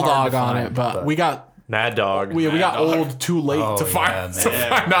with a very hard bulldog to on find, it, but but- we got Mad Dog. we got old too late Oh, to find yeah, to man.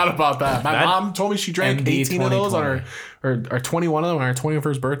 find out about that. My Mad- mom told me she drank MD 18 of those on her 2020. or 21 of them on her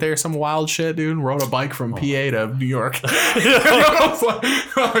 21st birthday or some wild shit, dude. Rode a bike from PA to New York. I was like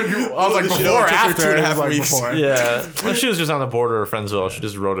She before only or took her after. 2.5 It was like weeks. before. Yeah, well, she was just on the border of Friendsville. She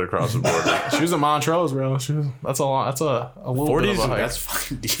just rode it across the border. She was in Montrose, bro. That's a lot. That's a little 40s, bit of a hike. That's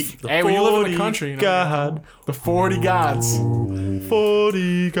fucking deep. Hey, when you live in the country, you know, God, the 40 gods.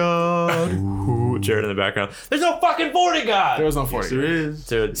 40 God. Ooh, Jared in the background. There's no fucking 40 God. There was no 40. There is.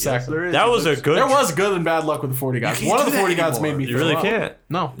 Dude, Exactly. that was a good. There was good and bad luck with the 40 gods. can't One of do the that 40 gods anymore. made me You really throw up. can't.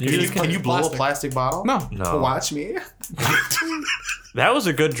 No. Can you blow a plastic bottle? No. No. Watch me. That was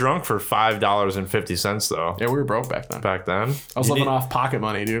a good drunk for $5.50 though. Yeah, we were broke back then. Back then, I was living off pocket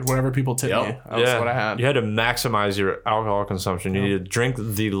money, dude. Whatever people tipped me, that was what I had. You had to maximize your alcohol consumption. You needed to drink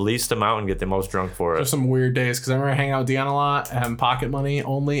the least amount and get the most drunk for There's it. some weird days because I remember hanging out with Deanna a lot, having pocket money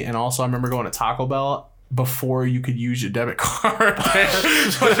only, and also I remember going to Taco Bell before you could use your debit card there.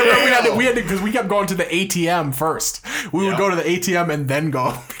 So I remember we had to because we kept going to the ATM first. We would go to the ATM and then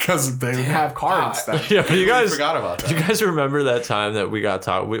go because they would have cards. Then. Yeah, but you guys forgot about that. Do you guys remember that time that we got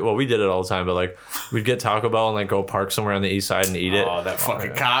we did it all the time, but like we'd get Taco Bell and like go park somewhere on the east side and eat it. Oh, that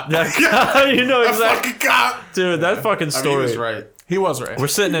fucking cop. That guy, you know exactly, Fucking cop. dude. That fucking I mean, he story. was right. He was right. We're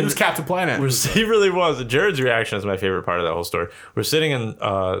sitting He in. was Captain Planet. He really was. Jared's reaction is my favorite part of that whole story. We're sitting in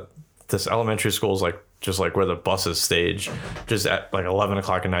this elementary school's like just like where the buses stage, just at like 11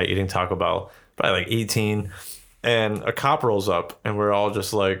 o'clock at night eating Taco Bell, probably like 18, and a cop rolls up and we're all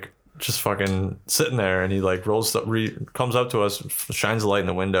just fucking sitting there, and he like comes up to us, shines a light in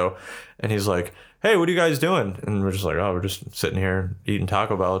the window, and he's like, "Hey, what are you guys doing?" And we're just like, "Oh, we're just sitting here eating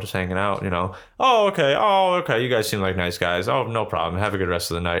Taco Bell, just hanging out, you know." Oh, okay. You guys seem like nice guys. Oh, no problem. Have a good rest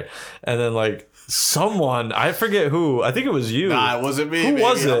of the night. And then like someone, I forget who, I think it was you. Nah, it wasn't me. Who baby.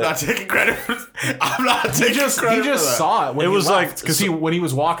 was it? I'm not taking credit for I'm not taking He just credit for that. saw it. When It he was like- because when he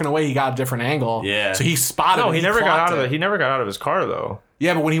was walking away, he got a different angle. Yeah. So he spotted. No, it. he never got clocked out of it. He never got out of his car though.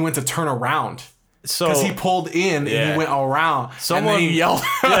 Yeah, but when he went to turn around, So because he pulled in and Yeah. he went around, someone and then he yelled.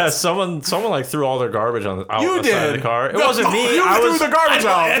 yeah, someone like threw all their garbage on out You the side of did. the car. It No, wasn't me. You I threw was the garbage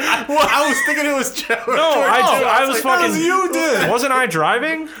out. I was thinking it was Joe. No, I was fucking. you did. Wasn't I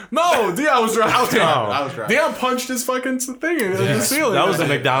driving? No, Dion was driving. I was driving. Dion punched his fucking thing in the ceiling. That was the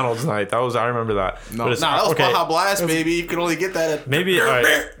McDonald's night. I remember that. No. But it's, Nah, that was okay. Baja Blast, baby. You could only get that at Maybe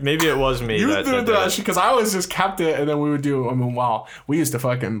it was me. You that did did it. that because I always just kept it, and then we would do. I mean, wow, we used to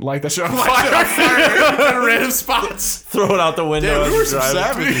fucking light that shit on fire in random spots. Throw it out the window. Damn, as we were you're some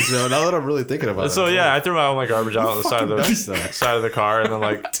driving. savages, though. Now that I'm really thinking about it. So yeah, I threw all my garbage out on the side of fucking does that? side of the car, and then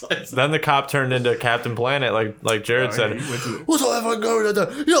like then the cop turned into Captain Planet, like Jared said. What's all that fucking garbage?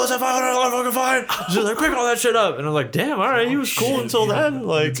 You know, it's a fucking fine. She's like, pick all that shit up, and I'm like, damn, all right, he was cool until then.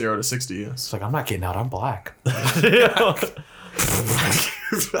 Like, 0 to 60. It's like, I'm not getting out. I'm black. you know.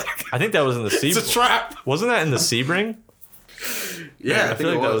 I think that was in the Sebring. It's a trap. Wasn't that in the Sebring? Yeah, I feel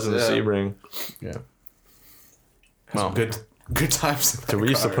like that was in the Sebring. Yeah. Well, good times. Dude, we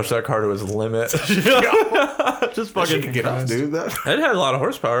used to push that car to its limit. Just fucking Get off, dude. That. It had a lot of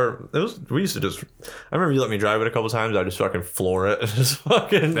horsepower. We used to just. I remember you let me drive it a couple times. I just fucking floor it. Just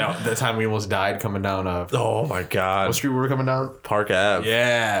fucking. The time we almost died coming down. Oh my god. What street were we coming down? Park Ave.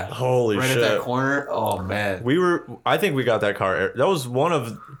 Yeah. Holy Right shit. at that corner. Oh man. I think we got that car. That was one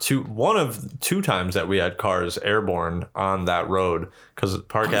of two times that we had cars airborne on that road because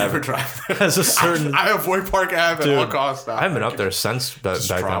Park Never Ave drive. has a certain. I avoid Park Ave at all costs. Now. I haven't been up there since back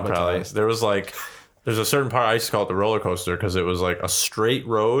then. Probably traumatized. there was like. There's a certain part I used to call it the roller coaster because it was like a straight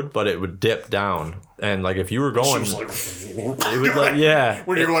road, but it would dip down, and like if you were going, it would like yeah.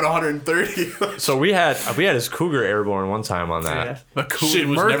 When you're going 130. So we had his Cougar airborne one time on that. The shit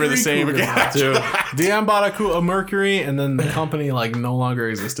was never the same again. Dude, Dion bought a Mercury, and then the company like no longer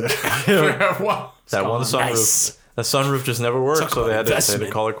existed. Wow. that one sunroof. Nice. The sunroof just never worked, so they had to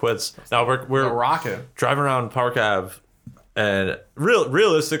call it quits. Now we're A rocket. driving around Park Ave, and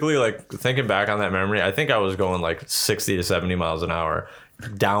realistically, like thinking back on that memory, I think I was going like 60 to 70 miles an hour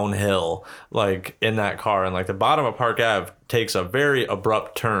downhill, like in that car, and like the bottom of Park Ave takes a very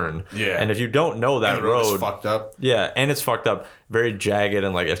abrupt turn. Yeah. And if you don't know that The road is road, fucked up. yeah, and it's fucked up, very jagged,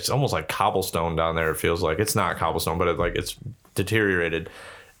 and like it's almost like cobblestone down there. It feels like it's not cobblestone, but it's deteriorated.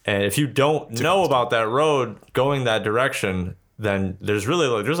 And if you don't know about that road going that direction, then there's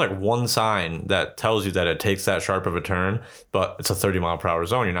like one sign that tells you that it takes that sharp of a turn, but it's a 30-mile-per-hour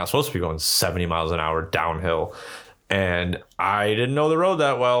zone. You're not supposed to be going 70 miles an hour downhill. And I didn't know the road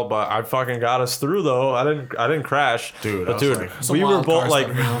that well, but I fucking got us through though. I didn't crash, dude. But dude, we were both like,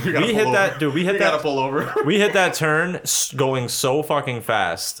 we hit that turn going so fucking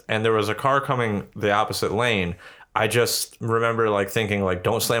fast, and there was a car coming the opposite lane. I just remember like thinking like,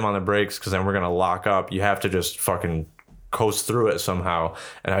 don't slam on the brakes because then we're gonna lock up. You have to just fucking coast through it somehow.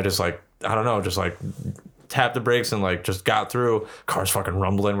 And I just like, I don't know, just like tapped the brakes and like just got through. Car's fucking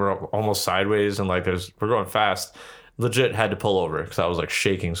rumbling. We're almost sideways and like we're going fast. Legit had to pull over because I was like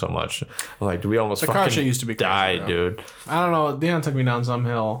shaking so much. I'm like, do we almost fucking car shit used to be crazy, die, dude? I don't know. Dan took me down some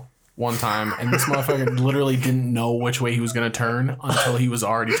hill one time, and this motherfucker literally didn't know which way he was gonna turn until he was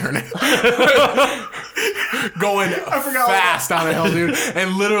already turning. Going fast down the hill, dude,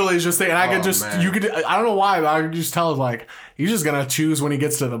 and literally just thinking, I don't know why, but I could just tell, like, he's just gonna choose when he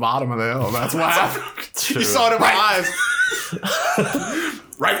gets to the bottom of the hill. That's what happened. You saw it in my eyes.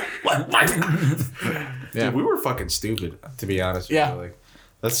 Right. Yeah, dude, we were fucking stupid, to be honest with you. Like,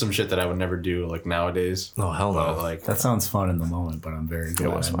 that's some shit that I would never do, like, nowadays. Oh, hell no. But, like, that sounds fun in the moment, but I'm very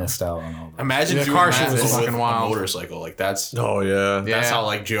glad I missed out on all that. Imagine doing car that shit was with fucking wild. a motorcycle. Like, that's... Oh, yeah. That's how,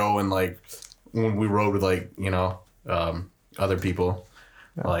 like, Joe and, like, when we rode with, like, you know, other people,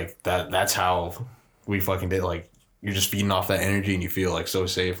 like, that's how we fucking did. Like, you're just feeding off that energy and you feel, like, so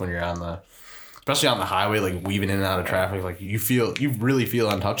safe when you're on the... Especially on the highway, like, weaving in and out of traffic. Like, you really feel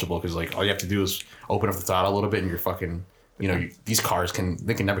untouchable because, like, all you have to do is open up the throttle a little bit and you're fucking... You know, these cars can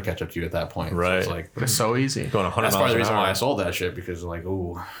never catch up to you at that point. Right. So it's like, it's so easy. Going 100 that's miles part of the an reason hour. why I sold that shit, because like,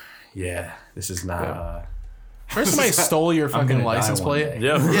 oh, yeah, this is not. First, somebody stole your fucking license plate.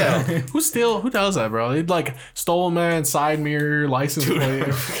 Yeah. Who does that, bro? They'd like stole a man's side mirror license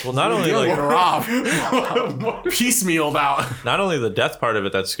plate. Well, not only like robbed, piecemealed out. Not only the death part of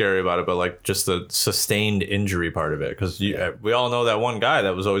it that's scary about it, but like just the sustained injury part of it. Because we all know that one guy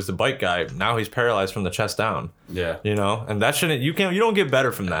that was always the bike guy. Now he's paralyzed from the chest down. Yeah, you know, and that shouldn't. You don't get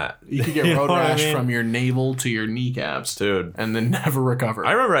better from that. You could get road rash from your navel to your kneecaps, dude, and then never recover.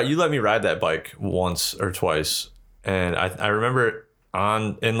 I remember you let me ride that bike once or twice, and I remember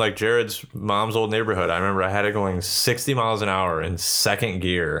in like Jared's mom's old neighborhood. I remember I had it going 60 miles an hour in second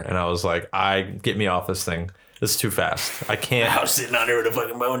gear, and I was like, get me off this thing. This is too fast. I can't. I was sitting out here with a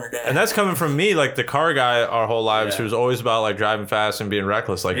fucking boner down. And that's coming from me, like the car guy our whole lives, who's always about like driving fast and being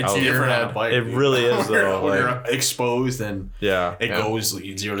reckless. Like it's different on a bike. It really is though. When you're exposed and it goes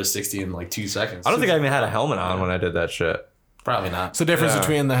 0 to 60 in like 2 seconds. I don't think I even had a helmet on when I did that shit. Probably not. It's the difference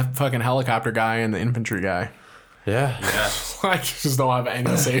between the fucking helicopter guy and the infantry guy. Yeah. Like, just don't have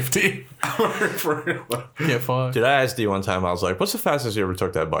any safety. Get fucked. Dude, I asked D one time, I was like, what's the fastest you ever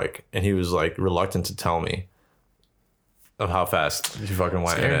took that bike? And he was like reluctant to tell me of how fast you fucking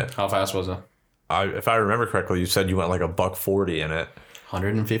went in it. How fast was it? If I remember correctly, you said you went like $140 in it.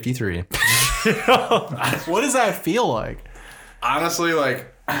 153. What does that feel like? Honestly,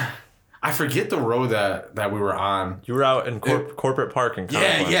 like, I forget the road that we were on. You were out in corporate park in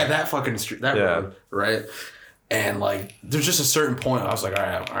Conklin. Yeah, that fucking street, that road, right? And like, there's just a certain point I was like, all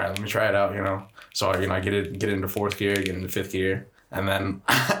right, let me try it out, you know. So I get into fourth gear, get into fifth gear, and then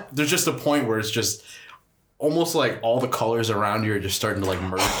there's just a point where it's just almost like all the colors around you are just starting to like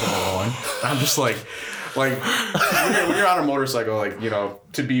merge into one. I'm just like when you're on a motorcycle, like, you know,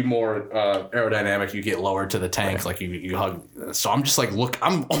 to be more aerodynamic, you get lower to the tank, like you hug. So I'm just like,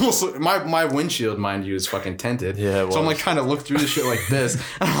 I'm almost, my windshield, mind you, is fucking tinted. Yeah, so I'm like trying to look through this shit like this,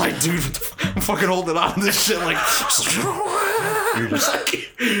 and I'm like, dude, I'm fucking holding on to this shit like. You're just like,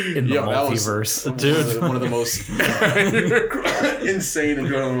 in the multiverse, dude. One of the most insane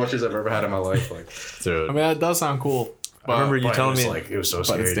adrenaline rushes I've ever had in my life. Like, dude, I mean, that does sound cool. I remember you telling me like, it was so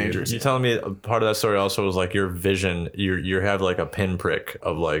scary. It's dangerous. You telling me part of that story also was like your vision. You have like a pinprick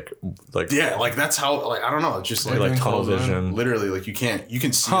of like yeah, like that's how, like, I don't know. It's just like tunnel vision. Literally, like you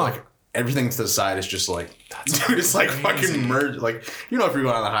can see like everything to the side is just like, dude, it's like fucking merged. Like, you know, if you're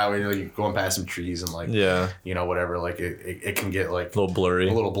going on the highway, you know, you're going past some trees and like, you know, whatever, like it can get like a little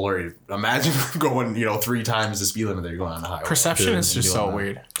blurry. Imagine going, you know, 3 times the speed limit that you're going on the highway. Perception is just so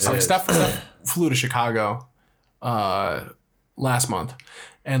weird. So like Steph flew to Chicago last month,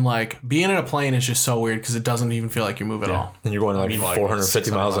 and like being in a plane is just so weird because it doesn't even feel like you move at all. And you're going like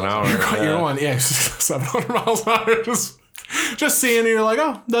 450 miles an hour. You're going 700 miles an hour. Just seeing it, you're like,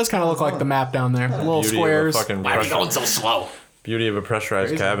 oh, it does kind of look like the map down there. Little squares. Why are you going so slow? Beauty of a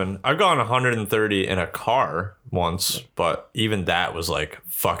pressurized cabin. I've gone 130 in a car once, but even that was like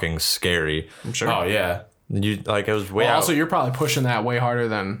fucking scary. I'm sure. Oh yeah. You like it was way Well, out. also, you're probably pushing that way harder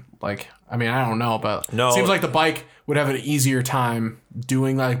than like. I mean, I don't know, but No. it seems like the bike would have an easier time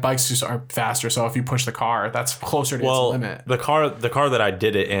doing like bikes just are faster. So if you push the car, that's closer to its limit. the car that I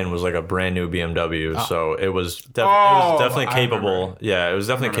did it in was like a brand new BMW, so it was definitely I capable. remember. Yeah, it was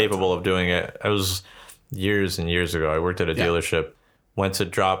definitely capable of doing it. It was years and years ago. I worked at a dealership, went to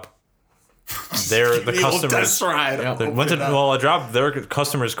drop the customers. I dropped their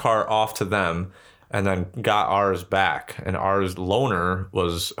customer's car off to them, and then got ours back. And ours loaner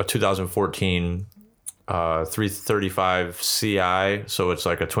was a 2014 335 Ci, so it's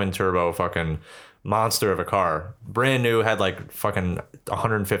like a twin turbo fucking monster of a car, brand new, had like fucking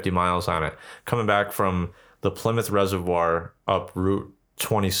 150 miles on it, coming back from the Plymouth Reservoir up Route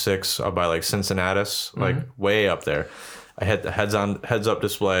 26 up by like Cincinnatus, like way up there. I had the heads up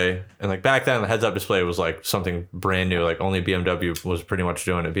display, and like back then the heads up display was like something brand new, like only BMW was pretty much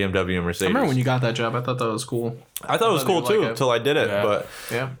doing it. BMW and Mercedes. I remember when you got that job. I thought that was cool. I thought it was cool too until I did it, but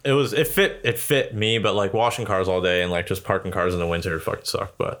yeah, it fit me. But like washing cars all day and like just parking cars in the winter fucking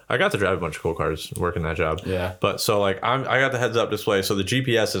sucked. But I got to drive a bunch of cool cars working that job. Yeah. But so like I got the heads up display, so the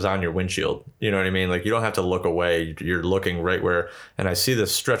GPS is on your windshield. You know what I mean? Like you don't have to look away. You're looking right where. And I see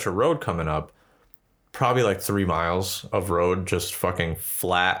this stretch of road coming up. Probably like 3 miles of road, just fucking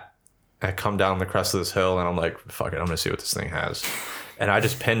flat. I come down the crest of this hill and I'm like, fuck it, I'm gonna see what this thing has. And I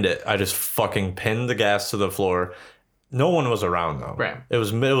just pinned it. I just fucking pinned the gas to the floor. No one was around though. Right. It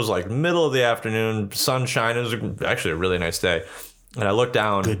was like middle of the afternoon, sunshine. It was actually a really nice day. And I looked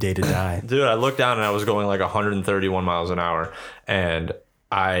down. Good day to die. Dude, I looked down and I was going like 131 miles an hour. And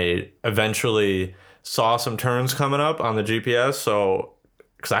I eventually saw some turns coming up on the GPS. So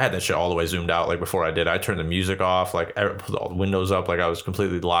because I had that shit all the way zoomed out, like before I did, I turned the music off, like put all the windows up, like I was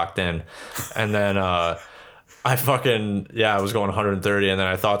completely locked in. And then I was going 130. And then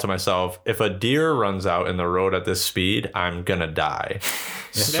I thought to myself, if a deer runs out in the road at this speed, I'm gonna die.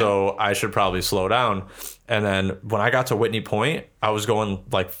 So I should probably slow down. And then when I got to Whitney Point, I was going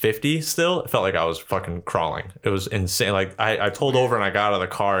like 50 still. It felt like I was fucking crawling. It was insane. Like I pulled over and I got out of the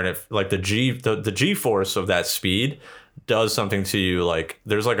car, and it like the G force of that speed does something to you. Like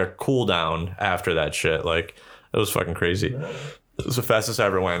there's like a cool down after that shit. Like it was fucking crazy. It was the fastest I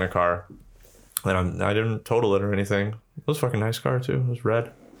ever went in a car, and I didn't total it or anything. It was a fucking nice car too. It was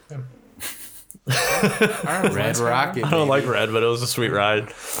red. Red Rocket. I don't like red, but it was a sweet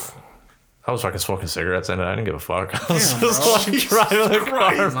ride. I was fucking smoking cigarettes in it. I didn't give a fuck. I was just like driving the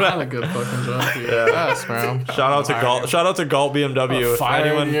car. Not a good fucking job. Yes, bro. Shout out to Galt BMW.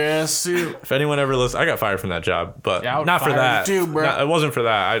 If anyone ever listens, I got fired from that job, but not for that. Too, bro. No, it wasn't for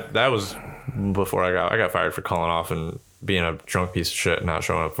that. That was before I got fired for calling off and being a drunk piece of shit and not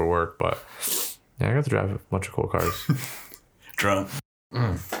showing up for work. But yeah, I got to drive a bunch of cool cars. Drunk.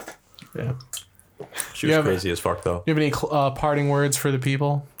 Yeah. She was crazy as fuck though. Do you have any parting words for the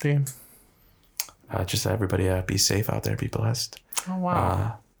people, Dean? Just everybody be safe out there, be blessed. Oh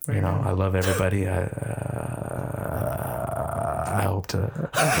wow. I love everybody. I hope to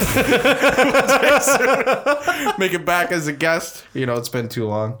make it back as a guest. It's been too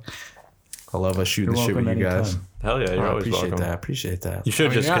long. I love shooting the shit with you guys. Hell yeah, you're always appreciate welcome. that. Appreciate that. You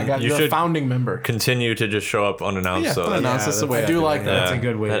should you're a founding member. Continue to just show up unannounced. Yeah, unannounced. That's the way I do like that. That's a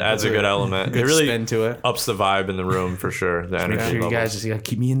good way. That adds a good element. Good it really spin to it. ups the vibe in the room for sure. The energy Make sure you levels. guys just gotta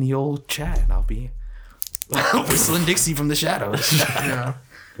keep me in the old chat, and I'll be whistling Dixie from the shadows. Yeah.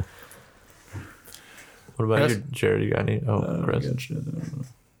 What about you, Jared? You got any? Oh, Chris.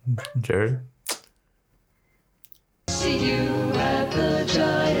 Jared. See you